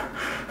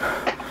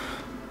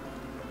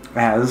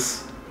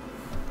as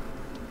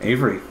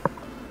Avery,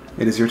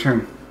 it is your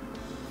turn.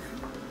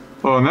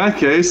 Well, in that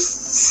case,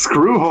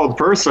 screw hold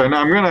person.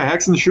 I'm gonna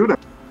hex and shoot him.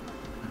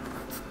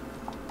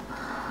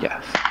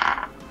 Yes.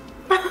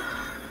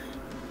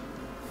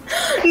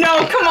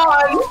 No, come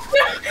on!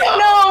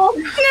 No!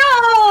 No!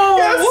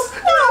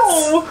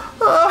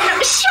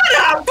 Shut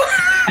up!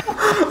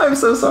 I'm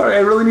so sorry. I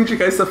really need you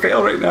guys to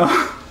fail right now.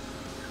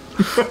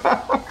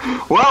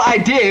 Well, I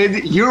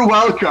did. You're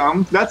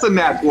welcome. That's a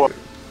nat one.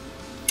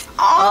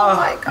 Oh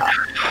my god.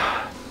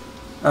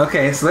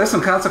 Okay, so there's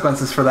some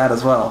consequences for that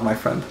as well, my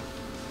friend.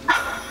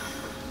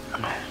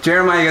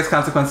 Jeremiah gets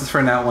consequences for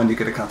a nat 1. You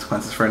get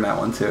consequences for a nat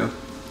 1 too.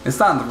 It's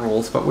not in the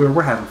rules, but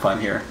we're having fun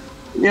here.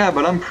 Yeah,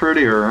 but I'm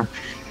prettier.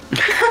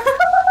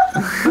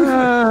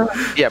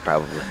 Yeah,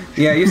 probably.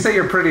 Yeah, you say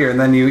you're prettier, and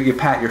then you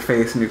pat your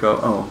face and you go,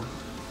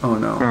 oh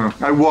no.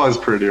 I was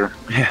prettier.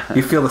 Yeah.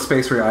 You feel the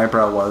space where your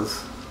eyebrow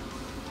was.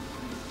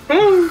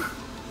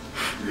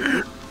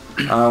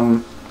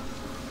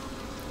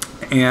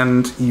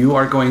 And you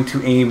are going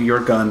to aim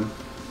your gun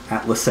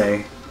at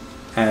Lassie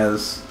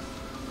as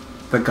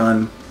the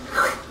gun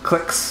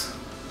clicks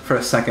for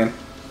a second,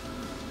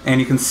 and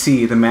you can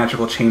see the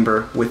magical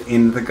chamber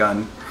within the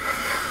gun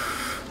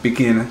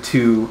begin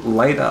to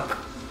light up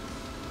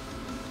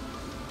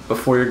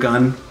before your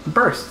gun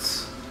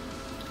bursts.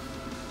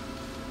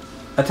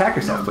 Attack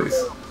yourself, please.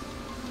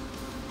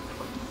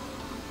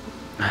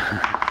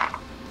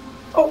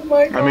 Oh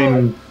my god. I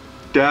mean,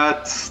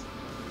 that's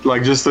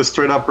like just a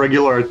straight up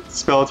regular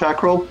spell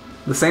attack roll.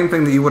 The same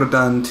thing that you would have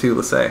done to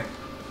Lassie.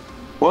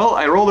 Well,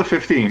 I rolled a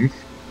 15,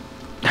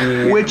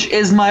 And, which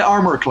is my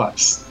armor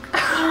class.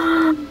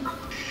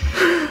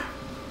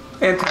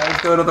 and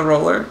ties go to the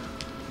roller.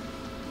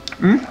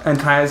 And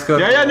ties go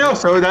to Yeah, no,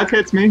 so that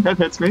hits me.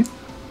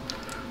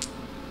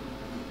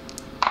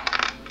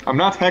 I'm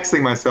not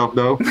hexing myself,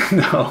 though.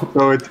 No.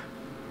 So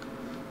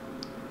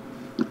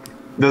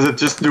does it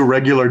just do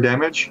regular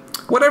damage?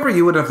 Whatever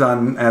you would have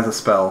done as a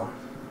spell.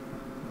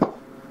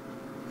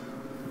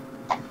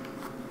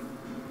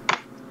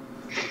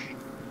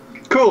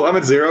 Cool, I'm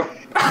at 0.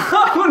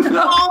 Oh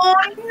no!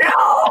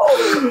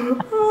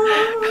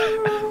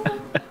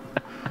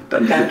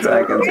 Dungeons &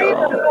 Dragons,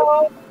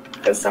 y'all.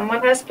 Because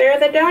someone has Spare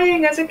the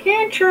Dying as a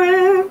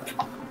cantrip.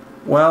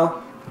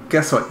 Well,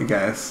 guess what, you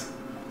guys?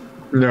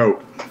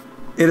 No.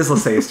 It is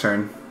Lassie's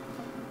turn.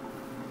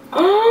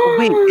 Oh,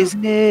 wait,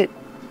 isn't it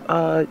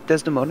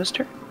Desdemona's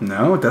turn?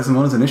 No,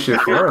 Desdemona's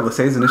initiative 4.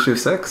 Lassie's initiative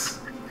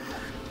 6.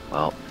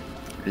 Well,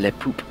 le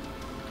poop.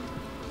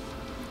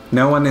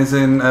 No one is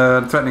in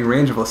threatening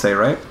range of Lassie,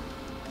 right?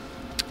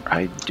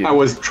 I do. I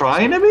was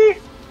trying to be?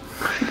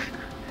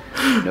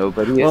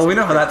 Nobody is. Well, we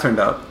know how that turned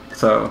out.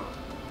 So,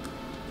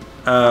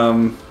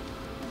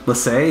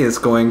 Lassie is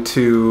going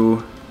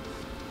to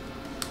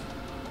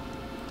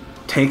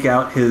take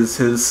out his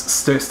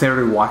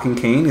standard walking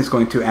cane. He's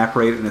going to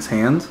apparate it in his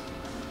hand,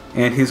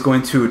 and he's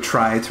going to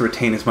try to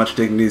retain as much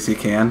dignity as he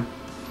can,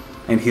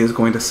 and he is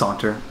going to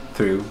saunter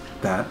through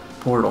that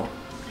portal.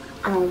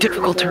 Oh,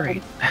 Difficult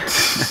terrain.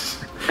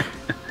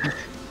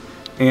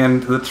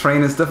 And the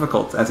terrain is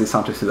difficult as he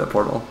saunters through that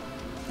portal,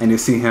 and you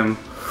see him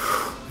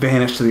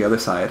vanish to the other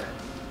side.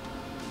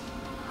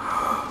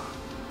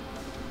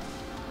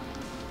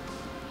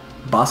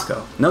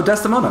 Bosco. No,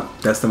 Desdemona.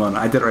 Desdemona.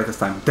 I did it right this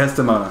time.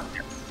 Desdemona.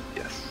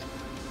 Yes.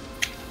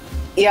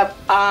 Yep.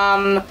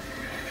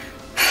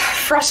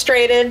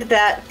 Frustrated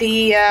that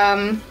the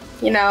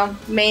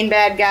main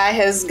bad guy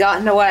has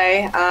gotten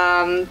away.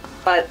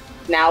 But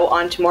now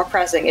on to more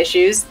pressing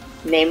issues,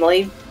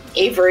 namely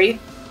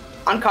Avery,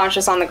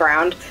 unconscious on the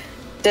ground.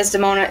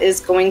 Desdemona is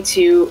going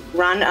to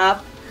run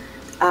up,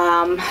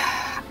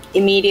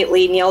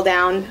 immediately kneel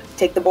down,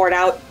 take the board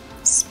out,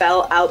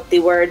 spell out the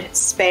word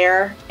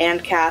spare,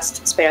 and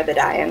cast Spare the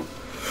Dying.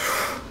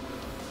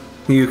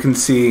 You can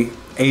see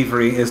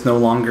Avery is no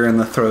longer in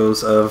the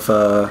throes of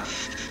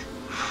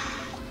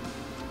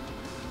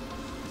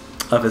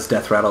his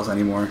death rattles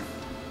anymore,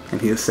 and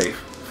he is safe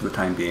for the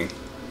time being.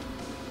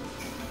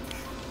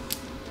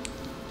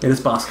 It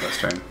is Bosco's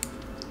turn.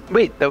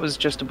 Wait, that was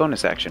just a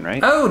bonus action,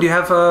 right? Oh, do you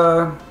have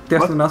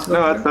something else?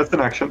 No, that's an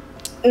action.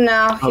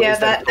 No, yeah,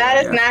 that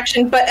is an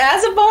action. But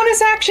as a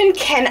bonus action,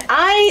 can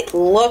I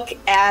look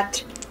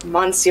at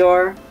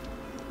Monsieur?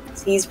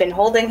 He's been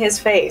holding his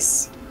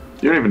face.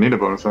 You don't even need a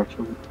bonus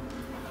action.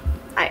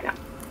 I know.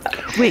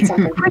 Wait,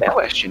 quick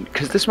question,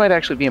 because this might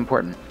actually be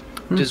important.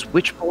 Does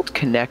Witch Bolt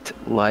connect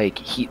like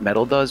Heat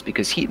Metal does?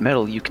 Because Heat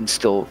Metal you can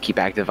still keep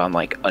active on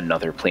like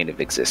another plane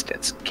of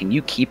existence. Can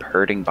you keep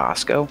hurting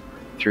Bosco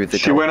through the...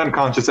 She went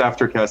unconscious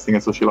after casting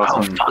it, so she lost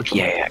Oh, fuck,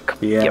 yeah.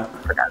 Yep,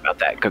 forgot about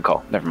that. Good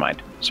call. Never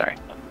mind. Sorry.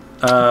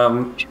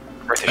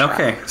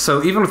 Okay,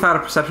 so even without a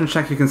perception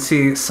check, you can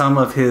see some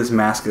of his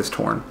mask is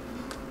torn.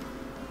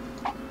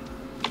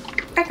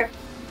 Okay.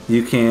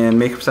 You can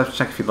make a perception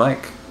check if you'd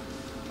like.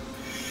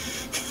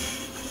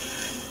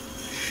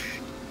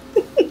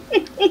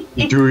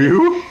 Do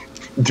you?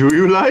 Do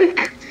you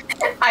like?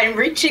 I'm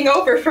reaching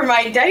over for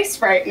my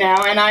dice right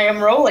now, and I am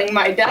rolling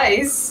my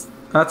dice.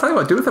 I'll tell you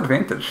what, do it with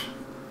advantage.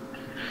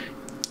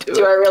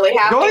 Do I really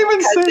have Don't to? even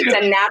Because say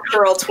it's a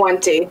natural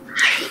 20.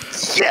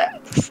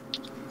 Yes.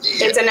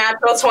 It's a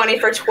natural 20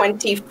 for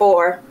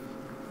 24.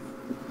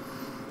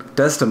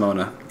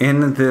 Desdemona,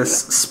 in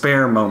this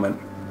spare moment,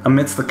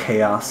 amidst the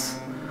chaos,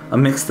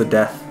 amidst the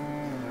death,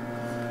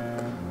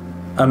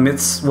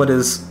 amidst what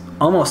is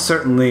almost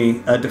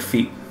certainly a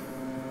defeat,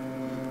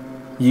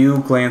 you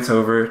glance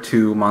over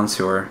to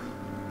Monsieur.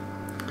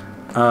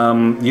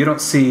 You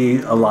don't see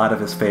a lot of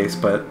his face,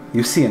 but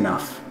you see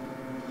enough.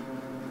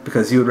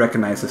 Because you would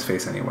recognize his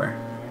face anywhere.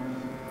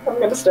 I'm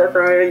gonna start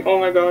crying. Oh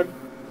my god.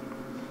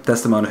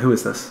 Desdemona, who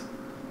is this?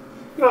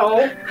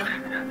 No.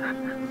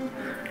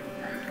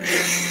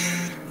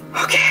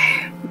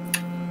 Okay.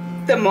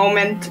 The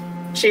moment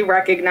she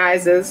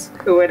recognizes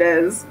who it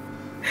is.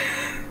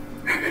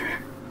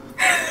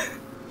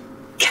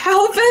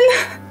 Calvin?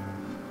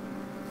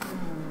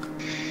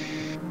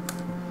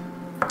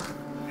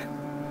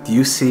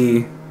 You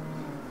see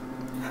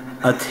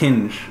a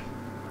tinge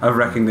of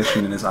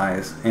recognition in his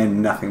eyes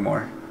and nothing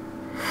more.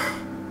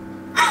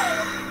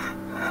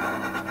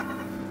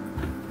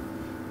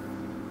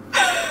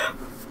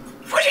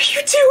 What are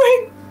you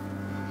doing?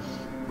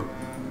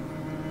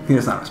 He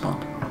does not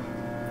respond.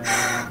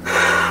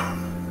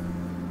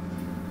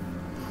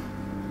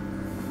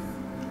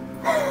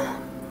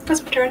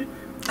 That's my turn.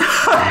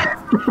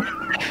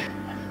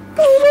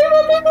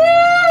 Oh my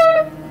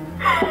god.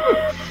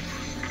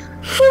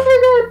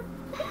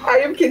 I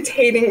am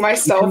containing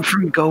myself. I'm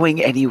from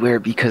going anywhere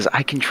because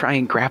I can try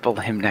and grapple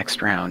him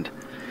next round.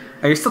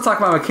 Are you still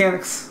talking about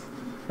mechanics?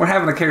 We're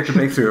having a character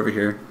breakthrough over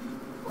here.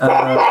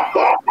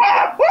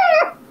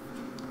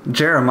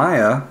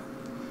 Jeremiah,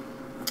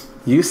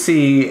 you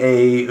see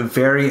a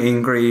very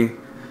angry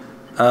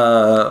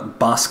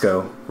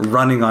Bosco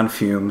running on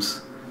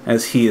fumes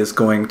as he is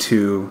going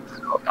to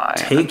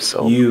take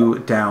you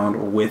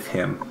down with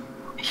him.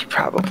 He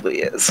probably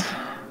is.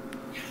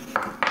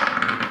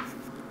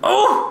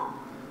 Oh!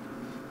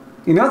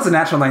 You know it's a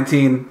natural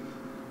 19.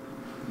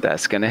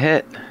 That's gonna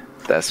hit.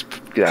 That's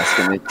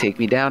gonna take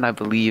me down, I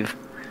believe.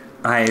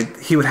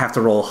 He would have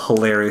to roll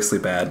hilariously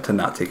bad to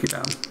not take you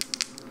down.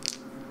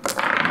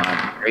 Come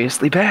on,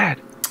 hilariously bad.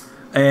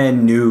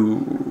 And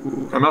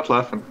no. I'm not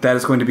laughing. That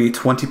is going to be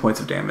 20 points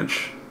of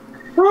damage.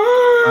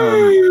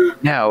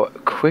 Now,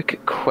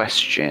 quick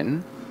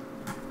question.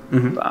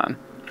 Mm-hmm. Hold on.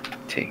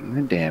 Taking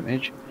the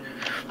damage.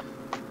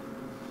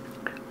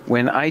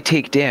 When I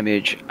take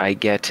damage, I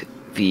get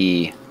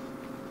the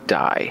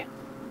die.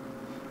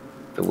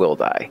 The will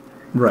die.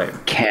 Right.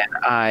 Can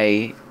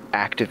I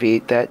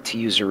activate that to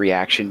use a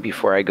reaction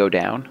before I go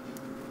down?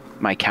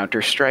 My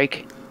counter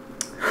strike?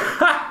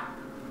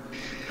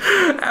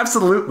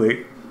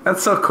 Absolutely.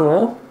 That's so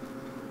cool.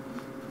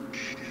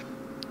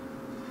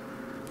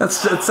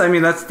 That's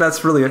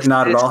really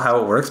not at all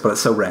how it works, but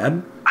it's so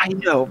rad. I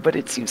know, but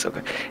it seems so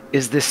good.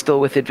 Is this still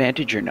with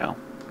advantage or no?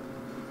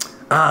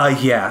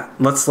 Yeah.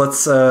 Let's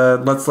just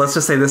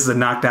say this is a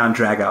knockdown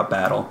drag out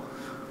battle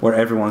where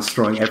everyone's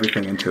throwing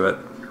everything into it.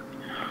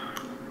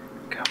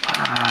 Come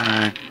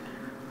on.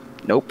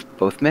 Nope,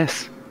 both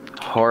miss.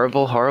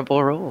 Horrible,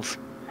 horrible rolls.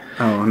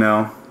 Oh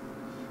no.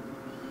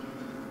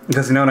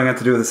 Because you know what I'm going to have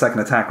to do with the second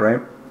attack,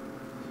 right?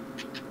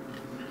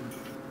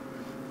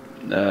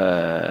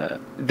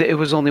 It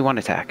was only one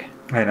attack.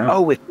 I know.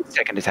 Oh, with the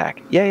second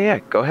attack. Yeah,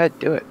 go ahead,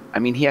 do it. I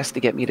mean, he has to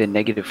get me to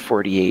negative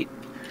 48.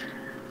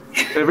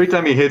 Every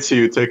time he hits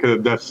you, take a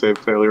death save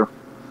failure.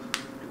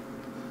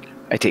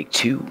 I take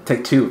 2.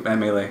 Take 2 at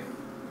melee.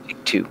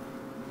 Take 2.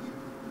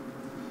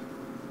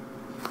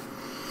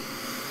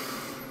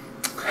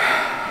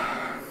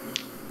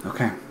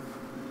 Okay.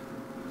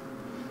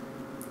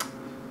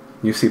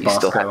 You see You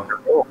still have Bosco to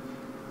roll.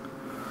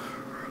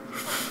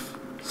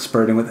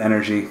 spurting with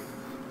energy.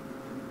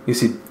 You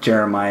see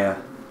Jeremiah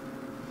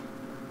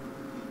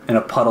in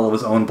a puddle of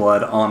his own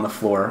blood on the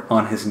floor,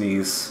 on his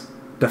knees,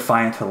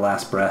 defiant to the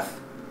last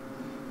breath,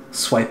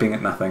 swiping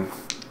at nothing.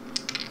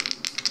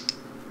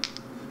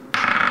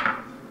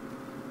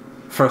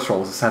 First roll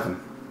was a 7.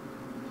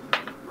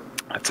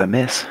 That's a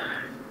miss.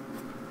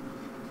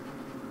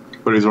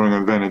 But but he's rolling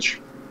advantage.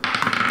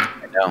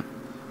 I know.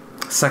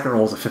 Second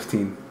roll is a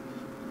 15.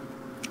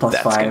 Plus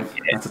That's 5,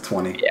 that's a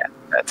 20. Yeah,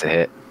 that's a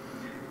hit.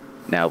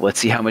 Now, let's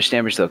see how much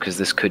damage, though, because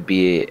this could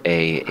be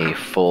a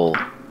full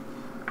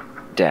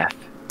death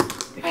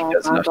if he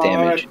does enough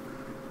damage.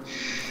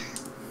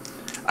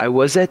 I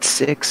was at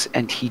 6,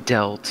 and he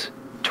dealt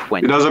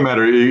 20. It doesn't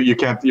matter. You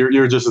can't.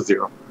 You're just at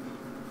 0.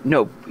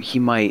 No, he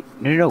might.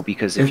 No,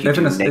 because if you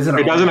do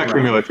it doesn't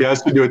accumulate. He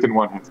has to do it in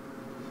one hit.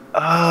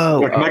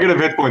 Oh. Like,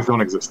 negative hit points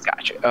don't exist.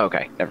 Gotcha.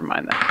 Okay, never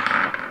mind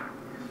that.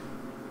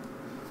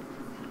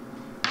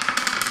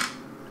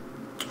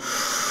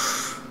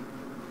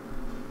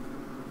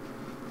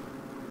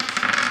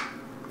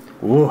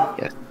 Ooh.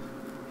 Yes.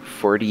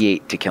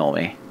 48 to kill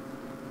me.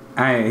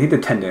 He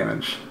did 10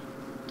 damage.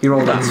 He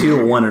rolled a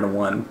 2, a 1, and a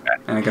 1,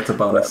 and it gets a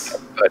bonus.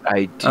 But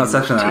I do. Oh, it's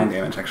actually 9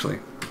 damage, actually.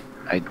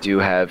 I do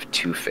have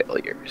 2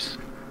 failures.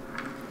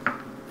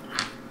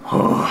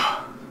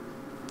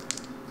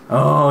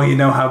 Oh, you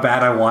know how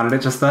bad I wanted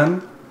it just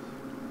then?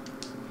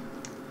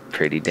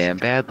 Pretty damn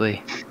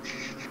badly.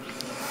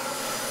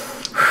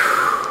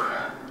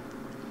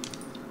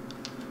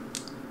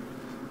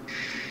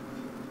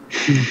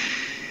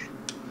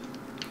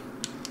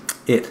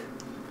 It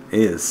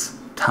is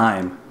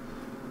time.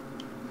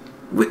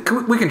 We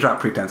can drop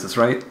pretenses,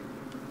 right?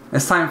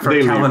 It's time for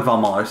Calvin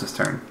von Mahler's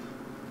turn.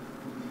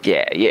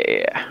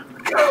 Yeah.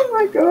 Oh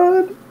my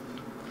god.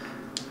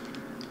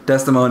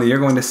 Desdemona, you're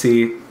going to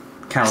see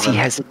Calvin. Does he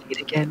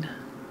hesitate again?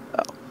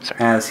 Oh, sorry.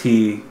 As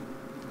he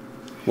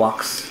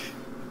walks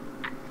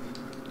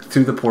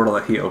through the portal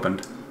that he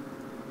opened.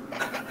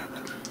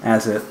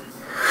 As it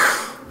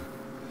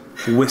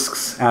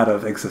whisks out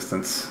of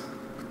existence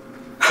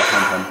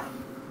behind him.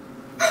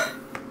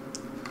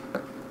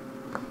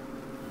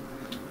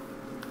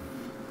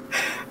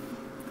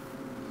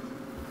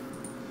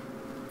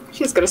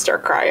 She's gonna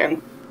start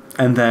crying.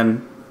 And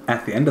then,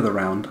 at the end of the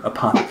round,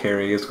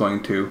 Apothecary is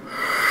going to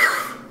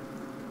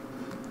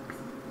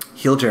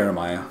heal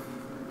Jeremiah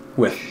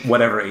with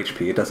whatever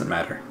HP, it doesn't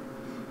matter.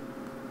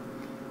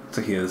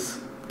 So he is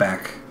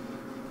back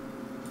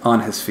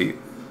on his feet.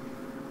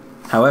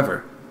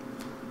 However...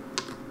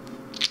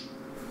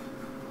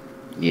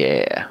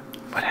 Yeah.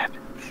 What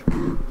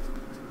happened?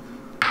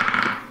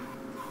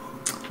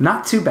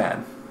 Not too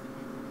bad.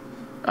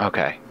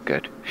 Okay,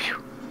 good. Phew.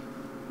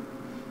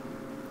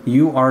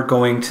 You are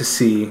going to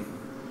see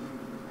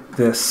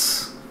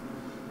this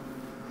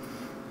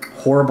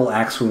horrible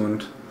axe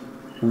wound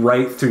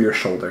right through your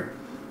shoulder.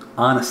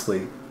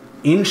 Honestly,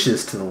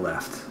 inches to the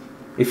left.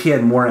 If he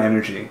had more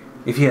energy,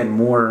 if he had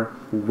more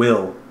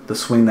will to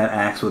swing that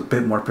axe with a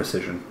bit more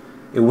precision,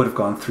 it would have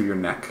gone through your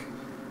neck.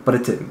 But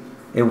it didn't.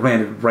 It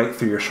landed right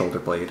through your shoulder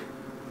blade.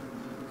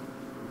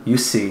 You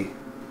see.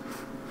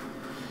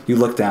 You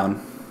look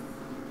down.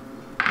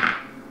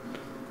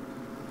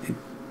 It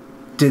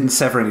didn't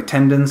sever any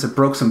tendons. It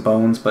broke some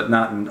bones, but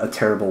not in a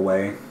terrible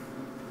way.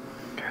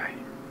 Okay.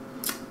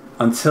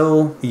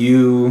 Until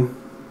you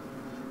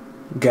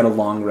get a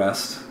long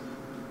rest,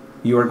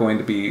 you are going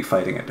to be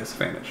fighting at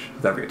disadvantage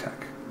with every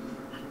attack.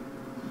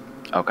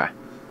 Okay.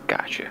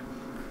 Gotcha.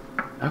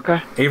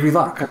 Okay. Avery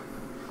Locke.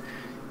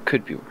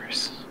 Could be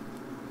worse.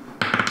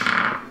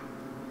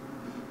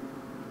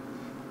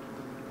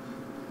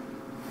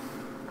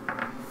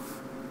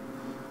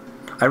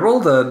 I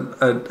rolled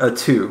a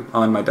 2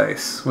 on my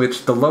dice,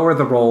 which the lower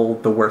the roll,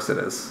 the worse it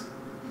is.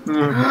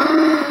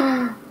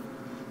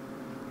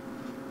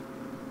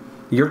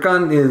 Your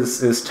gun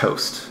is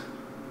toast.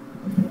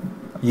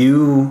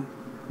 You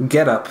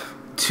get up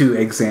to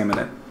examine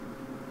it,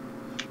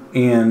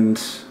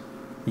 and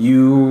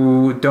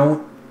you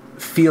don't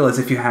feel as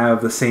if you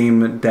have the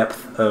same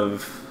depth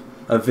of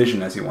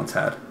vision as you once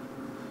had.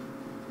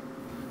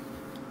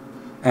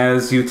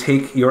 As you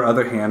take your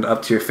other hand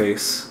up to your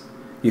face,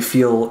 you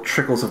feel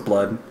trickles of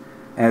blood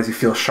as you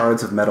feel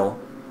shards of metal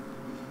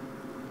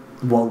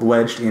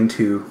wedged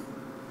into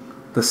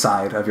the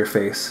side of your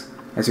face.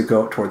 As you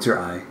go up towards your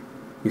eye,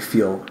 you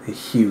feel a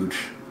huge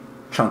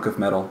chunk of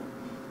metal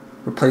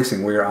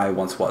replacing where your eye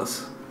once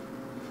was.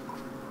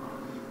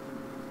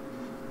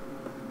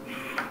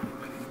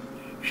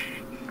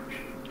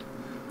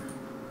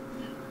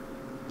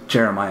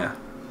 Jeremiah.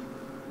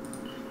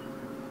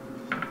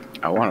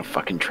 I want to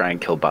fucking try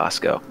and kill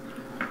Bosco.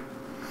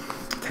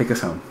 Take us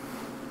home.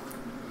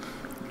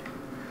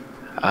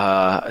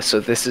 So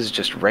this is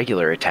just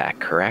regular attack,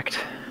 correct?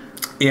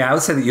 Yeah, I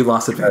would say that you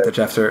lost advantage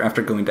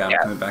after going down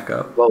and coming back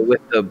up. Well,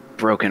 with the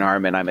broken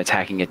arm and I'm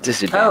attacking at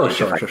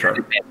disadvantage. Oh, sure.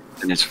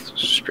 And it's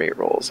straight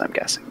rolls, I'm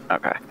guessing.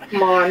 Okay.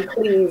 Come on,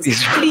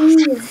 please.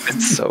 Please.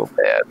 It's so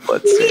bad.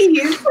 Let's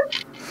see.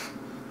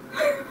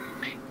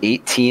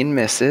 18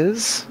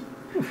 misses.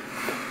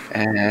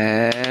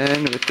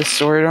 And with the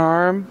sword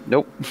arm,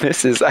 nope,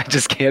 misses. I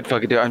just can't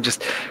fucking do it. I'm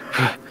just...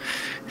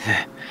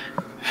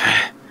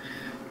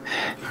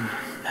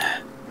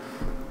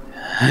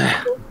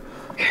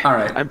 All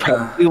right. I'm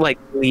probably like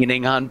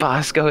leaning on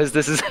Bosco as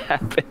this is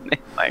happening.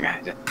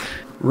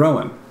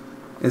 Rowan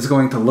is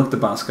going to look to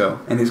Bosco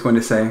and he's going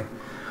to say,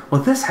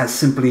 Well, this has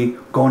simply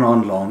gone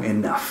on long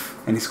enough.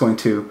 And he's going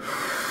to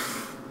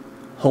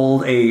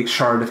hold a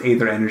shard of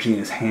Aether energy in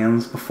his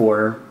hands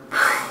before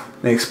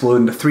they explode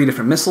into 3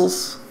 different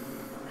missiles.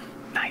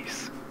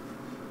 Nice.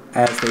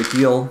 As they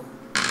deal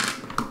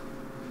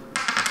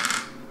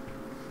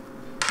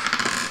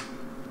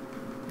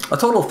a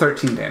total of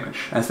 13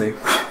 damage as they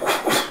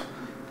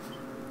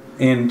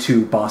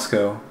into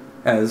Bosco,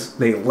 as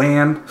they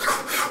land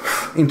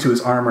into his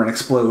armor and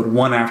explode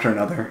one after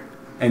another.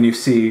 And you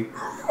see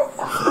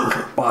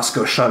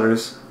Bosco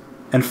shudders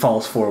and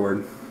falls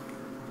forward.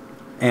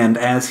 And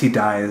as he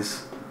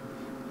dies,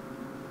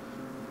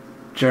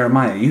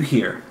 Jeremiah, you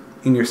hear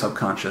in your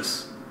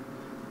subconscious,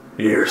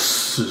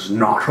 "This is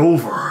not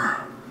over."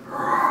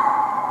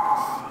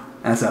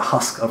 As a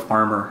husk of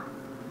armor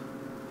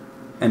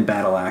and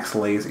battle axe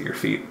lays at your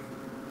feet.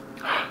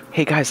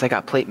 Hey guys, I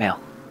got plate mail.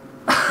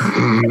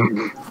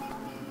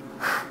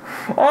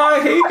 Oh, I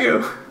hate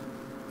you.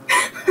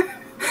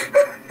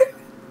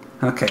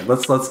 Okay,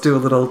 let's do a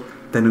little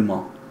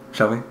denouement,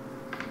 shall we?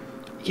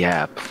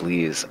 Yeah,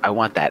 please. I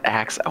want that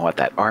axe. I want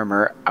that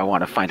armor. I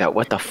want to find out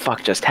what the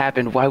fuck just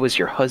happened. Why was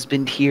your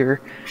husband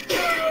here?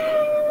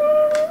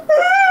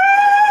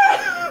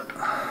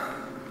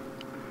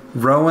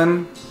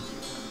 Rowan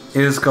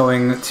is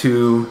going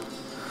to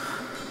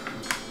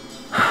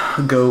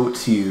go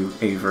to you,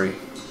 Avery,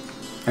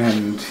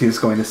 and he's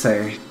going to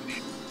say,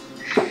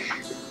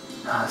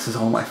 "This is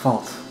all my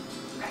fault.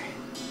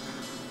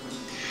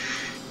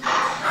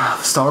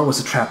 The star was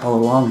a trap all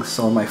along. It's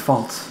all my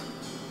fault.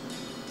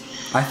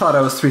 I thought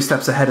I was 3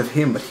 steps ahead of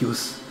him, but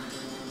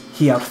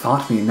he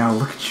outthought me, and now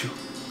look at you.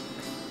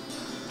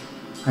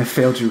 I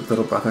failed you,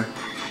 little brother."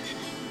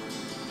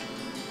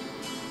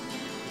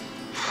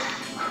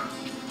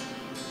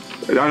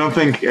 I don't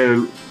think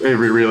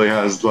Avery really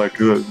has like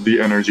the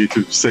energy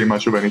to say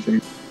much of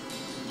anything.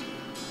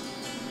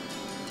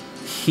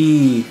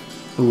 He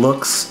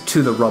looks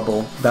to the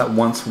rubble that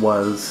once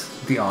was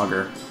the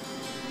auger.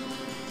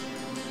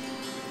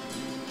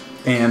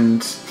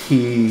 And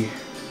he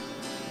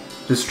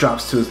just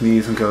drops to his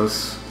knees and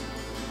goes,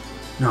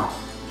 "No.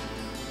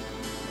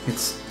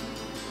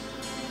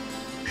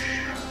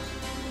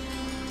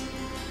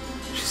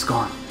 She's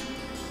gone.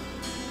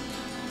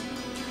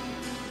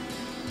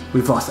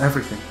 We've lost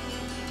everything.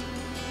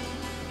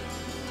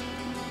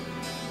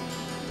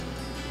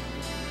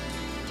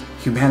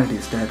 Humanity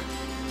is dead."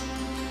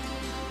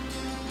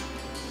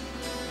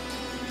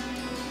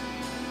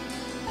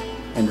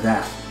 And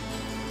that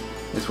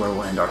is where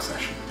we'll end our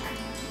session.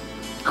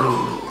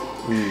 So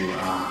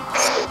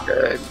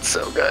good,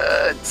 so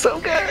good, so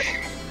good.